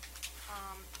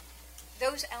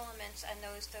those elements and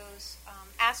those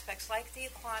aspects, like the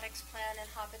aquatics plan and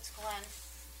Hobbits Glen,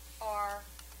 are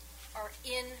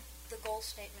in the goal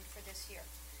statement for this year.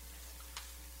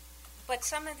 But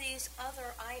some of these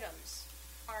other items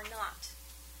are not.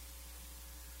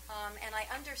 And I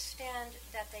understand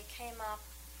that they came up,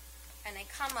 and they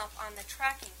come up on the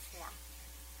tracking form.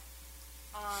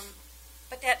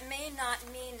 But that may not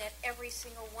mean that every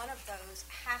single one of those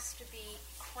has to be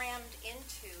crammed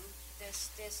into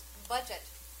this budget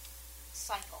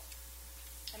cycle.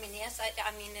 I mean, yes,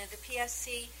 the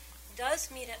PSC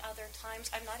does meet at other times.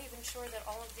 I'm not even sure that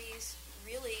all of these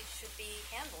really should be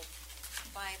handled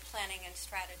by planning and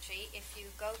strategy. If you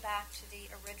go back to the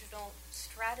original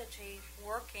strategy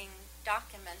working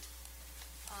document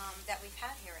that we've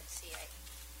had here at CA.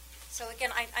 So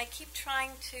again, I keep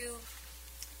trying to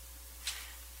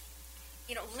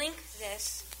link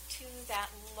this to that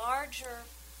larger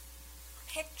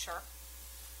picture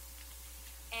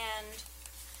and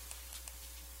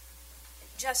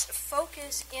just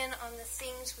focus in on the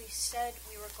things we said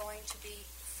we were going to be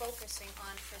focusing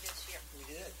on for this year. We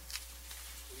did.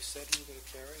 We said we were going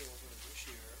to carry over to this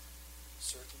year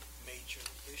certain major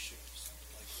issues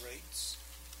like rates,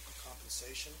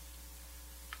 compensation,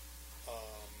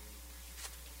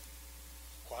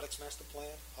 Aquatics Master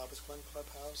Plan, Hobbits Glen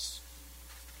Clubhouse.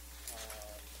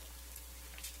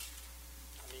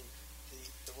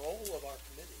 The role of our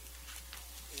committee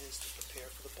is to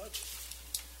prepare for the budget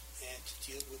and to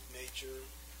deal with major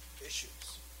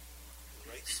issues. The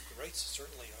rates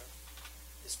certainly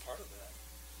is part of that.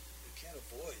 We can't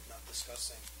avoid not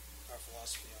discussing our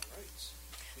philosophy on rates.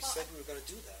 We said we were going to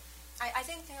do that. I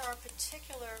think there are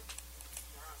particular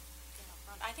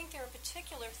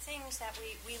things that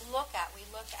we look at. We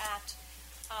look at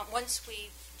once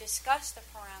we discuss the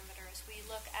parameters, we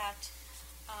look at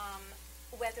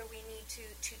whether we need to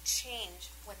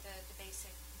change what the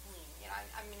basic mean.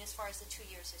 As far as the 2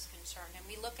 years is concerned, and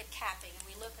we look at capping, and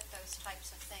we look at those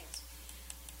types of things.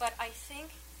 But I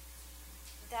think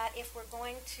that if we're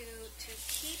going to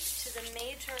keep to the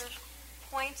major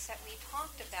points that we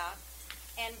talked about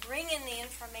and bring in the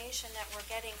information that we're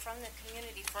getting from the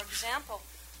community, for example,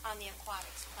 on the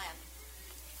aquatics plan,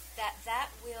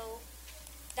 that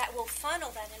will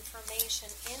funnel that information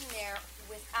in there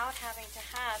without having to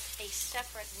have a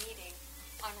separate meeting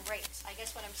on rates. I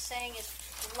guess what I'm saying is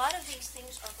a lot of these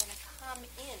things are going to come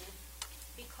in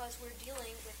because we're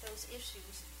dealing with those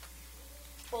issues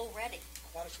already.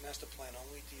 Aquatics Master Plan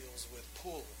only deals with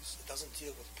pools. It doesn't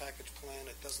deal with package plan.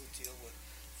 It doesn't deal with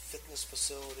fitness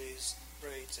facilities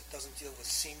rates. It doesn't deal with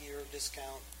senior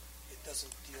discount. It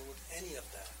doesn't deal with any of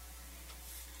that.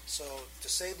 So to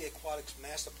say the Aquatics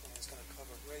Master Plan is going to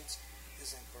cover rates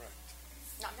is incorrect.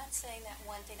 No, I'm not saying that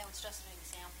one thing. That was just an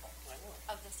example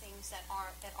of the things that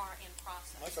are in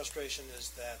process. My frustration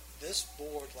is that this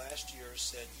board last year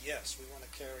said, yes, we want to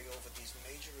carry over these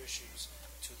major issues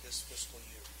to this fiscal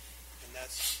year. And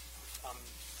that's, I'm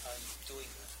doing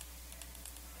that.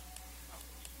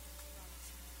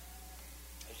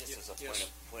 Just as a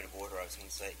point of order, I was going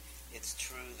to say, it's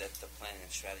true that the Planning and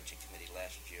Strategy Committee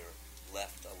last year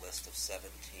left a list of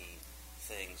 17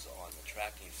 things on the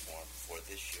tracking form for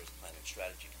this year's Planning and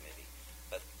Strategy Committee,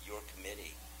 but your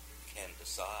committee can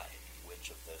decide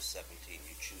which of those 17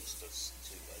 you choose to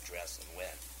address and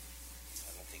when.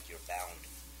 I don't think you're bound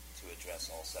to address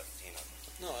all 17 of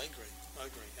them. No, I agree,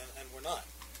 and we're not.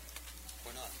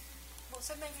 We're not. Well,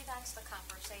 so maybe that's the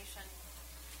conversation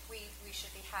we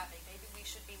should be having. Maybe we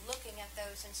should be looking at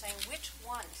those and saying which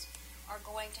ones are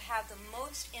going to have the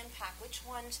most impact, which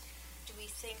ones do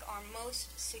we think are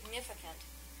most significant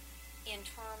in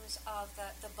terms of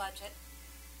the budget,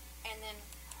 and then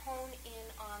hone in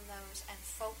on those and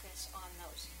focus on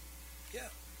those.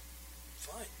 Yeah,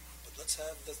 fine, but let's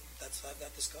have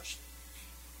that discussion.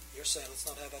 You're saying let's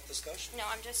not have that discussion. No,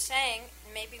 I'm just saying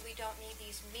maybe we don't need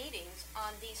these meetings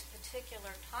on these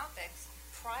particular topics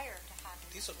prior to having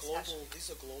These are discussion.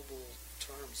 global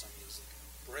terms I'm using.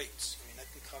 Rates. I mean, that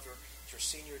can cover your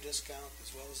senior discount as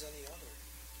well as any other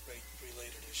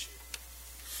rate-related issue.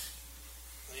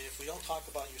 I mean, if we don't talk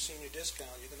about your senior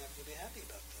discount, you're going to have to be happy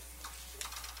about that.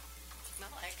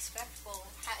 Well, I expect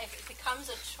if it becomes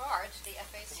a charge, the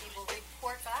FAC will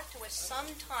report back to us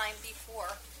sometime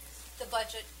before the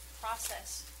budget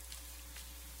process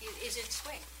is in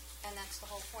swing, and that's the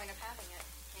whole point of having it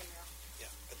in there.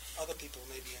 Yeah, but other people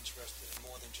may be interested in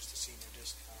more than just a senior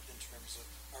discount in terms of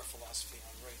our philosophy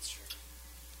on rates here.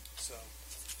 So,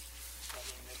 I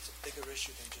mean, it's a bigger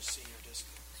issue than just senior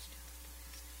discounts.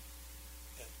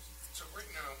 Yeah. So right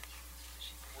now,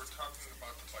 we're talking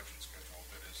about the budget schedule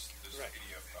that is this Right.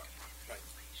 PDF document. Right.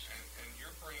 And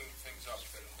you're bringing things up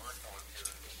that aren't on here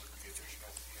that would be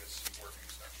additional PSC working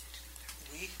sessions.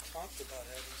 We talked about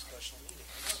having special meetings.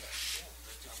 I know that. Yeah.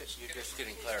 You're just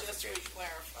getting clarification.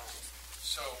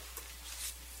 So,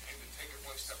 and to take it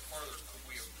one step farther, could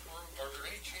we approve, are there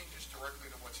any changes directly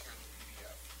to what's here in the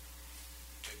PDF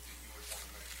that you would want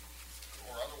to make?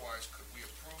 Or otherwise, could we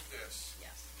approve this?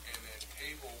 Yes. And then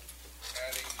table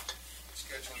adding,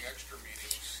 scheduling extra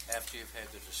meetings? After you've had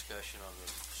the discussion on the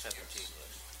 17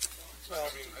 list. Well,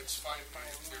 I mean, it's fine,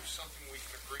 if there's something we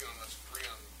can agree on, let's agree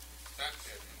on that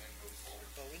bit and then move forward.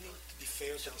 but we need to be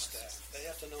fair to the staff. They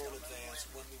have to know in advance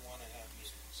when we want to have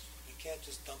meetings. We can't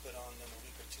just dump it on them a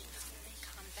week or two in They advance.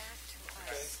 come back to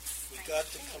Okay? us. We got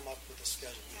to come up with a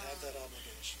schedule. We have that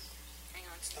obligation. Hang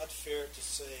on. It's not fair to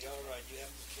say, all right, you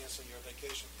have to cancel your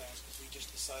vacation plans because we just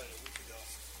decided a week ago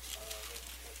that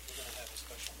we're going to have a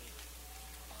special meeting.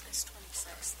 August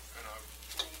 26th. And I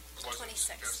wasn't 26th.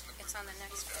 suggesting that we It's on the would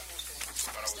next do that.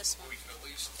 page. But It's this one. we can at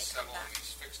least They come settle on back.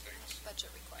 these fixed dates. Budget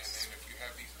And requests. then if you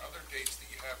have these other dates that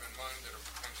you have in mind that are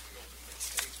potentially open dates,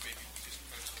 maybe we just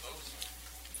pencil those in.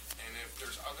 And if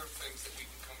there's other things that we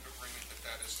can come to agreement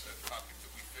that is a topic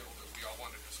that we feel that we all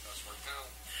want to discuss right now,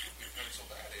 we pencil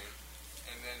that in.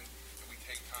 And then we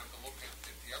take time to look at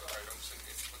the other items and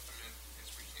put them in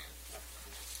as we can.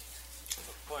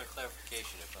 A point of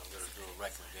clarification, if I'm going to do a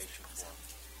recommendation form.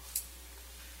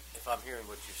 If I'm hearing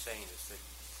what you're saying is that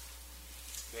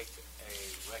make a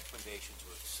recommendation to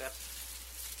accept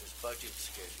this budget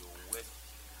schedule with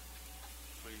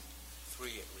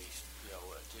three at least,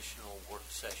 additional work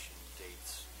session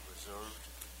dates reserved.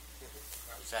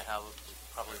 Is that how,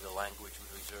 probably the language was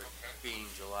reserved, being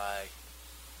July,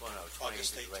 28th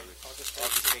August is 18th, later. August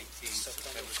August 18th, 18th,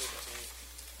 September September 15th.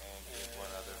 and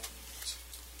one other.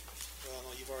 Well,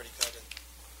 no, you've already got it.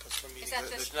 Because for Is meeting, that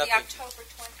there's just the nothing- October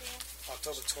 20th?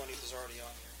 October 20th is already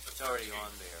on here. It's already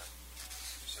on there.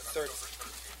 You said Third.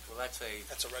 October 13th. Well, that's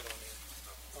That's a regular meeting.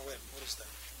 Oh, wait, what is that?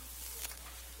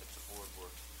 a board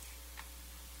work.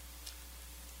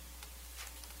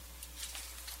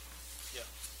 Yeah.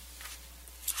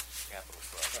 Capital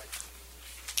project.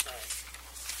 All right.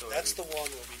 So That's the one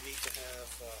where we need to have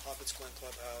Hobbit's Glen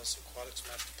Clubhouse, Aquatics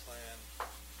Master Plan,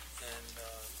 and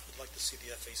we'd like to see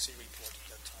the FAC report at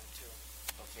that time, too.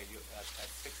 Okay, I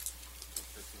think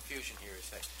the confusion here is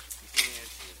that you're getting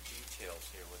into the details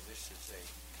here when this is the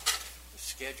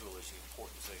schedule is the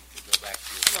important thing to go back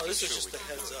to. No, this is Make sure just a we-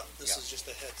 heads up. This Yeah. is just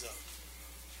a heads up.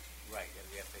 Right, and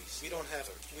the FAC. We don't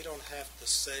have to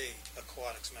say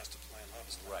Aquatics Master Plan,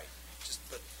 obviously. Right.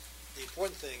 But the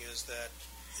important thing is that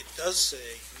it does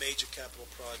say major capital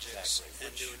projects Exactly,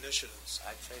 and new initiatives.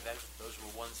 I'd say that those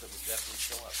were ones that would definitely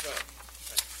show up. Right.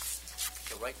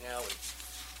 So right now, it's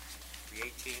the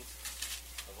 18th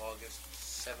of August,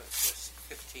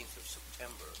 15th of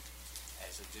September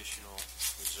as additional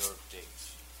reserved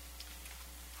dates.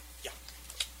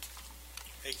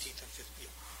 18th and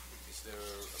 15th. Is there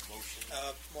a motion?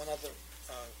 One other,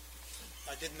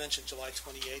 I did mention July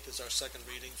 28th is our second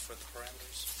reading for the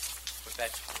parameters. But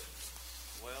that's,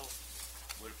 well,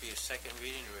 would it be a second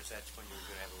reading, or is that when you're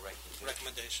going to have a recommendation?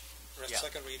 Recommendation. Yeah.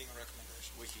 Second reading and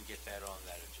recommendation. We can get that on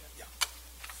that agenda. Yeah.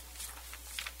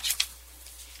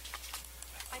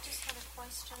 I just have a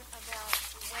question about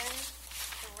when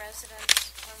the residents,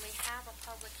 when we have a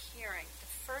public hearing. The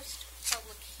first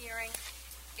public hearing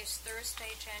is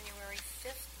Thursday, January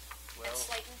 5th, at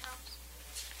Slayton House.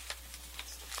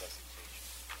 It's the presentation.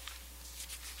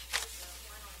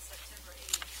 One on September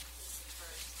 8th is the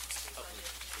first. Public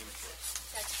input.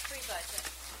 That's pre-budget.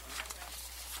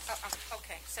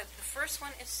 Okay, so the first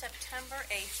one is September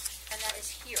 8th, and that is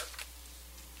here.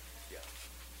 Yeah.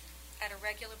 At a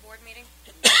regular board meeting?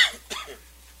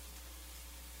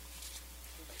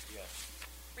 Yes.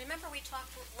 Remember we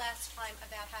talked last time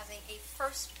about having a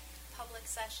first public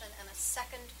session and a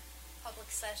second public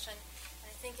session, and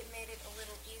I think it made it a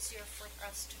little easier for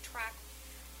us to track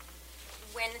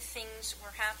when things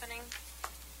were happening.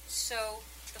 So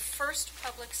the first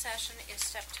public session is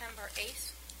September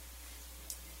 8th.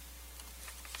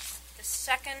 The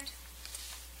second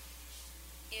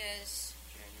is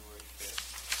January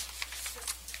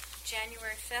 5th.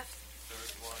 January 5th.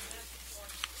 Third one.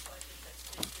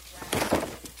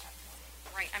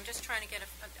 Right, I'm just trying to get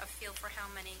a feel for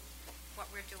what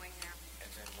we're doing there. And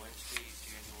then Wednesday,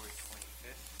 January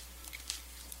 25th.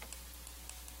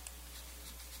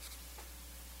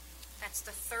 That's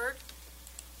the third.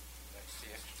 That's the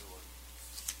extra one.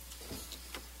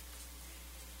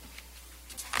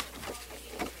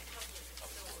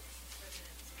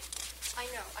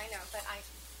 I know, but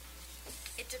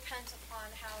it depends upon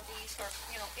how these are,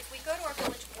 if we go to our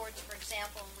village boards, for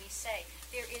example, and we say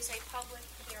there is a public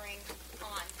hearing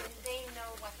on, then they know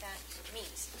what that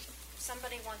means. If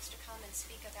somebody wants to come and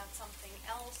speak about something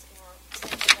else or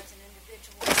send it as an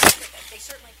individual, they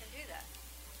certainly can do that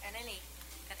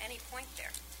at any point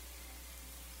there.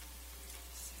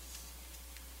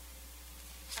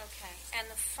 Okay, and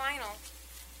the final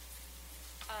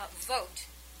vote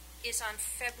is on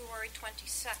February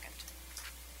 22nd.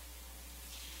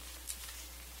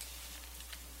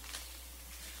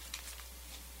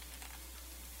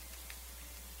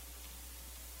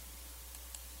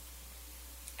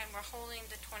 And we're holding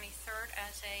the 23rd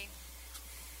as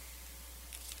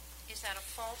is that a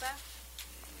fallback?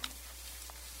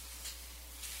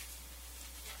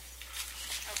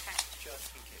 Okay.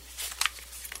 Just in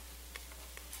case.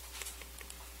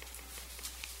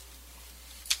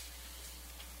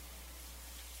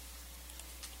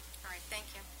 All right, thank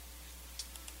you.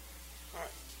 All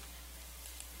right.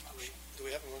 Do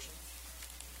we have a motion?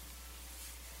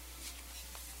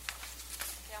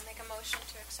 Okay, I'll make a motion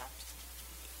to accept.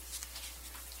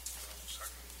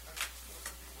 Second,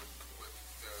 with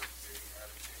the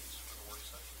added dates for the work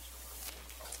sessions or whatever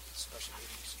we call it. Special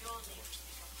meetings.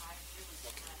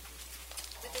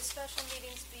 With the special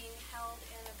meetings being held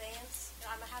in abeyance,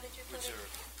 how did you put it?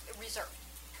 Reserved.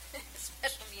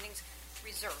 Special meetings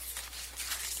reserved.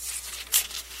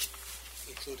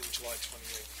 Including July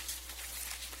 28th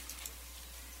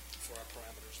for our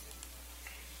parameters meeting.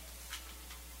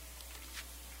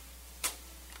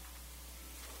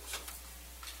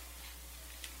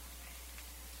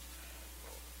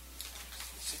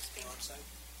 You know what I'm saying?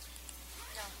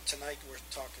 No. Tonight we're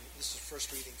talking, this is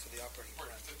first reading for the operating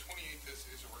plan. The 28th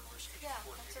is a regular scheduled Yeah,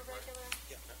 board that's a meeting, right? regular.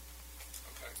 Yeah,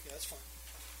 Okay, yeah, that's fine.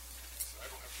 so I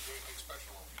don't have to do anything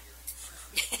special, I'll be here.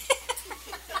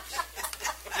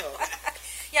 No,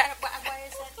 Yeah, why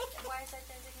is that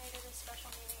designated a special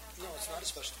meeting? no, it's not a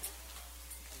special meeting.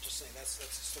 I'm just saying, that's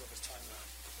sort of a timeline.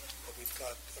 But we've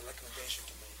got a recommendation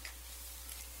to make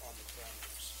on the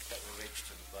parameters. That relates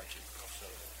to the budget, so.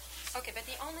 Okay, but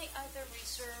the only other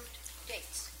reserved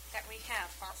dates that we have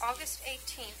are August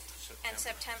 18th and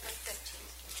September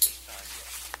 15th. This time,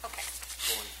 yes. Okay,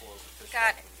 Going forward with this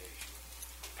Got it. recommendation.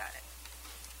 got it.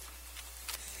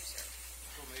 Reserved.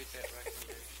 Who made that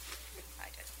recommendation? I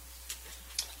did.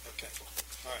 Okay,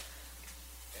 all right.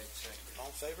 Ed seconded. All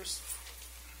in favors?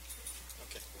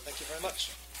 Okay, thank you very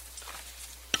much.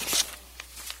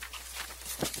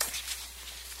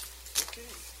 Okay,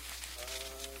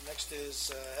 next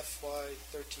is FY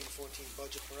 13-14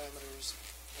 budget parameters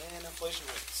and inflation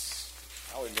rates.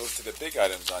 Now we move to the big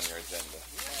items on your agenda.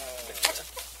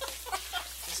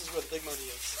 This is where the big money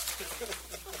is.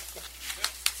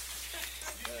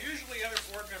 Usually other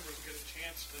board members get a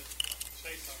chance to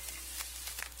say something.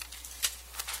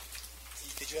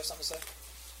 Did you have something to say?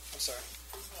 I'm sorry.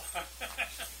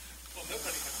 Well,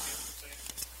 nobody has a chance to say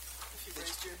anything. If you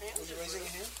raised your hand. Were you raising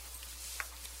your hand?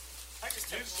 I just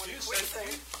have one You quick thing.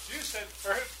 said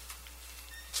first,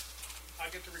 I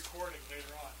get the recording later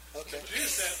on. Okay. You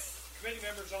said committee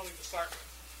members only to start with.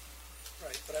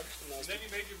 Right, but I And recognized then you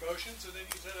made your motions, and then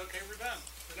you said, okay, we're done.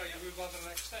 Or no, you moved on to the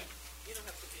next thing. You don't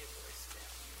have to be a voice now.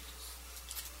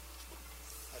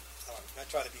 I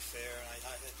try to be fair, and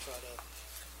I try to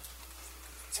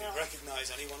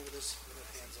recognize anyone with his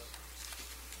hands up.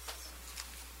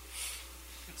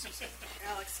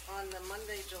 Alex, on the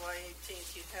Monday, July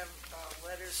 18th, you have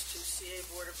letters to CA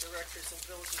Board of Directors and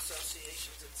Village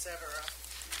Associations, et cetera,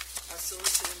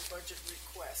 soliciting budget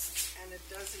requests, and it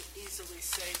doesn't easily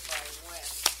say by when.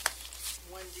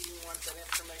 When do you want that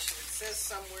information? It says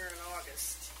somewhere in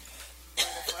August, but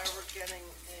if I were getting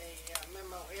a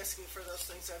memo asking for those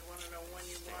things, I'd want to know when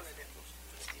you wanted it.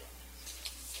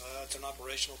 It's an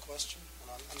operational question,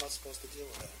 and I'm not supposed to deal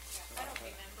with that. I don't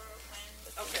remember when.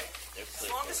 Okay, as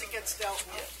long as it gets dealt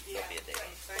with. Yeah,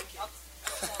 thank you.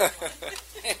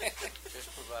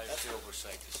 Just provide the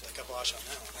oversight to send. Kabosh on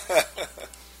that one.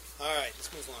 All right,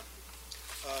 let's move on.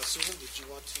 Susan, did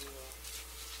you want to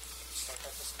start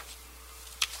that discussion?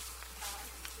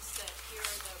 Just that here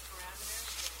are the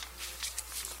parameters that we have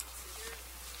to consider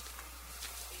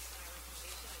based on our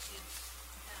recommendation. I did,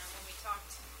 when we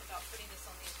talked about putting this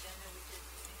on the agenda, we did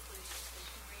include the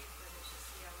inflation rate, but as you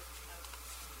see, I would be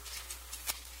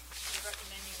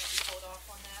recommending that we hold off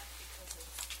on that because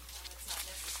it's not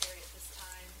necessary at this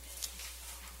time, and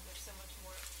there's so much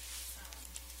more,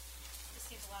 this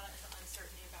seems a lot of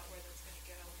uncertainty about where that's going to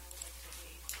go, and I would like to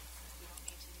wait. We don't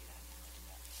need to do that now.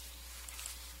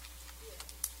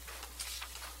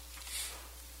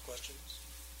 Questions?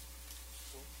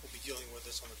 We'll be dealing with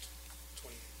this on the 28th.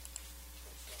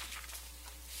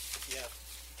 If you have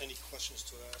any questions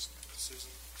to ask,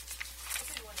 Susan? I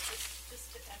just want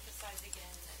just to emphasize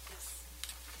again that the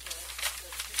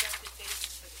projected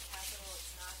basis for the capital,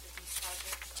 it's not that these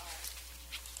projects are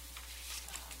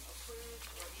approved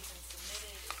or even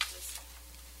submitted. It's just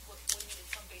we needed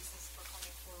some basis for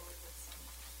coming forward with some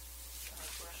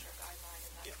parameter guideline,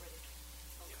 and that's where they came.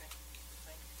 Okay.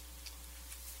 Thank you.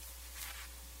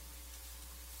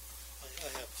 I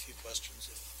have a few questions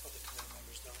if other committee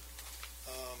members don't.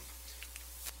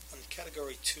 On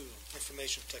category 2,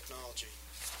 information technology,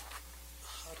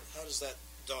 how does that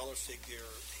dollar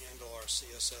figure handle our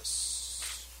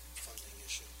CSS funding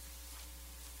issue?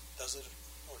 Does it,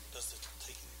 or does it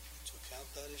take into account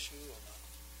that issue or not?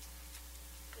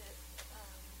 The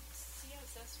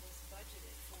CSS was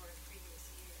budgeted for previous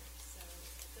years, so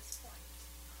at this point,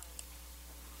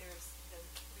 there's the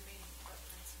remaining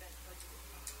unspent budgeted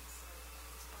funds. So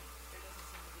at this point, there doesn't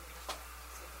seem to be enough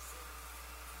CSS.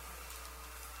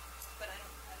 But I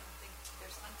don't think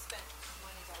there's unspent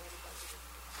money already budgeted.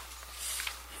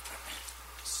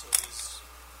 So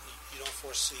you don't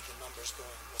foresee the numbers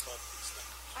going above these things?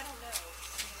 I don't know.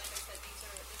 I mean, like I said,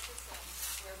 this is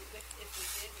where if we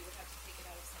did, we would have to take it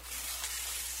out of something else.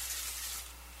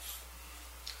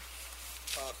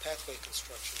 Pathway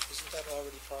construction, isn't that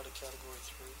already part of category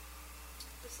 3?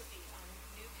 This would be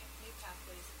new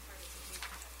pathways and part of the new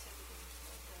connectivity.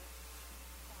 But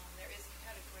there is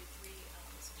category 3,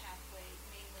 this pathway,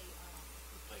 mainly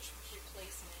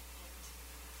replacement and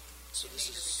so this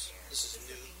is repair. This is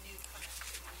would new. be new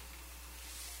connectivity.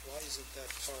 Why isn't that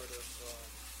part of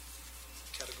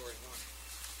category 1?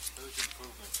 Those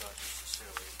improvements aren't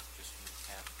necessarily just new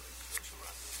pathways. Those are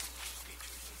other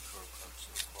features of curb cuts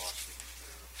and crossings.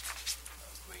 There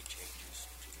are grade changes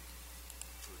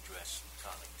to address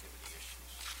connectivity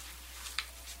issues.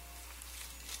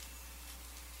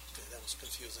 Okay, that was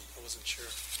confusing. I wasn't sure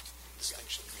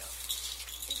distinction. Yeah.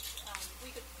 We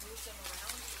could move them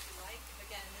around if you like.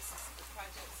 Again, the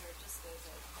projects are just as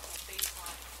a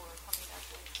baseline for coming up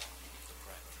with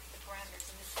the parameters,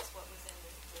 and this is what was in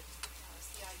the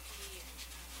CIP and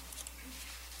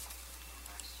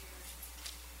last year.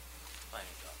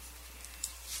 Planning job.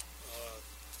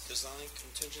 Design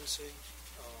contingency.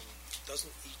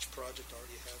 Doesn't each project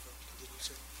already have a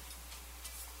contingency?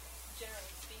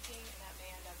 Generally speaking, and that may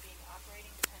end up being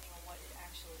operating depending on what it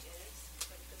actually is.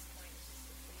 But at this point, it's just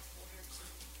a placeholder to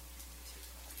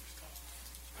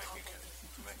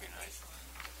recognize.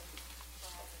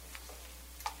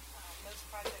 Most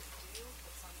projects do,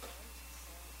 but some don't.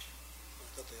 So. I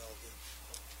thought they all did.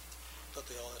 I thought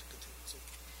they all had a contingency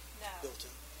built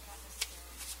in. Not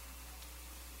necessarily.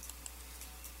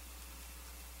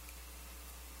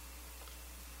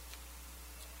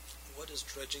 What is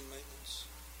dredging maintenance?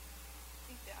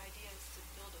 I think the idea is to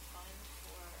build a fund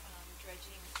for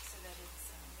dredging so that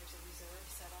there's a reserve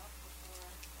set up before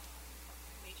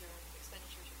major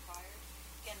expenditures required.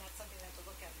 Again, that's something we have to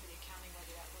look at for the accounting,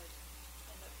 whether that would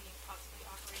end up being possibly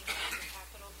operating as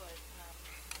capital, but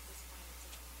at this point,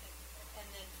 and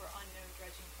then for unknown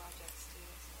dredging projects too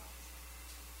as well.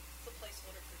 It's a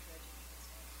placeholder for dredging at this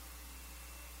point.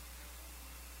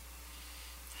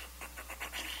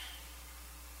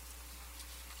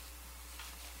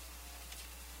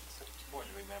 It's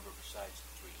important to remember, besides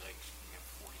the 3 lakes, we have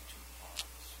 42 ponds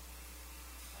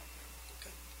out there.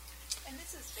 Okay. And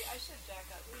this is, I should back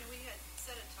up. We had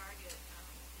set a target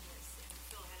in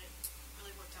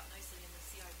really worked out nicely in the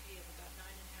CIP of about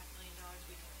 $9.5 million.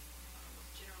 We can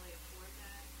generally afford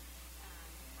that.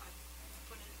 I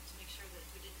put it to make sure that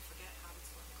we didn't forget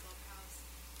Hobbitsville Clubhouse.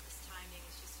 This timing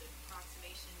is just an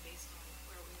approximation based on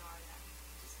where we are in that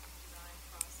design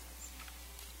process.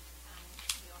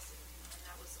 We also, and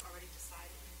that was already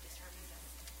decided and determined that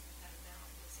that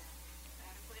amount was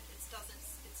adequate. It's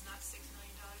not $6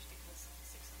 million because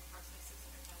approximately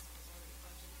 $600,000 was already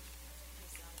budgeted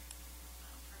as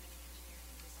permitting engineering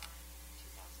and design in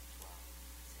 2012.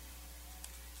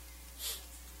 So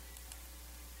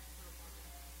that's a little more than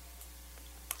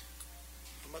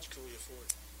How much can we afford?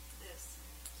 this,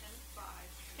 10.5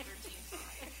 and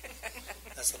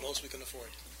 13.5. That's the most we can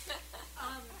afford.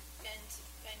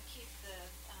 And keep the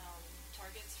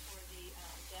targets for the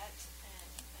debt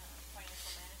and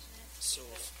financial management. So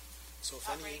if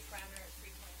Operating any, parameter at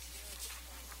 3.2 at this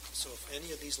point. so if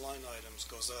any of these line items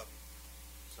goes up,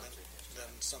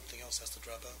 then something else has to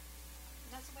drop out.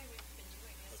 And that's the way we've been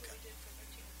doing it. That's Okay. what we did for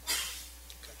 13 and 14.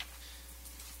 Okay.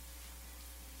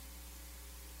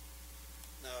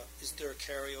 Now, isn't there a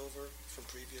carryover from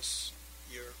previous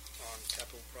year on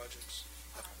capital projects?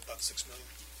 About $6 million?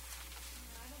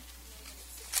 I don't know that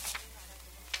it's 6 million. I'd have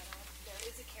to look that up. There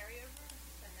is a carryover,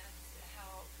 and that's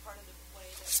how part of the way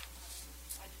that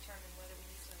I determine whether we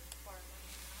need to borrow money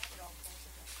or not. It all falls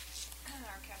into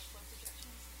our cash flow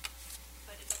projections.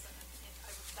 But it doesn't,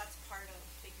 that's part of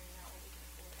figuring out what we can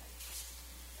afford.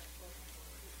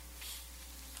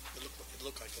 It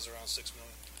looked like it was around $6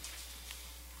 million,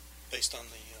 based on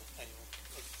the annual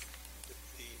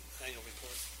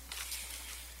report.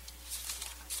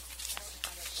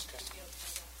 Okay.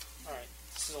 All right.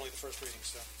 This is only the first reading,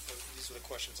 so these were the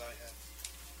questions I had.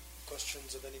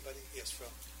 Questions of anybody? Yes, Phil.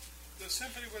 The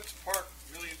Symphony Woods Park,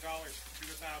 $1 million for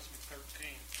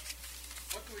 2013.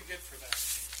 What do we get for that?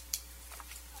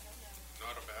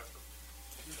 Not a bathroom.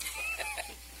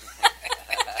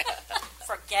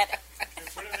 Forget it. They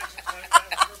put it next to the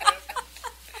bathroom?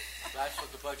 That's what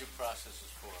the budget process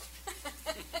is for.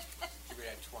 Give me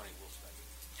that 20, we'll spend it.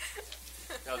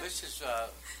 Now, this is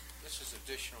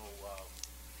additional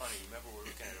money. Remember, we're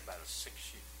looking at about a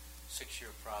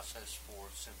six-year process for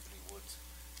Symphony Woods,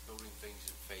 building things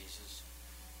in phases.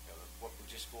 What we're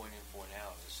just going in for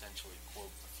now is essentially, quote,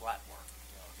 the flat work,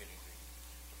 getting the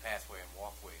pathway and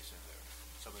walkways in there.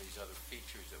 Some of these other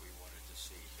features that we wanted to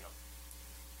see,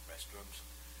 restrooms,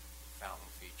 fountain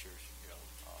features,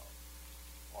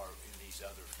 are in these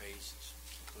other phases,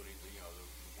 including the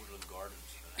woodland gardens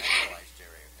in an actualized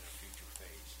area in a future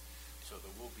phase. So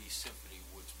there will be Symphony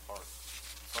Woods Park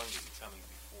funding coming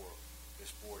before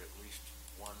this board, at least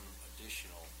one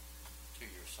additional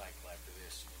 2-year cycle after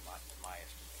this, in my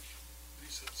estimation.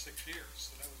 You said 6 years,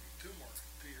 so that would be 2 more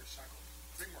 2-year cycles,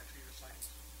 3 more 2-year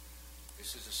cycles.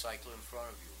 This is a cycle in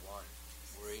front of you, one.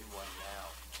 We're in one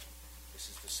now. This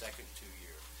is the second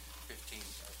 2-year. 15,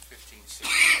 16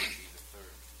 would be the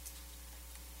third.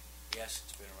 Yes,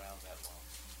 it's been around that long.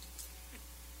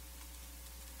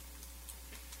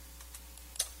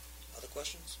 Other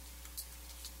questions?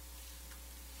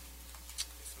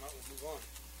 If not, we'll move on.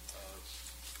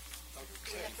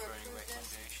 Ready for any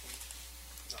recommendation?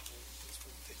 No, it's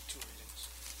going to take 2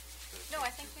 readings. No,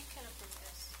 I think we can approve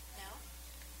this now.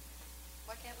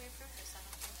 Why can't we approve this? I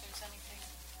don't think there's anything,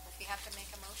 if you have to make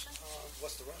a motion.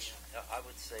 What's the rush? I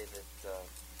would say that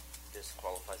this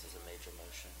qualifies as a major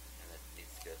motion, and it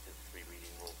needs to go through the 3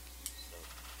 reading rule. So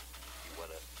if you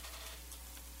want to,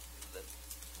 the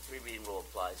 3 reading rule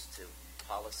applies to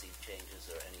policy changes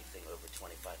or anything over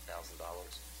 $25,000.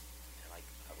 And I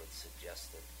would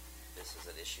suggest that this is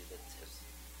an issue that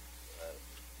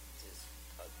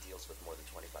deals with more than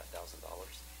 $25,000.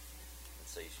 And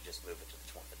so you should just move it to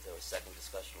the second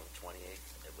discussion on the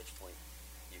 28th, at which point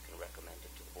you can recommend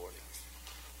it to the board.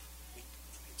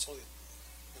 It's only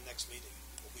the next meeting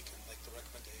where we can make the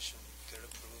recommendation, get it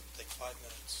approved, take 5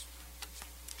 minutes.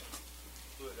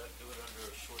 Do it under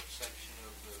a short section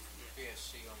of the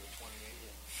PSC on the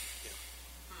 28th? Yeah.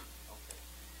 Okay.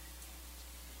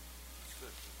 It's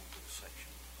good to do a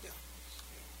section. Yeah.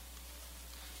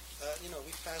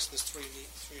 We passed this 3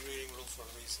 reading rule for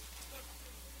a reason.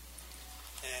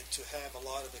 And to have a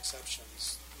lot of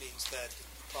exceptions means that you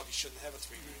probably shouldn't have a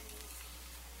 3 reading rule.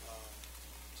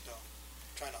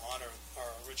 Trying to honor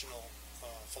our original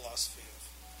philosophy of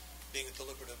being a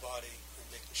deliberative body and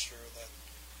making sure that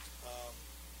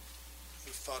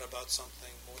we've thought about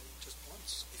something more than just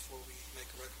once before we make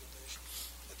a recommendation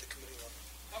at the committee level.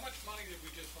 How much money did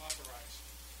we just authorize?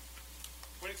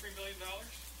 $23 million?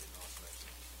 Didn't authorize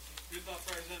it. You didn't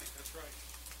authorize any, that's right.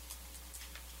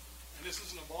 And this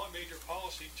isn't a major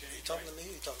policy change. Are you talking right? to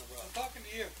me or are you talking to Rob? I'm talking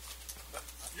to you.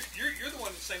 You're the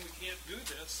one that's saying we can't do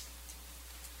this.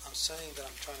 I'm saying that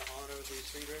I'm trying to honor the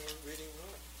three reading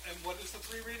rule. And what is the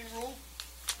 3 reading rule?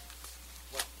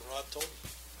 What Rod told me.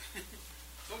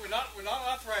 But we're not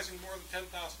authorizing more than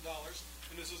 $10,000,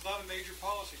 and this is not a major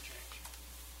policy change.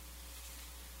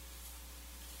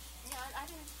 Yeah,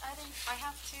 I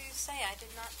have to say, I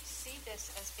did not see this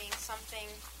as being something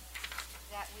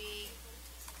that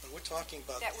But we're talking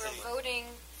about that we're voting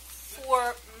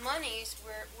for monies.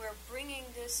 We're bringing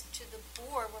this to the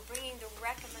board. We're bringing the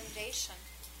recommendation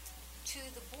to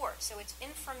the board. So it's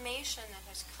information that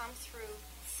has come through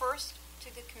first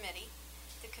to the committee.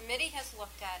 The committee has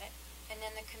looked at it, and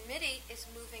then the committee is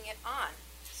moving it on.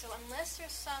 So unless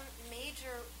there's some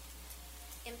major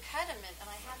impediment, and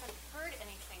I haven't heard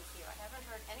anything here, I haven't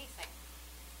heard anything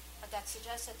that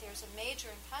suggests that there's a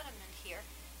major impediment here,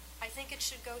 I think it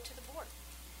should go to the board.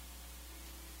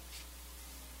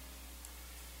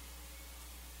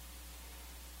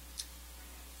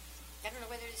 I don't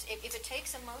know whether if it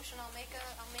takes a motion, I'll make a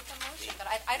motion. But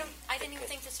I didn't even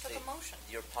think this took a motion.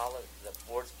 The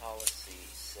board's policy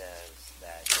says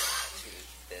that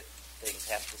that things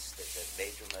have to that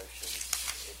major motions.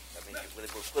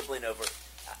 We're quibbling over.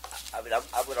 I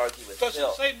would argue with Does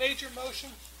Phil. it say major motion?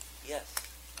 Yes.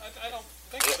 I don't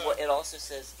think so. It also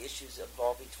says issues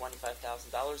involving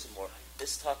 $25,000 or more.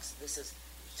 This is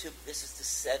to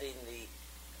setting the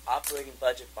operating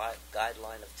budget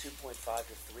guideline of $2.5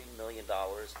 to $3 million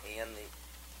and the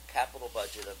capital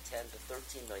budget of $10 to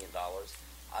 $13 million.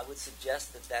 I would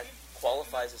suggest that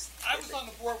qualifies as. I was on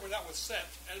the board when that was set,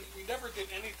 and we never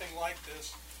did anything like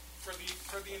this for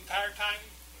the entire time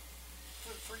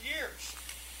for years.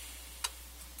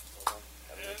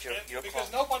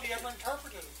 Because nobody ever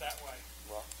interpreted it that way.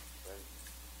 Well,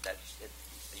 then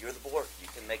you're the board. You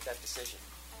can make that decision.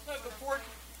 No, the board.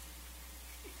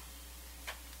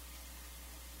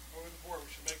 Over the board, we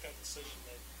should make that decision,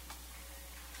 maybe.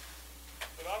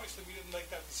 But obviously, we didn't make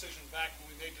that decision back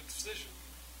when we made the decision.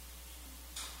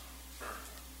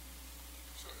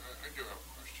 So I do have a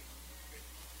question.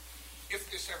 If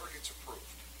this ever gets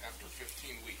approved after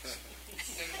 15 weeks,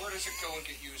 then where does it go and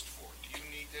get used for? Do you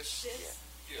need this? Yes.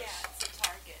 Yeah, it's a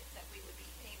target that we would be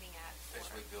aiming at for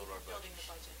As we build our building the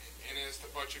budget. And as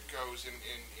the budget goes and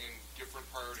different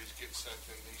priorities get set,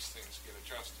 then these things get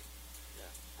adjusted. Yeah.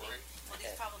 Right? Well,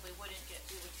 these probably wouldn't get,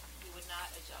 we would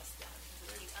not adjust them,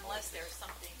 unless there's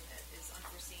something that is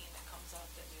unforeseen that comes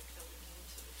up that we feel we need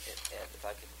to. Ed, if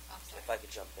I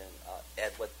could jump in,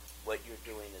 Ed, what you're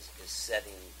doing is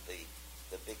setting the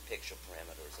big picture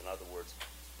parameters. In other words,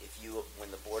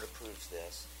 when the board approves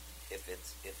this, if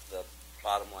the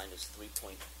bottom line is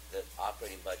the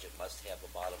operating budget must have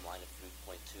a bottom line of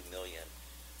 $3.2 million.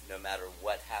 No matter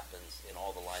what happens in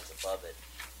all the lines above it,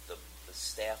 the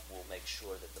staff will make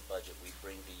sure that the budget we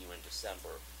bring to you in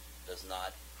December does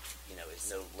not,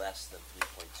 is no less than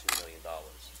 $3.2 million.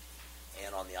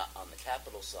 And on the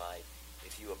capital side,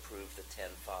 if you approve the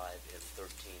 10.5 in 13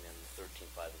 and the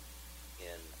 13.5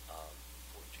 in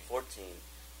 14,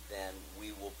 then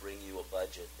we will bring you a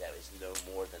budget that is no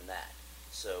more than that.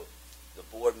 So the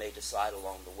board may decide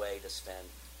along the way to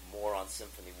spend more on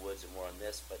Symphony Woods and more on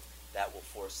this, but that will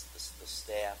force the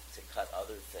staff to cut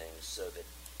other things so that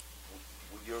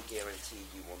you're guaranteed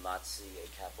you will not see a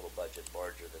capital budget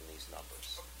larger than these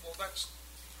numbers. Well, that's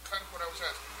kind of what I was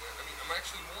asking. I mean, I'm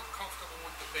actually more comfortable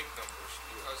with the big numbers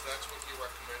because that's what you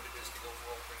recommended is the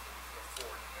overall thing that we can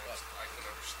afford, and I can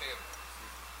understand that.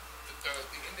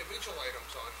 The individual items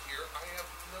on here, I have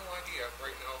no idea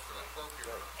right now if they're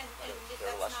appropriate. And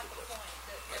that's not the point.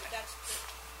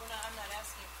 I'm not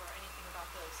asking for anything about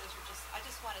those. I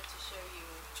just wanted to show you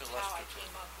how I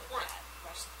came up with that.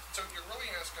 Right. So you're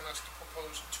really asking us to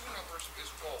propose 2 numbers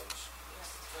as goals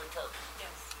for a target?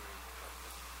 Yes.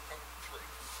 3.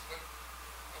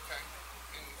 Okay.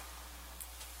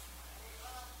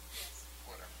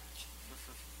 Whatever.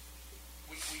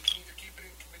 We can either keep it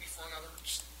in committee for another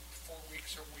 4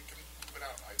 weeks, or we can move it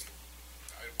out.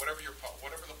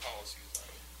 Whatever the policy is.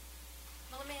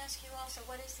 Well, let me ask you also,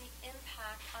 what is the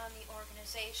impact on the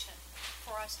organization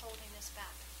for us holding this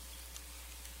back?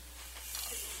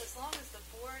 As long as the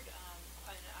board,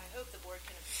 and I hope the board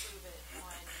can approve it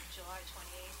on July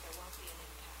 28th, there won't be an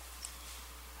impact.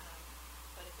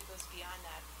 But if it goes beyond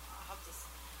that, I'll have to.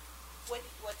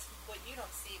 What you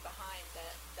don't see behind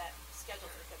that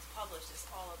schedule that gets published is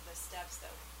all of the steps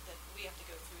that we have to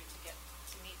go through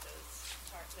to meet those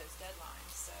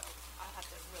deadlines. So I'll have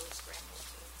to really scramble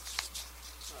to.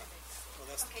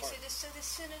 Well, that's Okay, the part. so the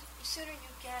sooner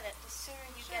you get it, the sooner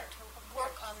you get to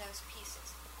work on those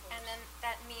pieces. And then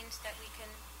that means that we can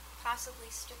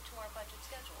possibly stick to our budget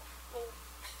schedule. Well,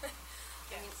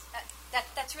 I mean, Yes.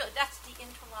 that's the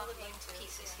interlocking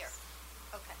pieces here.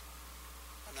 Okay.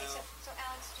 Okay, Now- so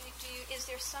Alex, is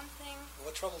there something,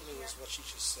 What troubled me was what she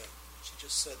just said. She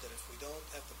just said that if we don't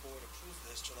have the board approve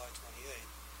this July 28th,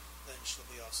 then she'll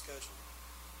be off schedule,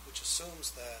 which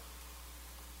assumes that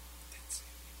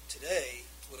today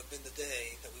would have been the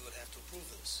day that we would have to approve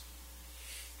this.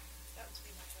 That would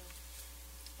be my hope.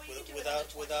 Well, you can do it on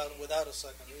the Without a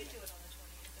second You reading. can do it on the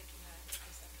 20th, like you had with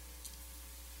the second reading.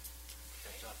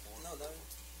 That's not more. No, no.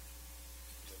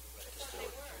 thought they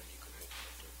were.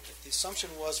 The assumption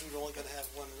was we were only going to have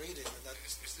one reading, and that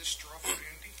Is this straw for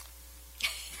Indy?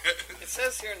 It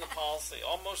says here in the policy,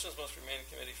 all motions must remain in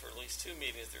committee for at least 2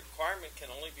 meetings. The requirement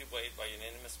can only be waived by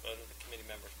unanimous vote of the committee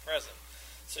members present.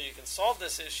 So you can solve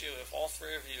this issue if all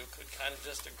 3 of you could kind of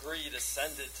just agree to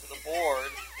send it to the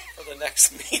board for the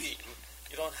next meeting.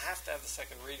 You don't have to have the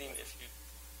second reading if you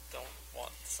don't want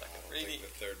the second reading.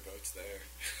 The third vote's there.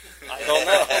 I don't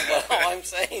know. But all I'm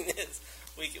saying is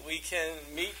we can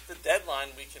meet the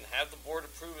deadline. We can have the board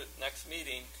approve it next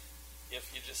meeting if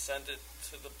you just send it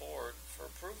to the board for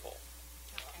approval.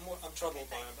 I'm troubled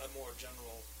by a more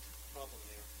general problem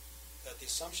here. That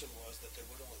the assumption was that there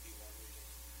would only be one reading.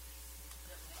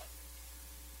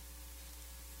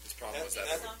 His problem was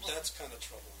that That's kind of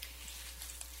troubling.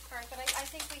 Karen, but I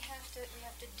think we have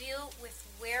to deal with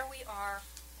where we are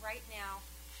right now,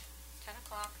 10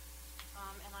 o'clock,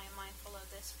 and I am mindful of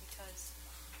this because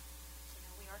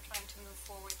we are trying to move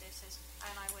forward.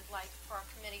 And I would like for our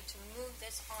committee to move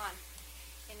this on.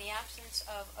 In the absence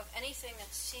of anything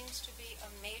that seems to be a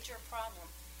major problem,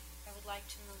 I would like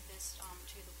to move this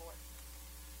to the board.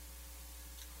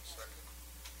 Second.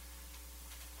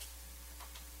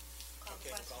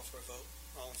 Okay, we'll call for a vote.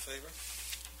 All in favor?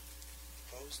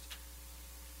 Opposed?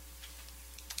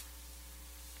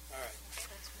 All right.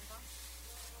 Okay, let's move on.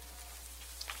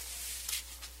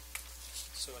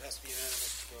 So it has to be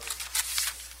unanimous to vote.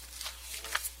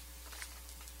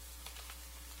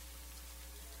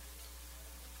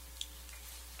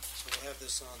 So we'll have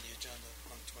this on the agenda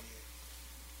on the 28th.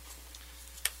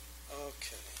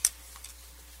 Okay.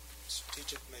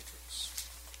 Strategic matrix.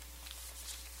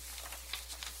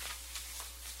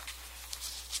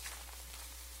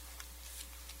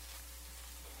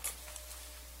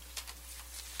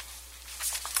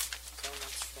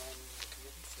 Comments from the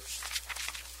committee first.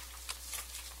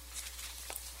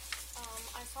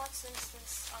 I thought since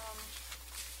this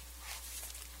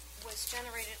was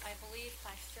generated, I believe,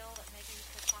 by Phil, that maybe we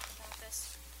could talk about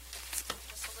this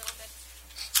just a little bit.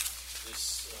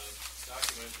 This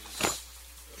document is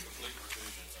a complete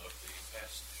revision of the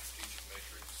past strategic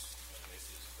matrix, and it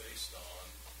is based on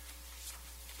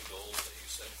the goals that you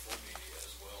set for me as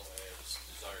well as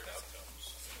desired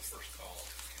outcomes in the first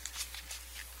column.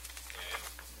 And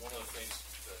one of the things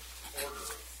that the order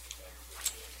of the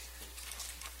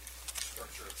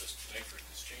structure of this matrix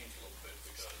has changed a little bit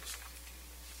because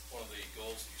one of the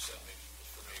goals that you set me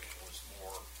for me was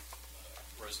more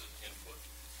resident input.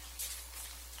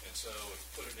 And so it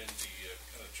put it in the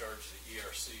kind of charge of the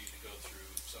ERC to go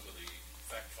through some of the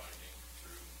fact-finding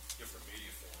through different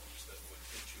media forums that would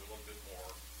get you a little bit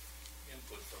more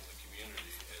input from the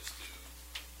community as to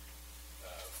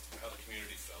how the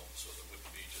community felt, so that it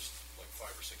wouldn't be just like 5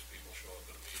 or 6 people show up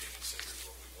at a meeting and say, here's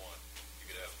what we want. You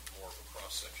could have more of a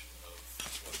cross-section of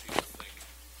what people think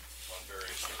on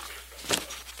various things that are coming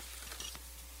up.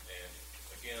 And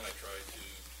again, I tried to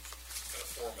kind of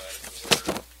format it to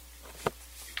where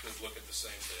you could look at the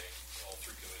same thing, all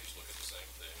 3 committees look at the same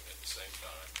thing at the same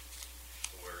time,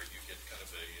 to where you get kind of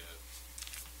a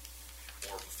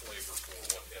more of a flavor for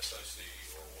what SIC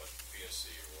or what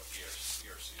PSC or what ERC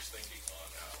is thinking on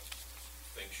how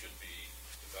things should be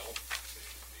developed, they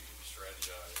should be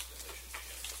strategized, and they should be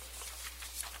implemented.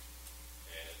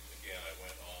 And again, I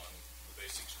went on the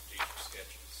basic strategic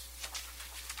sketches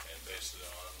and based it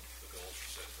on the goals you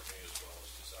set for me as well as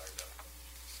desired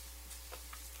outcomes.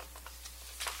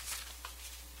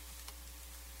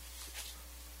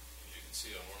 As you can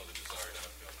see on one of the desired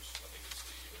outcomes, I think it's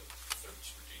the third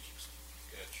strategic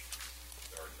sketch,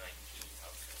 there are 19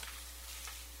 outcomes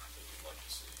that we'd like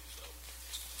to see, so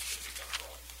it's going to be kind of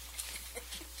broad.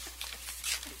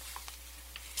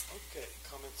 Okay,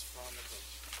 comments from the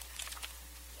committee.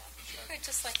 I'd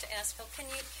just like to ask Phil, can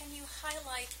you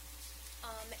highlight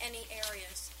any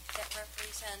areas that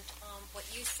represent what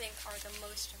you think are the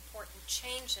most important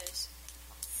changes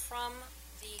from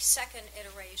the second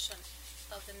iteration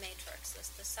of the matrix,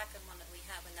 the second one that we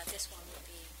have, and that this one will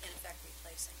be in effect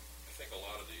replacing? I think a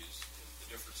lot of these, the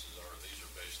differences are, these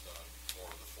are based on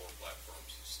more of the 4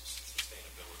 platforms of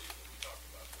sustainability that we talked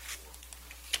about before: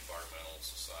 environmental,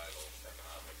 societal,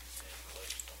 economic, and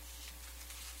relational.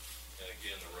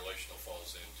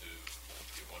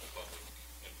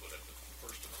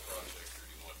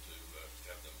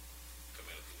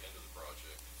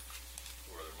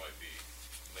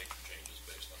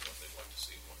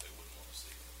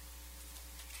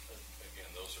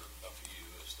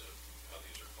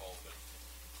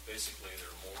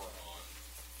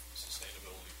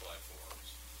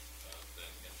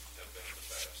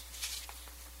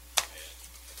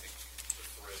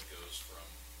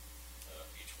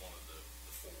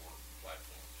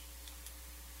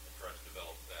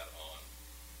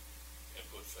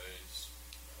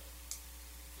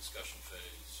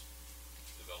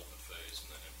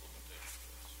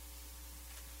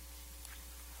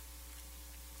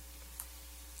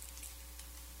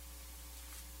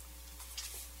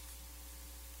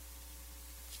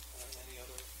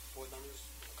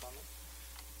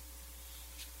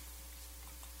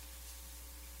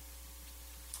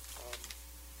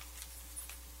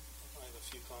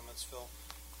 comments, Phil.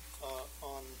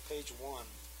 On page 1,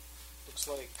 looks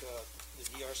like the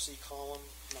ERC column,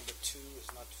 number 2, is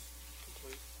not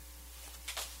complete.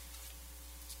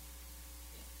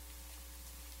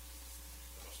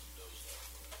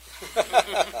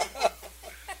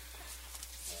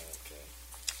 Okay.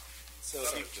 So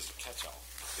if you just a catch-all.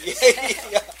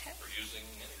 yeah. For using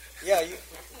anything. Yeah,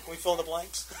 can we fill in the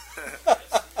blanks?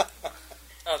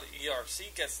 The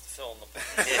ERC gets to fill in the blank.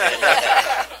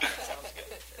 Sounds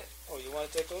good. Oh, you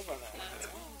want to take over on that?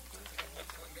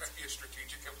 Wouldn't that be a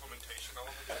strategic implementation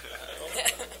element?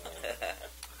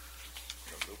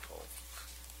 The loophole.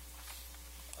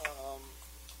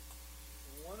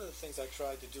 One of the things I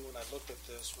tried to do when I looked at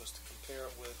this was to compare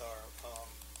it with our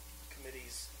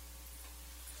committee's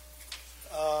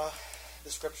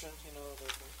description,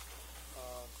 what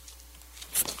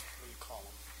do you call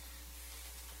them?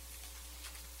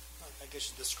 I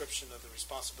guess a description of the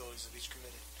responsibilities of each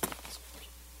committee.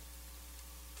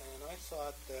 And I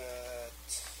thought that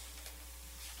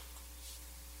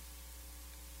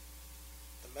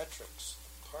the metrics,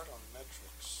 the part on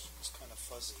metrics, is kind of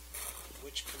fuzzy.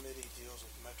 Which committee deals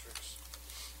with metrics?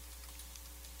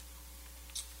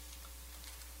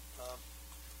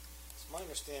 It's my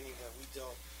understanding that we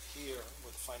dealt here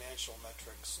with financial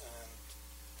metrics, and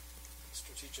the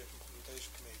Strategic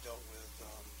Implementation Committee dealt with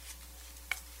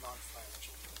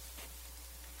non-financial,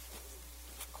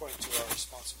 according to our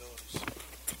responsibilities.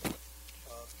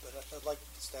 But I'd like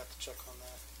staff to check on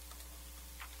that.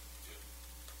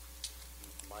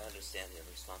 My understanding of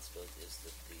responsibility is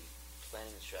that the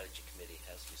Planning and Strategy Committee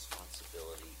has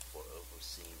responsibility for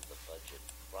overseeing the budget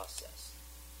process,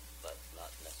 but not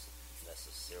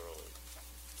necessarily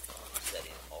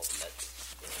setting all the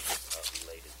metrics that are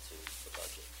related to the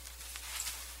budget.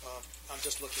 I'm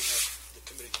just looking at the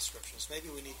committee descriptions. Maybe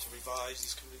we need to revise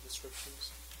these committee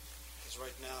descriptions, because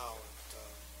right now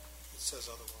it says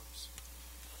otherwise.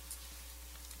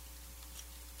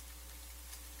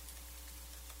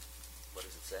 What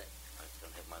does it say? I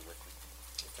don't have mine with me.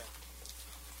 Okay. Let's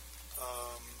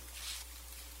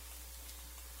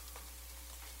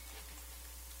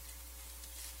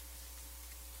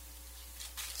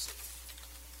see.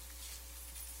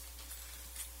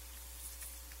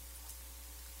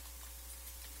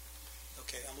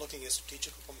 Okay, I'm looking at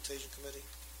Strategic Implementation Committee,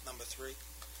 number 3.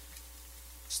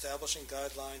 Establishing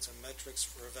guidelines and metrics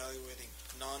for evaluating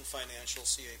non-financial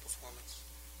CA performance.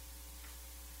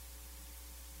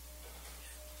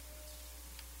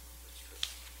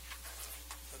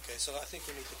 Okay, so I think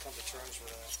we need to come to terms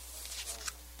with that.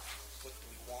 What do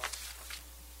we want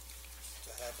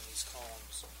to have in these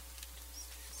columns?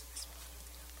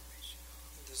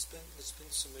 There's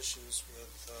been some issues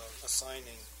with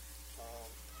assigning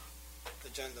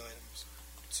agenda items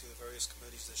to the various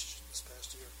committees this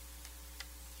past year.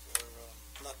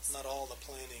 Where not all the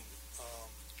planning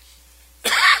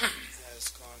has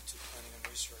gone to planning and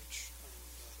research, and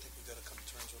I think we've got to come to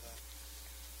terms with that.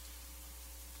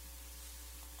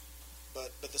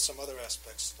 But there's some other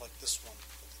aspects, like this one,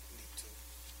 that we need to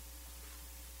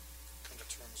come to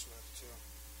terms with, too.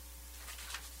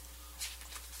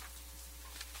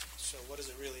 So what does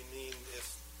it really mean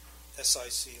if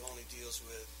SIC only deals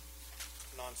with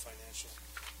non-financial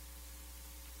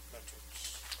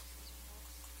metrics?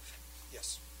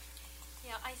 Yes.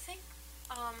 Yeah, I think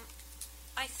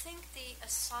the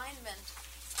assignment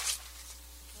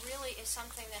really is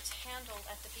something that's handled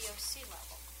at the BOC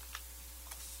level.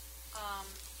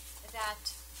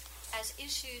 That as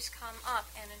issues come up,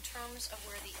 and in terms of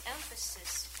where the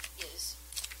emphasis is,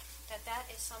 that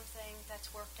is something that's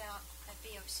worked out at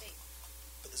BOC.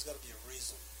 But there's got to be a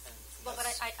reason. Well, but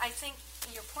I think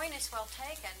your point is well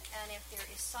taken, and if there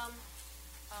is some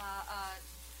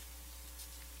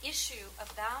issue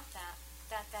about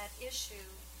that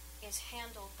issue is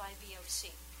handled by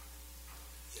BOC.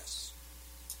 Yes.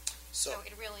 So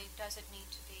it really doesn't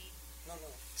need to be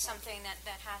something that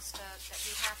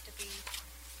we have to be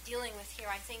dealing with here.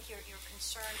 I think your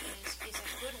concern is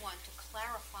a good one, to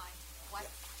clarify what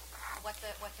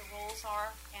the roles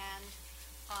are, and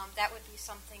that would be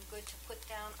something good to put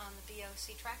down on the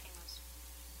BOC tracking list.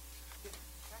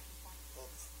 Well,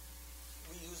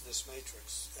 we use this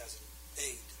matrix as an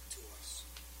aid to us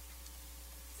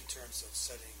in terms of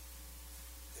setting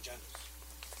agendas,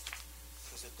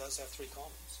 because it does have 3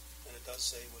 columns, and it does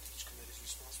say what each committee is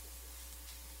responsible for.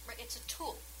 Right, it's a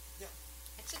tool. Yeah.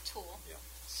 It's a tool. Yeah.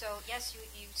 So yes,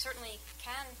 you certainly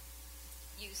can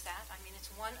use that. I mean,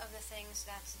 it's one of the things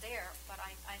that's there, but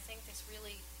I think this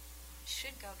really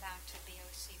should go back to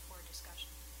BOC for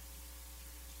discussion.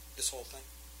 This whole thing?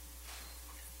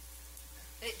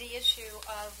 the issue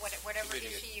of whatever Committee-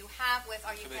 issue you have with,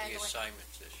 are you Committee handling?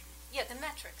 assignments issue. Yeah, the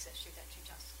metrics issue that you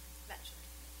just mentioned.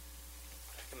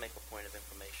 I can make a point of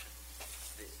information.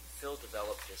 Phil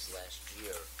developed this last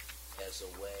year as a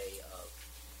way of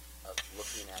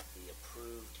looking at the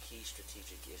approved key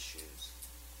strategic issues,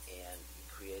 and he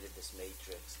created this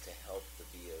matrix to help the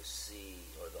BOC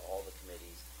or all the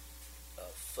committees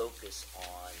focus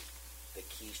on the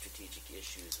key strategic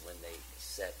issues when they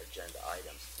set agenda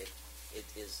items. It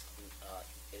is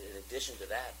in addition to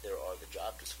that, there are the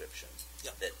job descriptions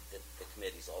that the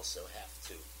committees also have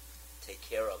to take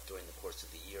care of during the course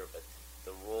of the year. But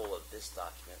the role of this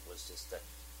document was just to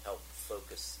help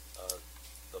focus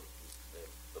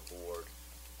the board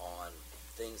on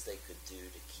things they could do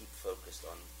to keep focused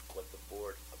on what the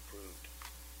board approved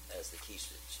as the key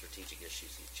strategic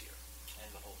issues each year.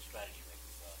 And the whole strategy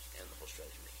making process. And the whole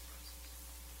strategy making process.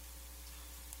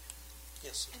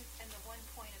 Yes. And the one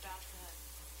point about the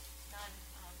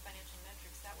non-financial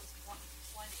metrics, that was one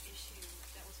issue,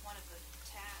 that was one of the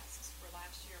tasks for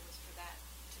last year, was for that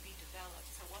to be developed.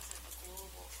 So it wasn't a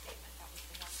global statement, that was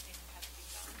the one thing that had to be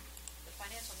done. The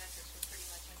financial metrics were pretty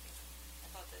much, I think, I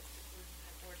thought that the group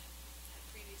and board had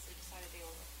previously decided they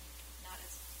were not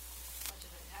as much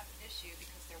of an issue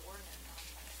because there were no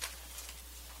non-financial metrics.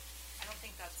 So I don't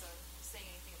think that's saying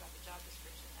anything about the job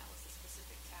description. That was a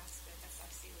specific task that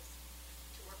SIC was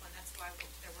to work on. That's why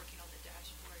they're working on the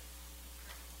dashboard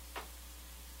currently.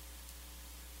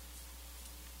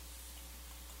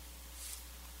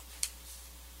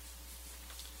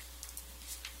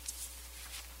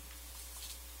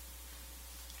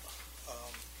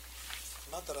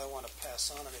 Not that I want to pass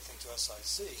on anything to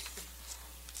SIC,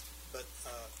 but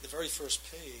the very first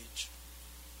page,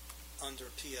 under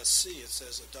PSC, it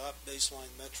says adopt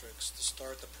baseline metrics to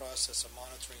start the process of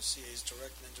monitoring CA's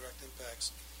direct and indirect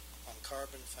impacts on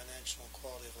carbon, financial, and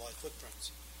quality of life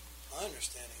footprints. My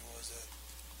understanding was that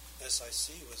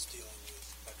SIC was dealing with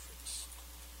metrics.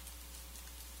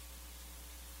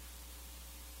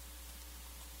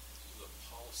 The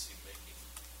policy-making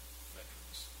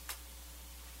metrics.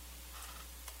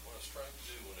 What I was trying to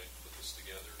do when I put this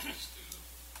together is to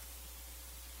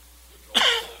put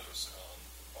all focus on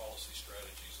the policy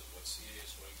strategies of what CA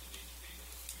is going to need to be in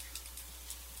the future.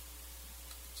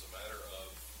 It's a matter of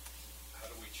how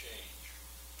do we change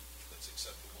that's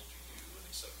acceptable to you and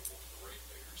acceptable to the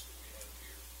ratepayers that we have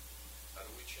here. How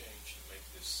do we change to make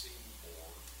this seem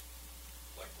more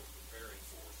like we're preparing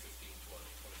for 15, 20,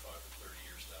 25, or 30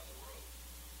 years down the road?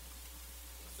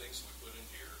 And the things we put in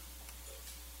here, the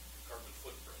carbon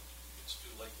footprint, it's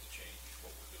too late to change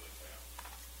what we're doing now.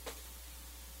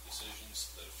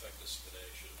 Decisions that affect us today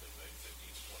should have been made 15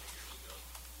 to 20 years ago.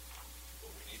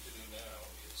 What we need to do now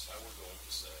is how we're going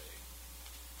to say,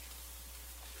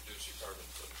 reduce your carbon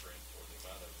footprint or the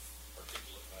amount of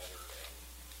particulate matter and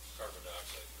carbon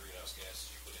dioxide and greenhouse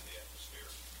gases you put in the atmosphere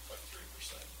by 3%.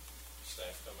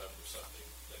 Staff come up with something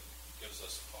that gives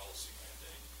us a policy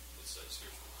mandate that says,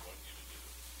 here's what we want you to do.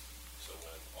 So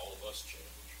when all of us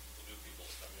change, the new people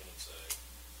that come in and say,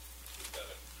 we've got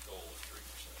a goal of 3%.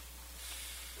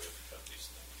 We have to cut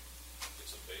these things.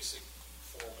 It's a basic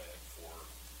format for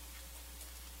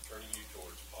turning you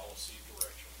towards policy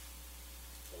direction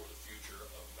for the future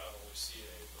of not only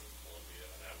CA, but of Columbia,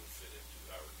 and how we fit into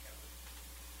Howard County.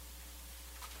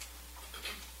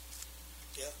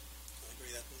 Yeah, I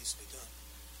agree that needs to be done.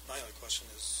 My only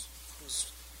question is, whose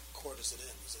court is it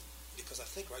in? Is it, because I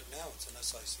think right now it's in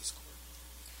SIC's court.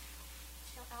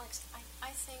 No, Alex,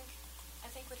 I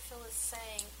think what Phil is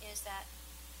saying is that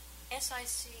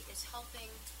SIC is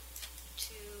helping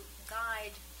to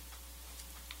guide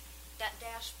that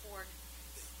dashboard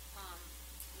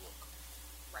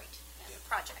right,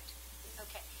 project.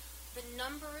 Okay. The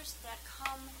numbers that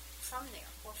come from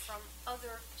there or from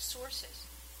other sources,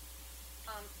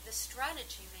 the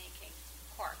strategy making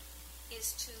part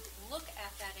is to look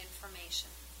at that information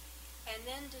and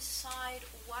then decide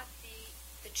what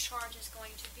the charge is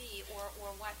going to be or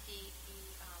what the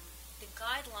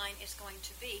guideline is going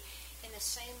to be, in the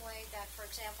same way that, for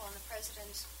example, in the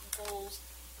President's goals,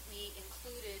 we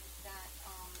included that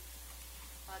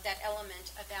that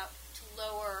element about to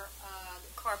lower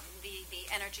carbon, the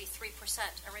energy 3%.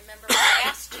 I remember we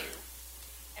asked you,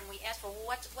 and we asked, well,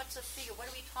 what's a figure? What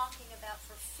are we talking about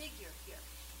for figure here?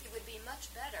 It would be much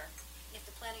better if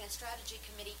the Planning and Strategy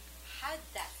Committee had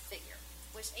that figure,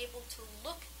 was able to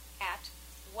look at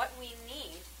what we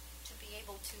need to be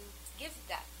able to give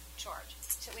that charge.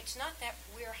 So it's not that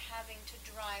we're having to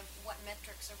drive what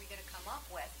metrics are we going to come up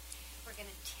with. We're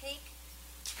going to take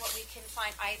what we can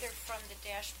find either from the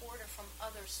dashboard or from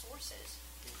other sources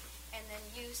and then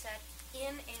use that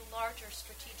in a larger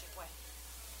strategic way.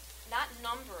 not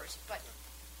numbers, but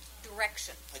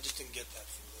direction. I just didn't get that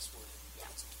from this wording.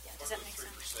 Yeah. Yeah. Does Part that of make the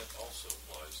sense? 3% also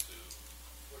applies to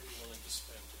what are you willing to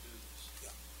spend to do this?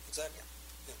 Exactly.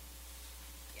 Yeah.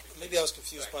 Maybe I was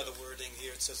confused by the wording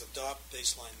here. It says adopt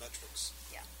baseline metrics.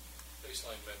 Yeah.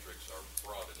 Baseline metrics are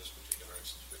broad in this particular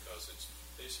instance because it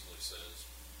basically says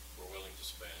we're willing to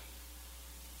spend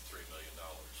 $3 million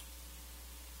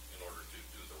in order to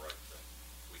do the right thing.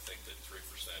 We think that 3%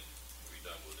 will be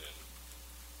done within,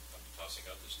 I'm tossing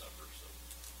out this number, so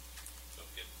don't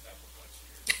get apple points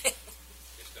here.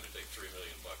 It's going to take $3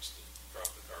 million to drop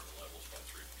the carbon levels by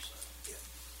 3%. Yeah.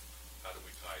 How do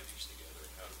we tie these together,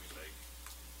 and how do we make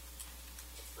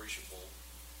appreciable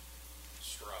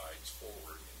strides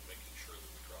forward in making sure that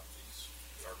we drop these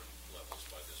carbon levels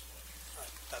by this much? All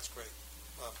right, that's great.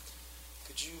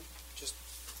 Could you just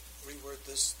reword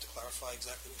this to clarify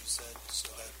exactly what you said? So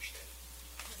I that understand.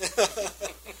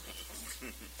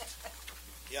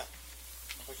 Yeah.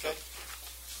 Okay.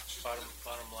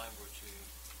 Bottom line,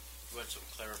 you want some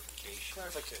clarification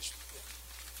Clarification. Yeah.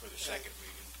 for the second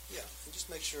reading. Yeah, and just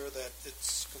make sure that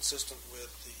it's consistent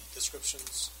with the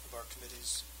descriptions of our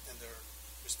committees and their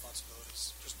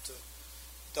responsibilities. Just to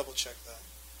double check that.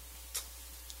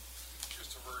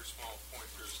 Just a very small point,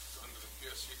 there's, under the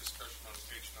PSC discussion on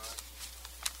page 9,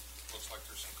 looks like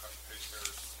there's some cut and paste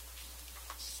errors.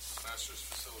 Master's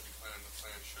facility plan, the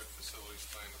plan should, facilities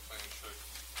plan, the plan should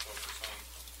focus on.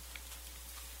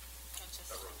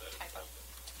 I wrote that in typo.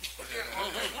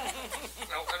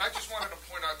 Now, and I just wanted to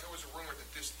point out, there was a rumor that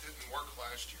this didn't work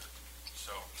last year,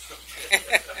 so.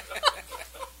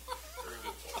 Very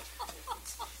good point.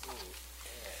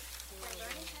 We're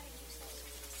learning how to use those.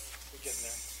 We're getting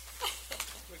there.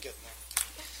 We're getting there.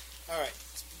 All right.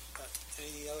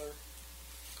 Any other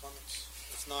comments?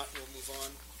 If not, we'll move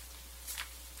on.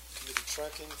 Committee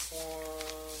tracking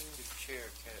form. The chair,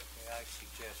 may I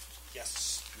suggest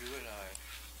Yes. you and I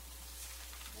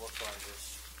work on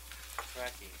this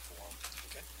tracking form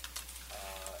Okay.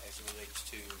 As it relates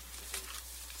to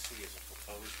see as a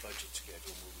proposed budget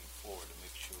schedule moving forward to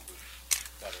make sure we've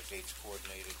got our dates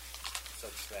coordinated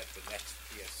such that the next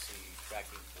PSC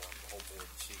tracking form, the whole board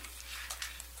sees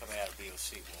coming out of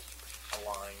BOC will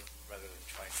align rather than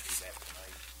trying to do that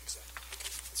tonight. Exactly.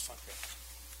 Okay. That's fine. Okay.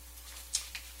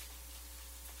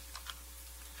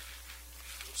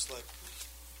 Looks like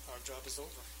our job is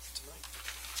over tonight.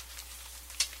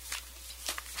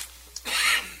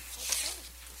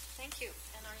 Thank you.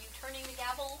 And are you turning the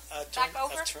gavel I've back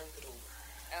over? I've turned it over.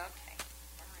 Okay.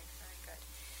 All right. Very good.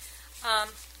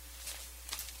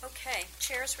 Okay.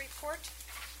 Chair's report.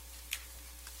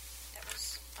 That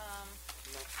was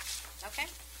No. okay.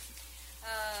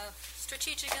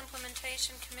 Strategic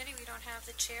Implementation Committee. We don't have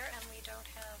the chair, and we don't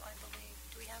have, I believe,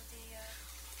 do we have the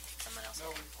someone else? No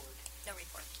report. No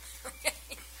report. Okay.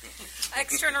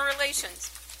 External Relations.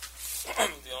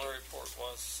 The only report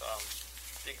was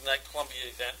the Ignite Columbia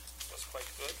event was quite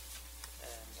good,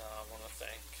 and I want to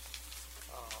thank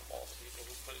all the people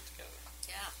who put it together.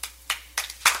 Yeah.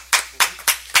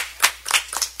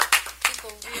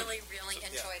 People really, really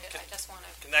enjoyed it. I just want to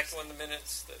Connect on the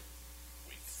minutes that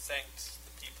we thanked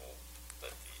the people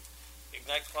that the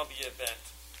Ignite Columbia event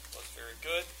was very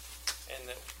good, and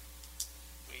that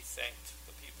we thanked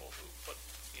the people who put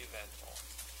the event on,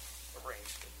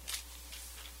 arranged it.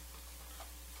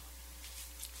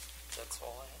 That's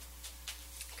all I have.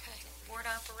 Okay. Board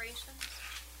Operations.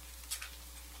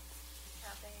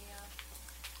 Have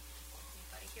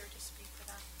anybody here to speak for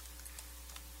that?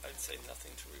 I'd say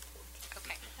nothing to report.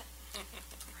 Okay.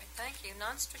 All right, thank you.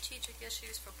 Non-strategic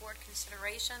issues for board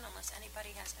consideration, unless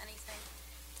anybody has anything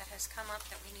that has come up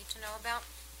that we need to know about.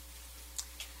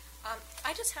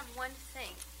 I just have one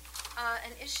thing.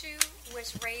 An issue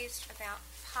was raised about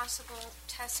possible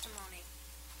testimony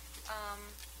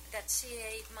that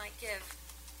CA might give.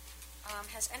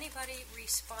 Has anybody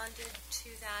responded to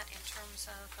that in terms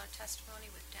of testimony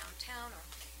with downtown, or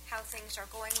how things are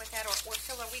going with that? Or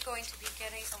Phil, are we going to be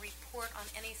getting a report on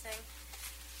anything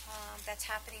that's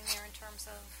happening there in terms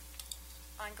of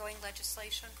ongoing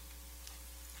legislation?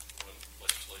 When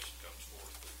legislation comes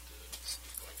forward that is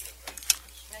going to impact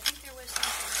this. And I think there was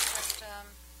something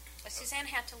that Suzanne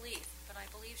had to leave, but I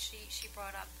believe she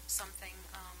brought up something.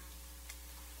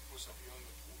 Was that beyond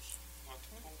the pools? Not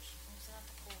the pools? Was it not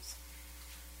the pools?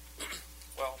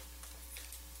 Well,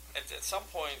 at some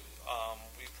point,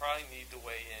 we probably need to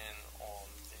weigh in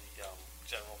on the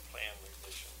general plan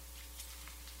revision.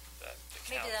 That the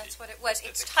Maybe county, that's what it was. that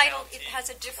It's the titled. county- It has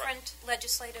a different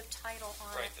legislative title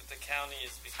on Right, it. that the county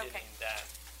is beginning Okay. that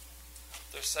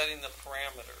they're setting the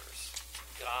parameters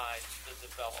to guide the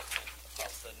development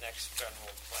of the next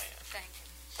general plan. Thank you.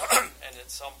 And at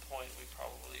at some point we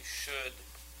probably should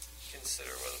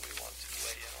consider whether we want to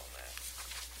weigh in on that.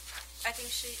 I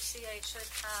think CA should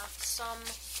have some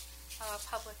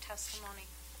public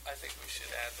testimony. I think we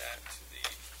should add that to the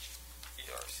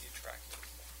ERC tracking.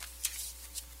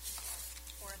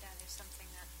 Or that is something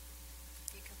that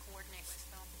you can coordinate with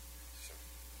Phil. Sure.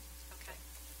 Okay.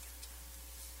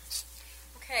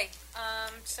 Okay,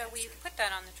 so we put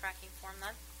that on the tracking form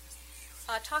then.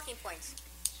 Talking points.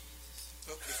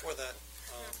 Oh, before that,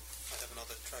 I have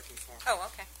another tracking form. Oh,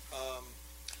 okay.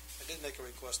 I did make a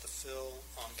request to Phil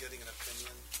on getting an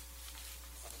opinion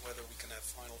on whether we can have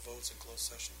final votes in closed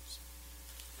sessions.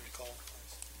 You recall?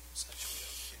 Essentially,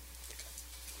 okay.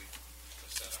 We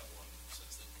set out one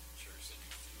since the chair said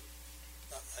you do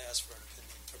it. I asked for an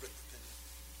opinion, a written opinion.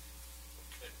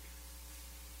 Okay.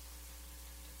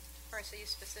 All right, so you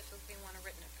specifically want a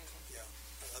written opinion. Yeah,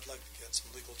 I'd like to get some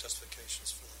legal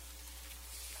justifications for that,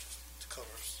 to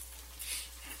cover us.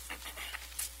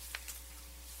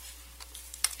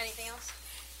 Anything else?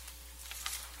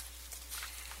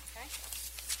 Okay.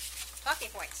 Talking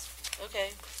points.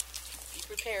 Okay, be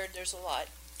prepared, there's a lot.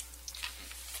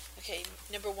 Okay,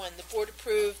 number one, the board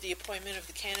approved the appointment of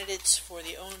the candidates for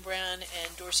the Owen Brown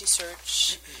and Dorsey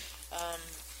search,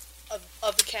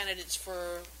 of the candidates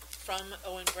from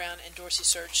Owen Brown and Dorsey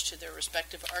search to their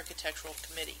respective architectural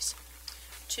committees.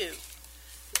 2,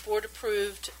 the board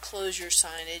approved closure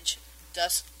signage,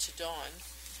 dusk to dawn,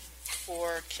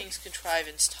 for King's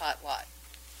Contrivance Tot Lot.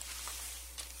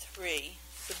 3,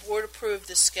 the board approved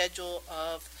the schedule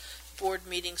of board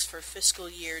meetings for fiscal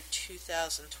year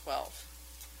 2012.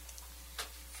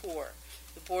 4,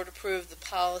 the board approved the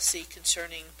policy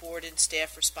concerning board and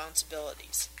staff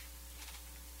responsibilities.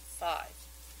 5,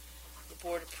 the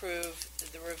board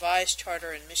approved the revised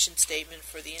charter and mission statement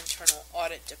for the internal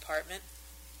audit department.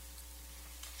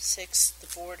 6, the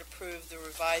board approved the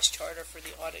revised charter for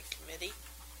the audit committee.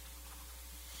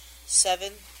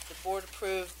 7, the board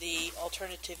approved the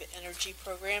alternative energy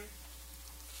program.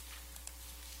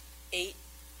 8,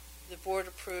 the board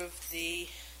approved the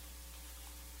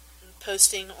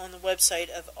posting on the website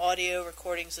of audio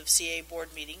recordings of CA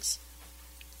board meetings.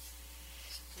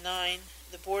 9,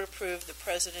 the board approved the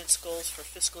president's goals for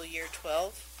fiscal year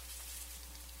 12.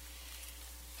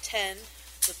 10,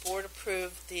 the board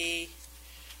approved the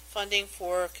funding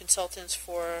for consultants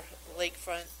for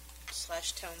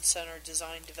lakefront/town center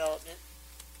design development.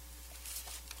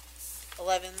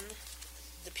 11,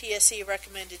 the PSE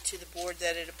recommended to the board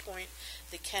that it appoint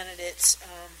the candidates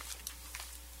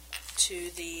to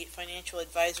the Financial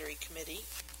Advisory Committee.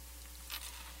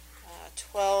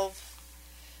 12,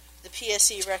 the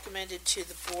PSE recommended to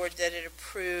the board that it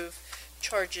approve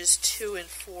charges 2 and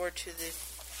 4 to the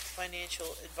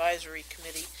Financial Advisory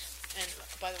Committee. And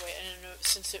by the way, I don't know,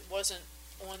 since it wasn't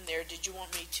on there, did you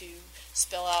want me to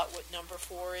spell out what number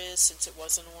 4 is, since it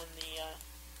wasn't on the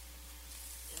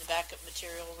in the backup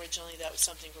material originally? That was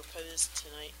something proposed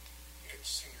tonight. It's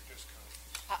senior discount.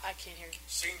 I can't hear you.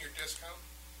 Senior discount?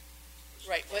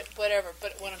 Right, whatever.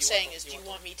 But what I'm saying is, do you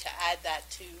want me to add that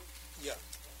to? Yeah.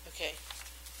 Okay.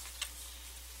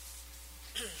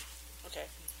 Okay.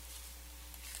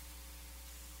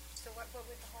 So what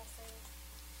would the whole thing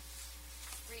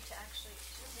read to actually,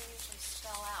 you don't usually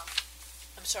spell out?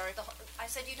 I'm sorry? I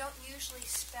said you don't usually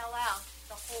spell out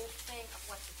the whole thing of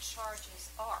what the charges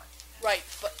are. Right,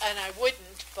 and I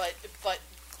wouldn't, but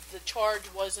the charge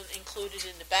wasn't included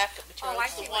in the backup material. I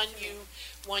It's see the what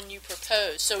one you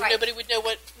proposed. So Right. nobody would know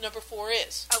what number 4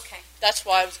 is. Okay. That's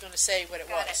why I was going to say what it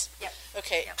Got was. it. Yep.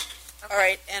 Okay. Yep. All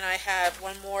right, and I have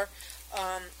one more.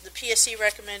 The PSC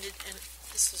recommended, and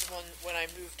this is one when I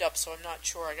moved up, so I'm not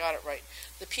sure I got it right.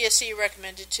 The PSC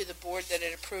recommended to the board that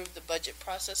it approve the budget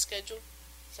process schedule.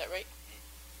 Is that right?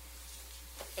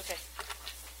 Okay.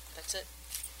 That's it.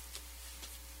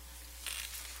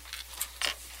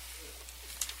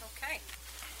 Okay.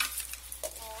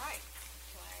 All right.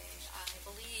 I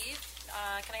believe,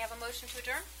 can I have a motion to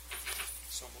adjourn?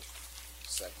 So moved.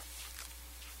 Second.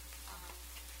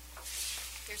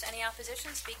 If there's any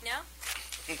opposition, speak now.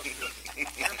 You're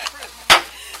approved.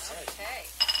 Okay.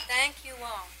 Thank you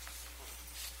all.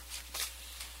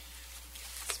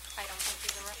 I don't think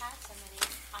we've ever had so many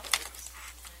items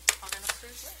on an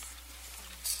approved list.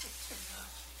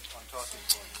 On talking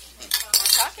points.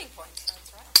 Talking points,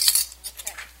 that's right.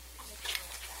 Okay.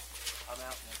 I'm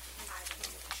out next week.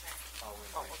 I'll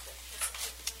ring back.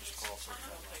 Just call for it.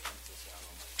 I'll make this out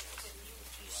on my desk.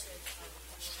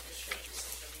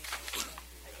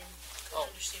 I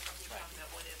understand what you're talking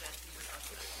about, what event you were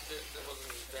talking about. There was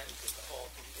an event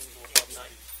called One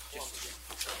Night Columbia.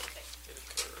 It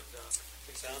occurred.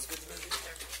 Sounds good to me.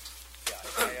 Yeah,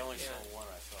 I only saw one,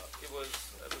 I thought. It was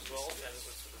well attended,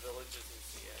 was for the villages and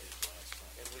CA.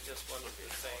 And we just wanted to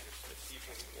thank the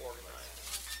people who organized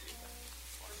the event.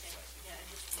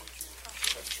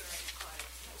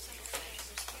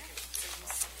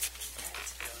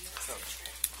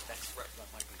 That's right. That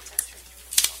might be the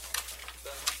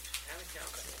The county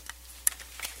council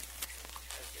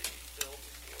has a bill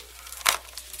before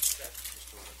that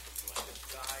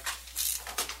guide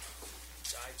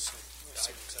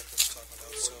Exactly what I'm talking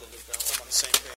about. So, for the I'm on the development same